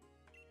anyway.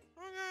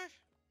 Okay.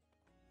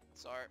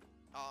 So,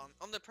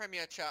 on the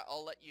premiere chat,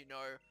 I'll let you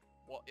know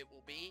what it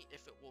will be,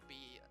 if it will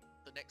be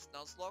the next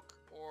Nuzlocke,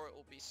 or it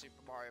will be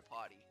Super Mario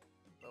Party.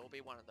 But it will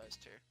be one of those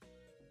two.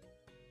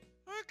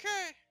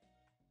 Okay.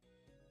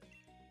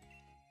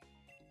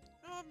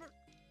 Oh,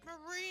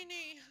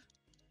 Marini.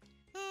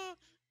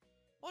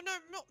 Oh no,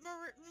 not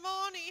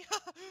Marnie.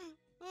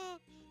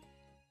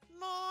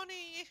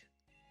 Marnie.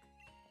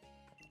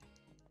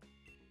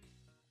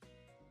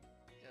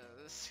 Yeah,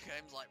 this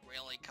game's like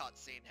really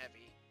cutscene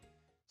heavy.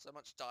 So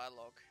much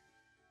dialogue.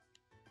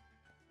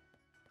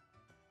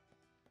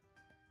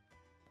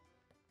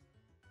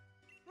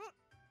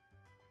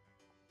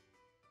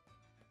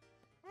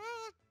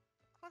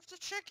 I have to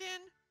check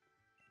in.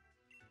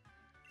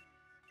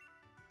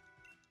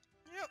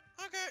 Yep,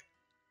 okay.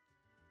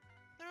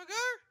 There we go.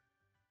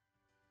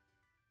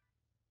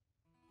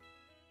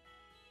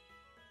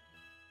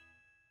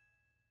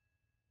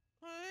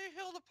 Hey,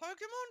 heal the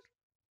Pokemon?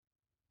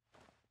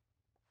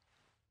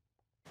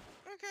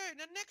 Okay,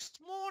 the next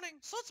morning.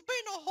 So it's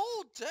been a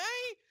whole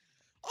day?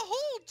 A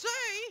whole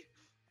day?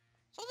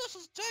 So this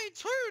is day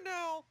 2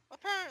 now,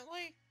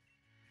 apparently.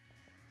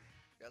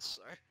 Guess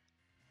so.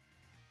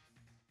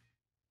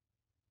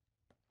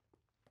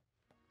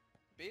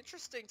 Be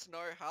interesting to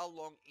know how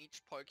long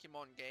each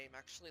Pokemon game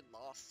actually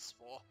lasts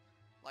for.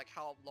 Like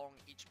how long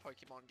each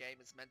Pokemon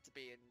game is meant to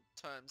be in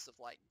terms of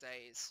like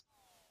days.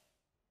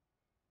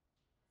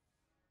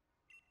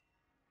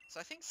 So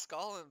I think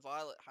Scarlet and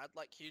Violet had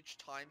like huge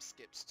time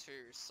skips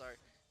too, so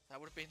that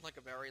would have been like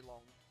a very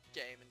long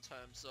game in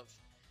terms of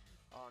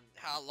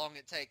how long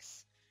it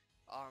takes,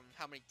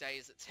 how many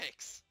days it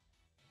takes.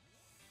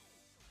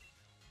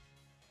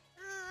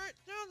 Alright,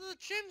 now to the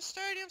gym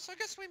stadium, so I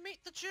guess we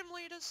meet the gym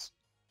leaders.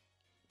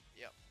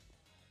 Yep.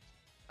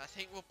 I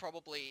think we'll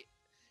probably...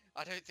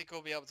 I don't think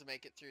we'll be able to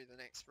make it through the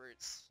next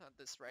routes at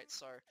this rate,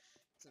 so...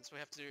 Since we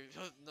have to do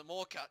the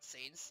more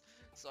cutscenes,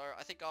 so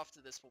I think after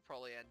this we'll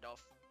probably end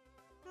off.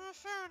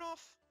 Fair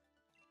enough.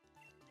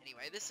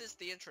 Anyway, this is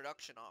the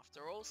introduction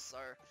after all, so...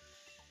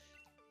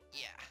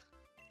 Yeah.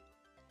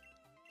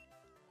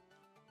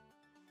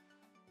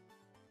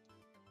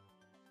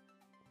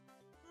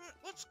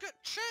 Let's get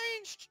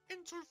changed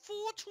into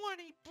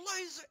 420,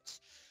 blaze it!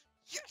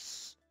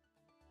 Yes!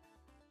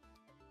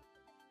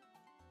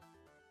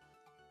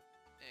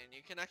 And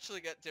you can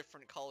actually get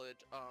different colored,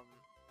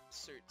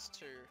 suits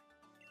too.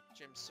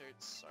 Gym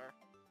suits, so...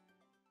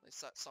 At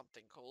least that's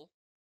something cool.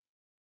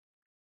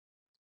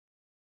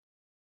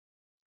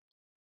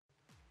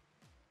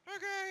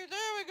 Okay,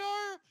 there we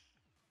go!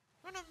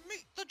 Gonna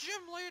meet the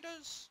gym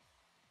leaders!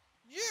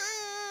 Yay!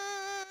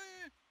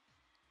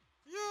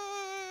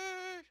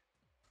 Yay!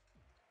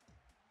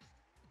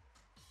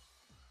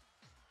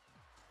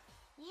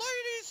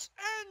 Ladies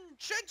and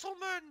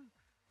gentlemen,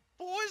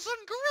 boys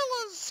and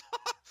gorillas!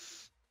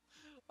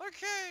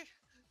 Okay.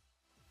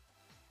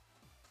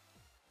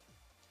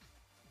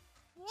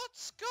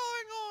 What's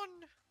going on?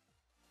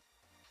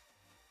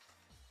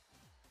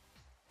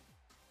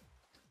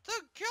 The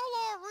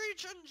Galar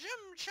Region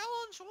Gym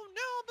Challenge will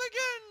now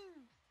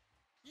begin!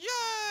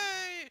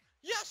 Yay!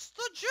 Yes,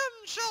 the Gym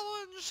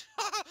Challenge!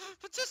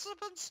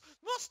 Participants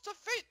must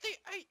defeat the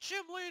 8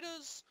 gym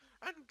leaders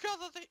and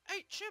gather the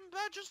 8 gym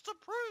badges to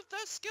prove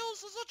their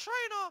skills as a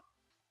trainer!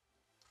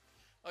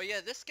 Oh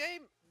yeah, this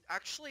game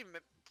actually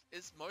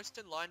is most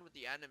in line with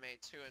the anime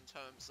too in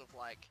terms of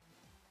like,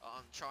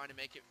 trying to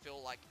make it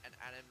feel like an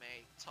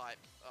anime type,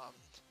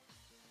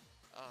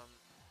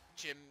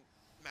 gym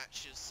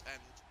matches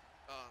and,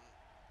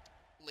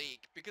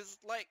 league. Because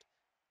like,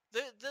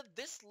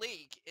 this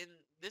league in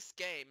this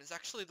game is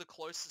actually the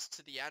closest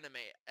to the anime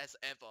as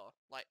ever.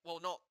 Like, well,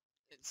 not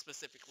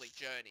specifically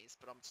journeys,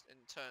 but in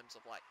terms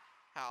of like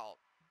how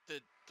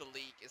the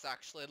league is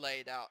actually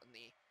laid out in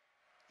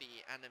the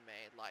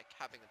anime, like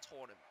having a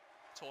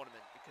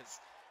tournament, because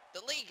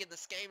the league in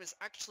this game is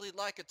actually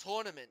like a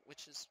tournament,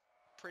 which is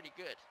pretty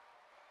good.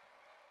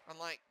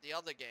 Unlike the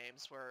other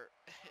games where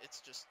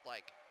it's just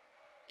like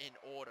in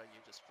order,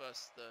 you just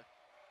verse the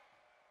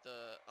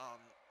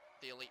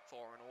Elite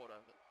Four in order.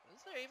 But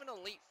is there even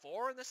Elite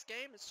Four in this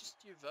game? It's just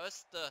you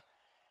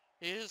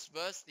just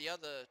verse the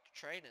other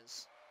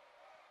trainers.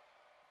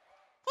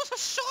 What a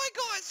Shy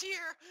Guy's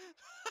here!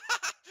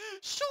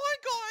 Shy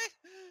Guy!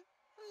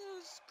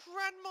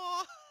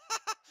 Grandma!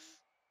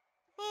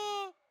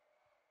 Oh.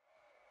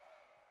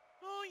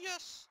 Oh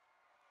yes.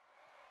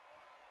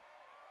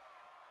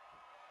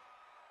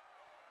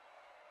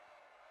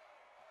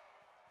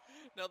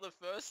 Now the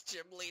first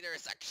gym leader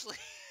is actually,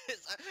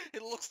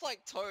 it looks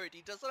like Toad.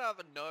 He doesn't have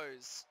a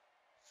nose.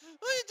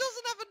 He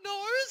doesn't have a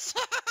nose!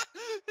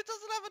 He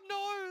doesn't have a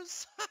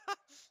nose!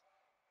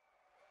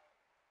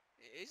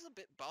 He's a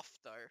bit buff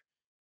though.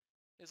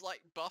 He's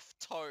like buff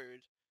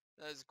Toad.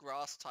 Those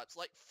grass types.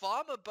 Like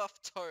Farmer Buff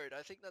Toad.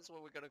 I think that's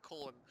what we're gonna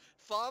call him.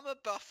 Farmer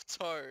Buff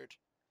Toad.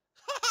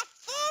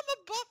 Farmer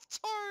Buff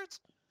Toad!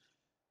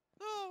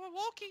 Oh, we're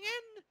walking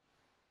in.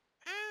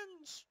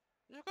 And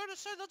You're going to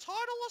say the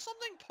title or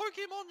something?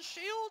 Pokemon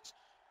Shield?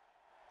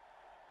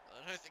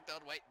 I don't think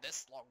they'd wait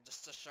this long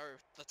just to show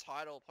the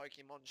title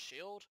Pokemon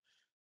Shield.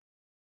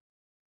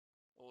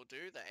 Or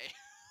do they?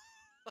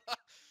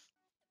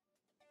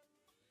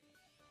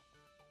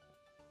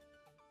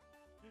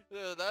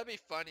 That'd be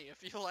funny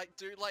if you like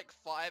do like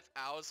 5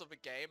 hours of a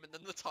game and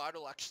then the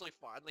title actually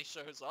finally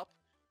shows up.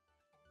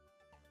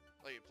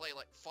 Like you play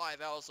like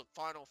 5 hours of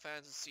Final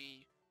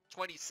Fantasy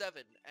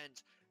 27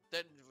 and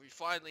then we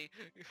finally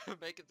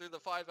make it through the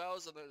 5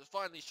 hours and then it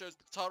finally shows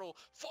the title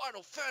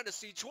Final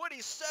Fantasy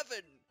 27!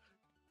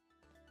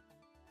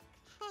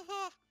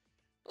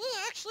 Will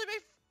there actually be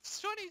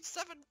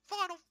 27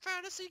 Final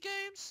Fantasy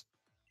games?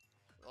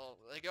 Well,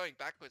 they're going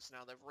backwards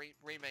now. They're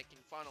remaking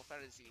Final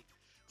Fantasy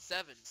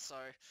 7, so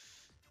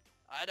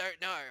I don't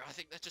know. I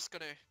think they're just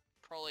gonna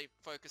probably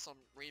focus on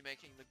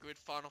remaking the good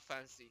Final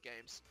Fantasy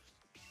games.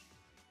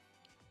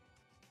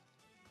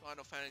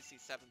 Final Fantasy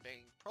 7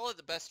 being probably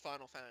the best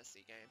Final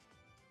Fantasy game.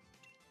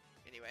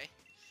 Anyway.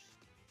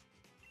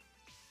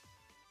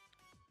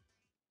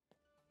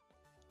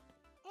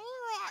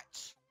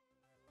 Alright!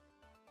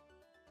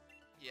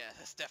 Yeah,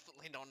 there's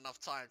definitely not enough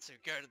time to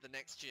go to the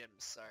next gym,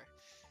 so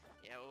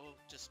yeah, we're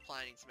just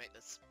planning to make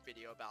this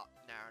video about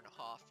an hour and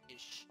a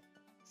half-ish,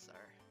 so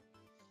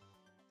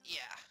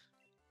yeah.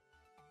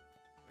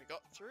 We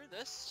got through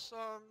this,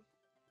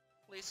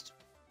 at least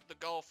the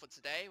goal for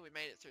today. We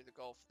made it through the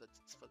goal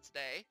for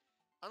today.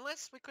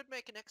 Unless we could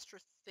make an extra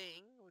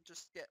thing, we'll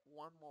just get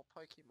one more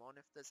Pokemon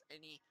if there's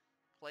any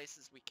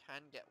places we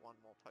can get one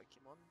more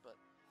Pokemon, but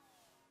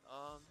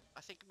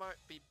I think it might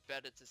be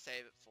better to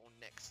save it for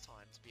next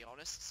time, to be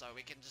honest, so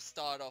we can just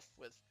start off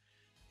with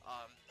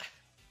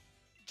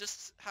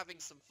just having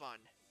some fun.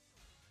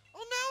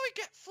 Oh, now we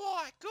get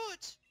Fly,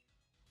 good!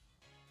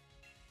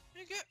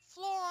 You get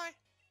Fly!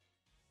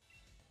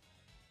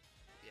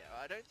 Yeah,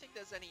 I don't think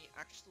there's any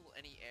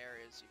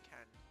areas you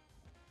can.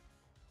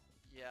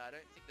 Yeah, I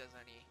don't think there's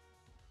any.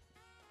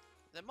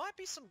 There might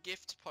be some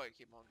gift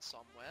Pokemon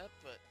somewhere,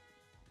 but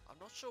I'm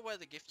not sure where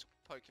the gift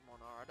Pokemon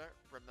are. I don't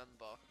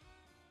remember.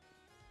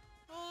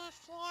 Oh, there's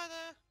Fly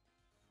there.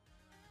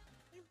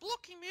 You're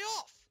blocking me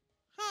off!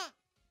 Huh!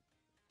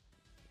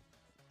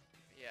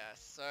 Yeah,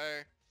 so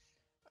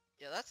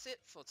yeah, that's it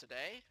for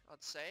today,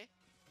 I'd say.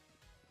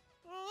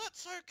 Well,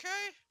 that's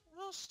okay.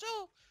 Well,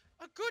 still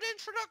a good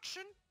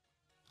introduction.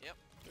 Yep,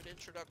 good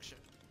introduction.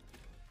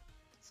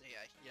 So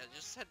yeah,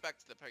 just head back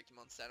to the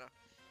Pokemon Center.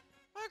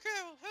 Okay,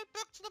 we'll head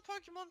back to the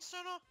Pokemon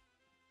Center.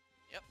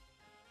 Yep.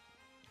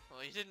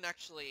 Well, you didn't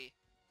actually,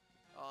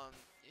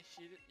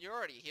 you're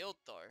already healed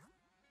though.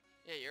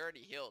 Yeah, you're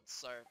already healed,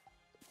 so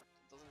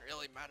it doesn't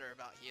really matter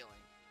about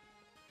healing.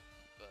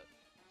 But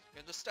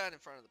you can just stand in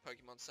front of the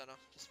Pokemon Center,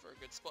 just for a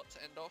good spot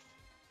to end off.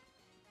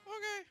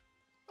 Okay.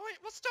 Oh wait,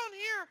 what's down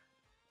here?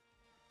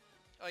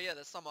 Oh yeah,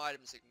 there's some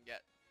items you can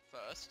get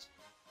first.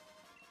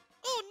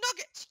 Oh,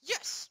 nuggets!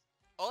 Yes!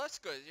 Oh, that's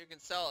good. You can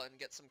sell it and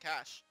get some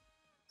cash.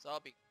 So that'll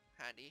be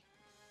handy.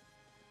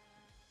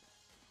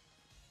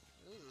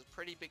 This is a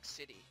pretty big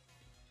city.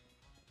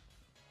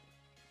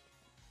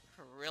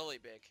 Really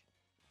big.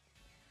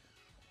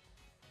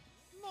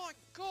 My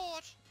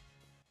god!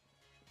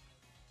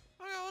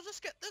 Okay, we'll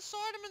just get this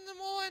item and then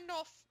we'll end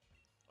off.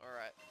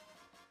 Alright.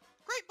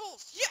 Great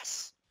balls!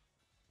 Yes!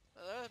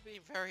 That would be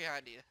very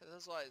handy.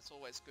 That's why it's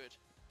always good.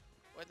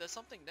 Wait, there's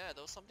something there.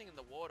 There was something in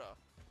the water.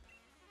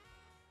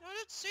 I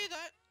didn't see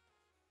that.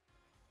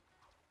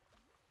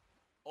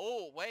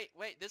 Oh, wait.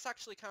 This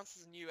actually counts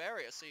as a new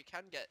area, so you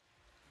can get...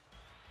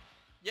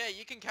 Yeah,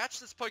 you can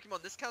catch this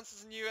Pokemon. This counts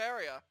as a new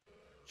area.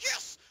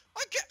 Yes!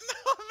 I get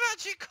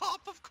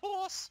Magikarp, of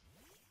course!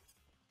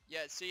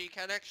 Yeah, so you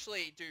can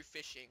actually do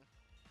fishing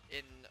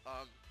in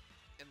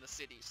the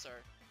city, so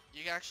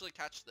you can actually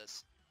catch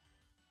this.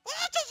 Well,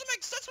 that doesn't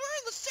make sense. We're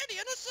in the city,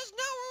 and it says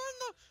now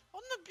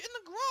we're in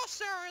the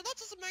grass area. That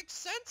doesn't make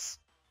sense.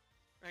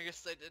 I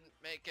guess they didn't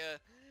make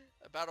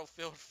a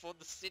battlefield for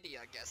the city,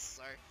 I guess,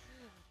 so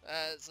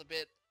it's a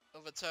bit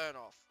of a turn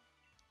off.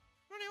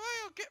 Anyway,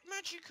 I'll get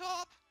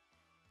Magikarp.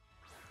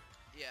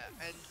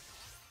 Yeah, and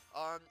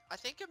I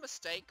think a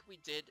mistake we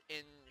did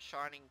in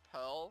Shining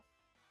Pearl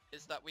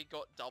is that we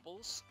got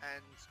doubles,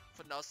 and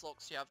for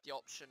Nuzlocke you have the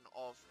option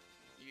of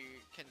you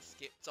can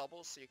skip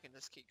doubles, so you can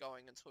just keep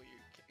going until you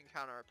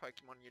encounter a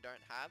Pokemon you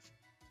don't have.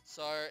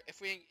 So if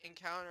we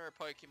encounter a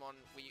Pokemon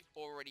we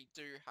already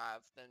do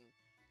have, then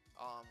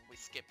we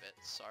skip it.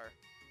 So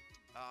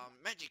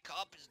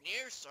Magikarp is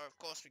near, so of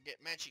course we get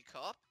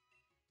Magikarp.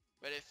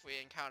 But if we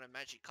encounter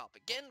Magikarp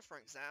again, for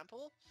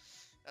example,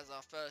 as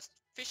our first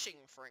fishing,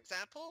 for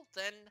example,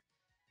 then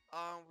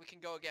we can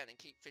go again and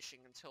keep fishing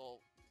until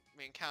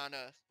we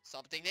encounter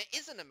something that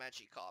isn't a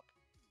Magikarp.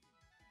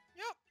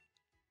 Yep.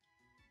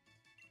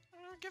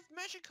 Give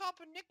Magikarp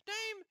a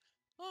nickname.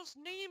 Well, it's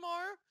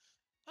Nemo.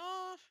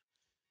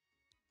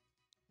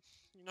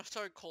 You know,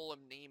 don't call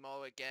him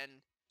Nemo again.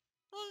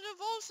 Well, it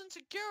evolves into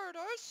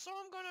Gyarados, so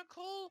I'm gonna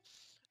call,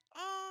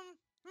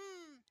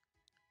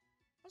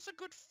 what's a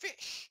good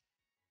fish?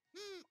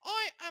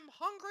 I am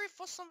hungry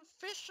for some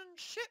fish and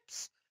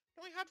chips.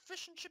 We had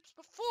fish and chips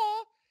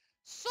before,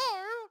 so,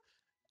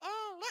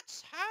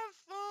 let's have,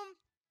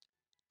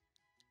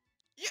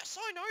 yes,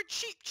 I know,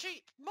 cheap,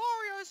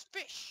 Mario's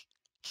fish,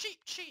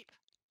 cheap.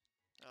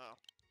 Oh,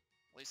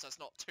 at least that's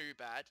not too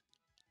bad.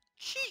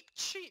 Cheap,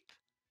 cheap,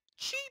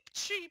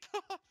 cheap,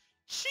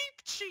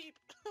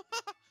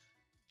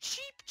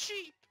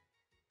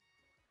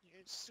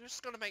 It's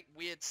just gonna make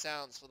weird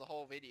sounds for the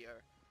whole video.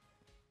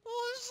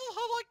 Oh,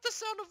 I like the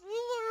sound of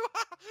Wooloo!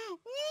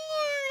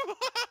 Wooloo!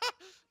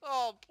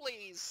 Oh,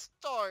 please,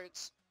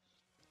 don't.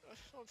 I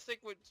don't think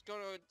we're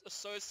gonna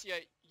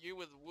associate you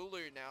with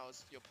Wooloo now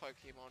as your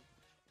Pokemon.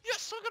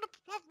 Yes, I'm gonna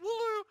have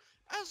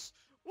Wooloo as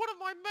one of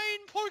my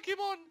main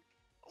Pokemon!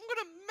 I'm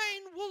gonna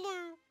main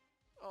Wooloo!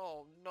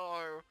 Oh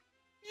no.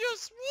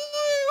 Yes,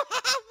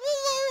 Wooloo!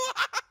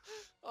 Wooloo!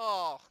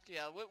 Oh,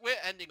 yeah, we're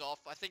ending off.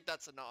 I think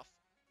that's enough.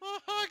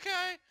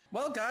 Okay.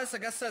 Well guys, I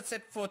guess that's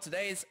it for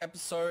today's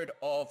episode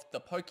of the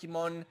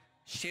Pokemon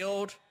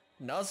Shield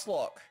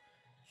Nuzlocke.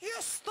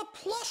 Yes, the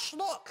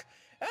Plushlocke!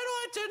 And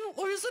I didn't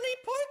lose any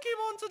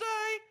Pokemon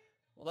today!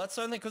 Well, that's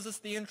only because it's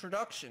the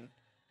introduction.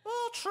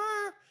 Oh,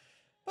 true.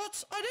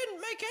 But I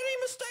didn't make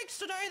any mistakes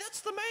today,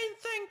 that's the main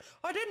thing.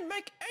 I didn't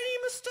make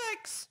any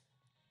mistakes.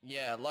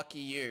 Yeah,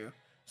 lucky you.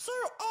 So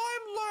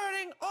I'm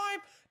learning.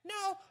 I'm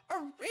now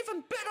an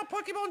even better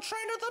Pokemon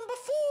trainer than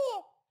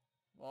before.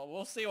 Well,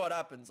 we'll see what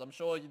happens. I'm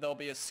sure there'll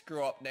be a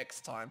screw-up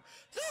next time.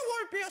 There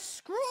won't be a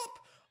screw-up!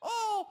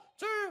 I'll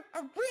do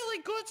a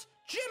really good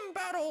gym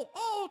battle!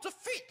 I'll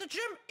defeat the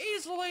gym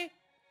easily!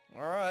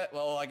 Alright,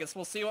 well, I guess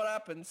we'll see what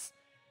happens.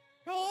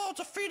 I'll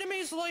defeat him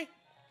easily!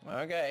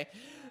 Okay.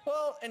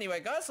 Well, anyway,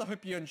 guys, I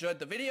hope you enjoyed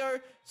the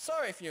video. So,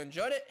 if you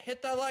enjoyed it,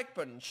 hit that like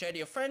button, share to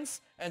your friends,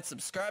 and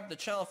subscribe to the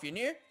channel if you're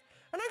new.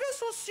 And I guess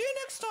we'll see you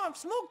next time for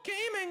some more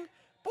gaming.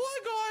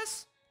 Bye,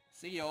 guys!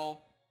 See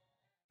y'all.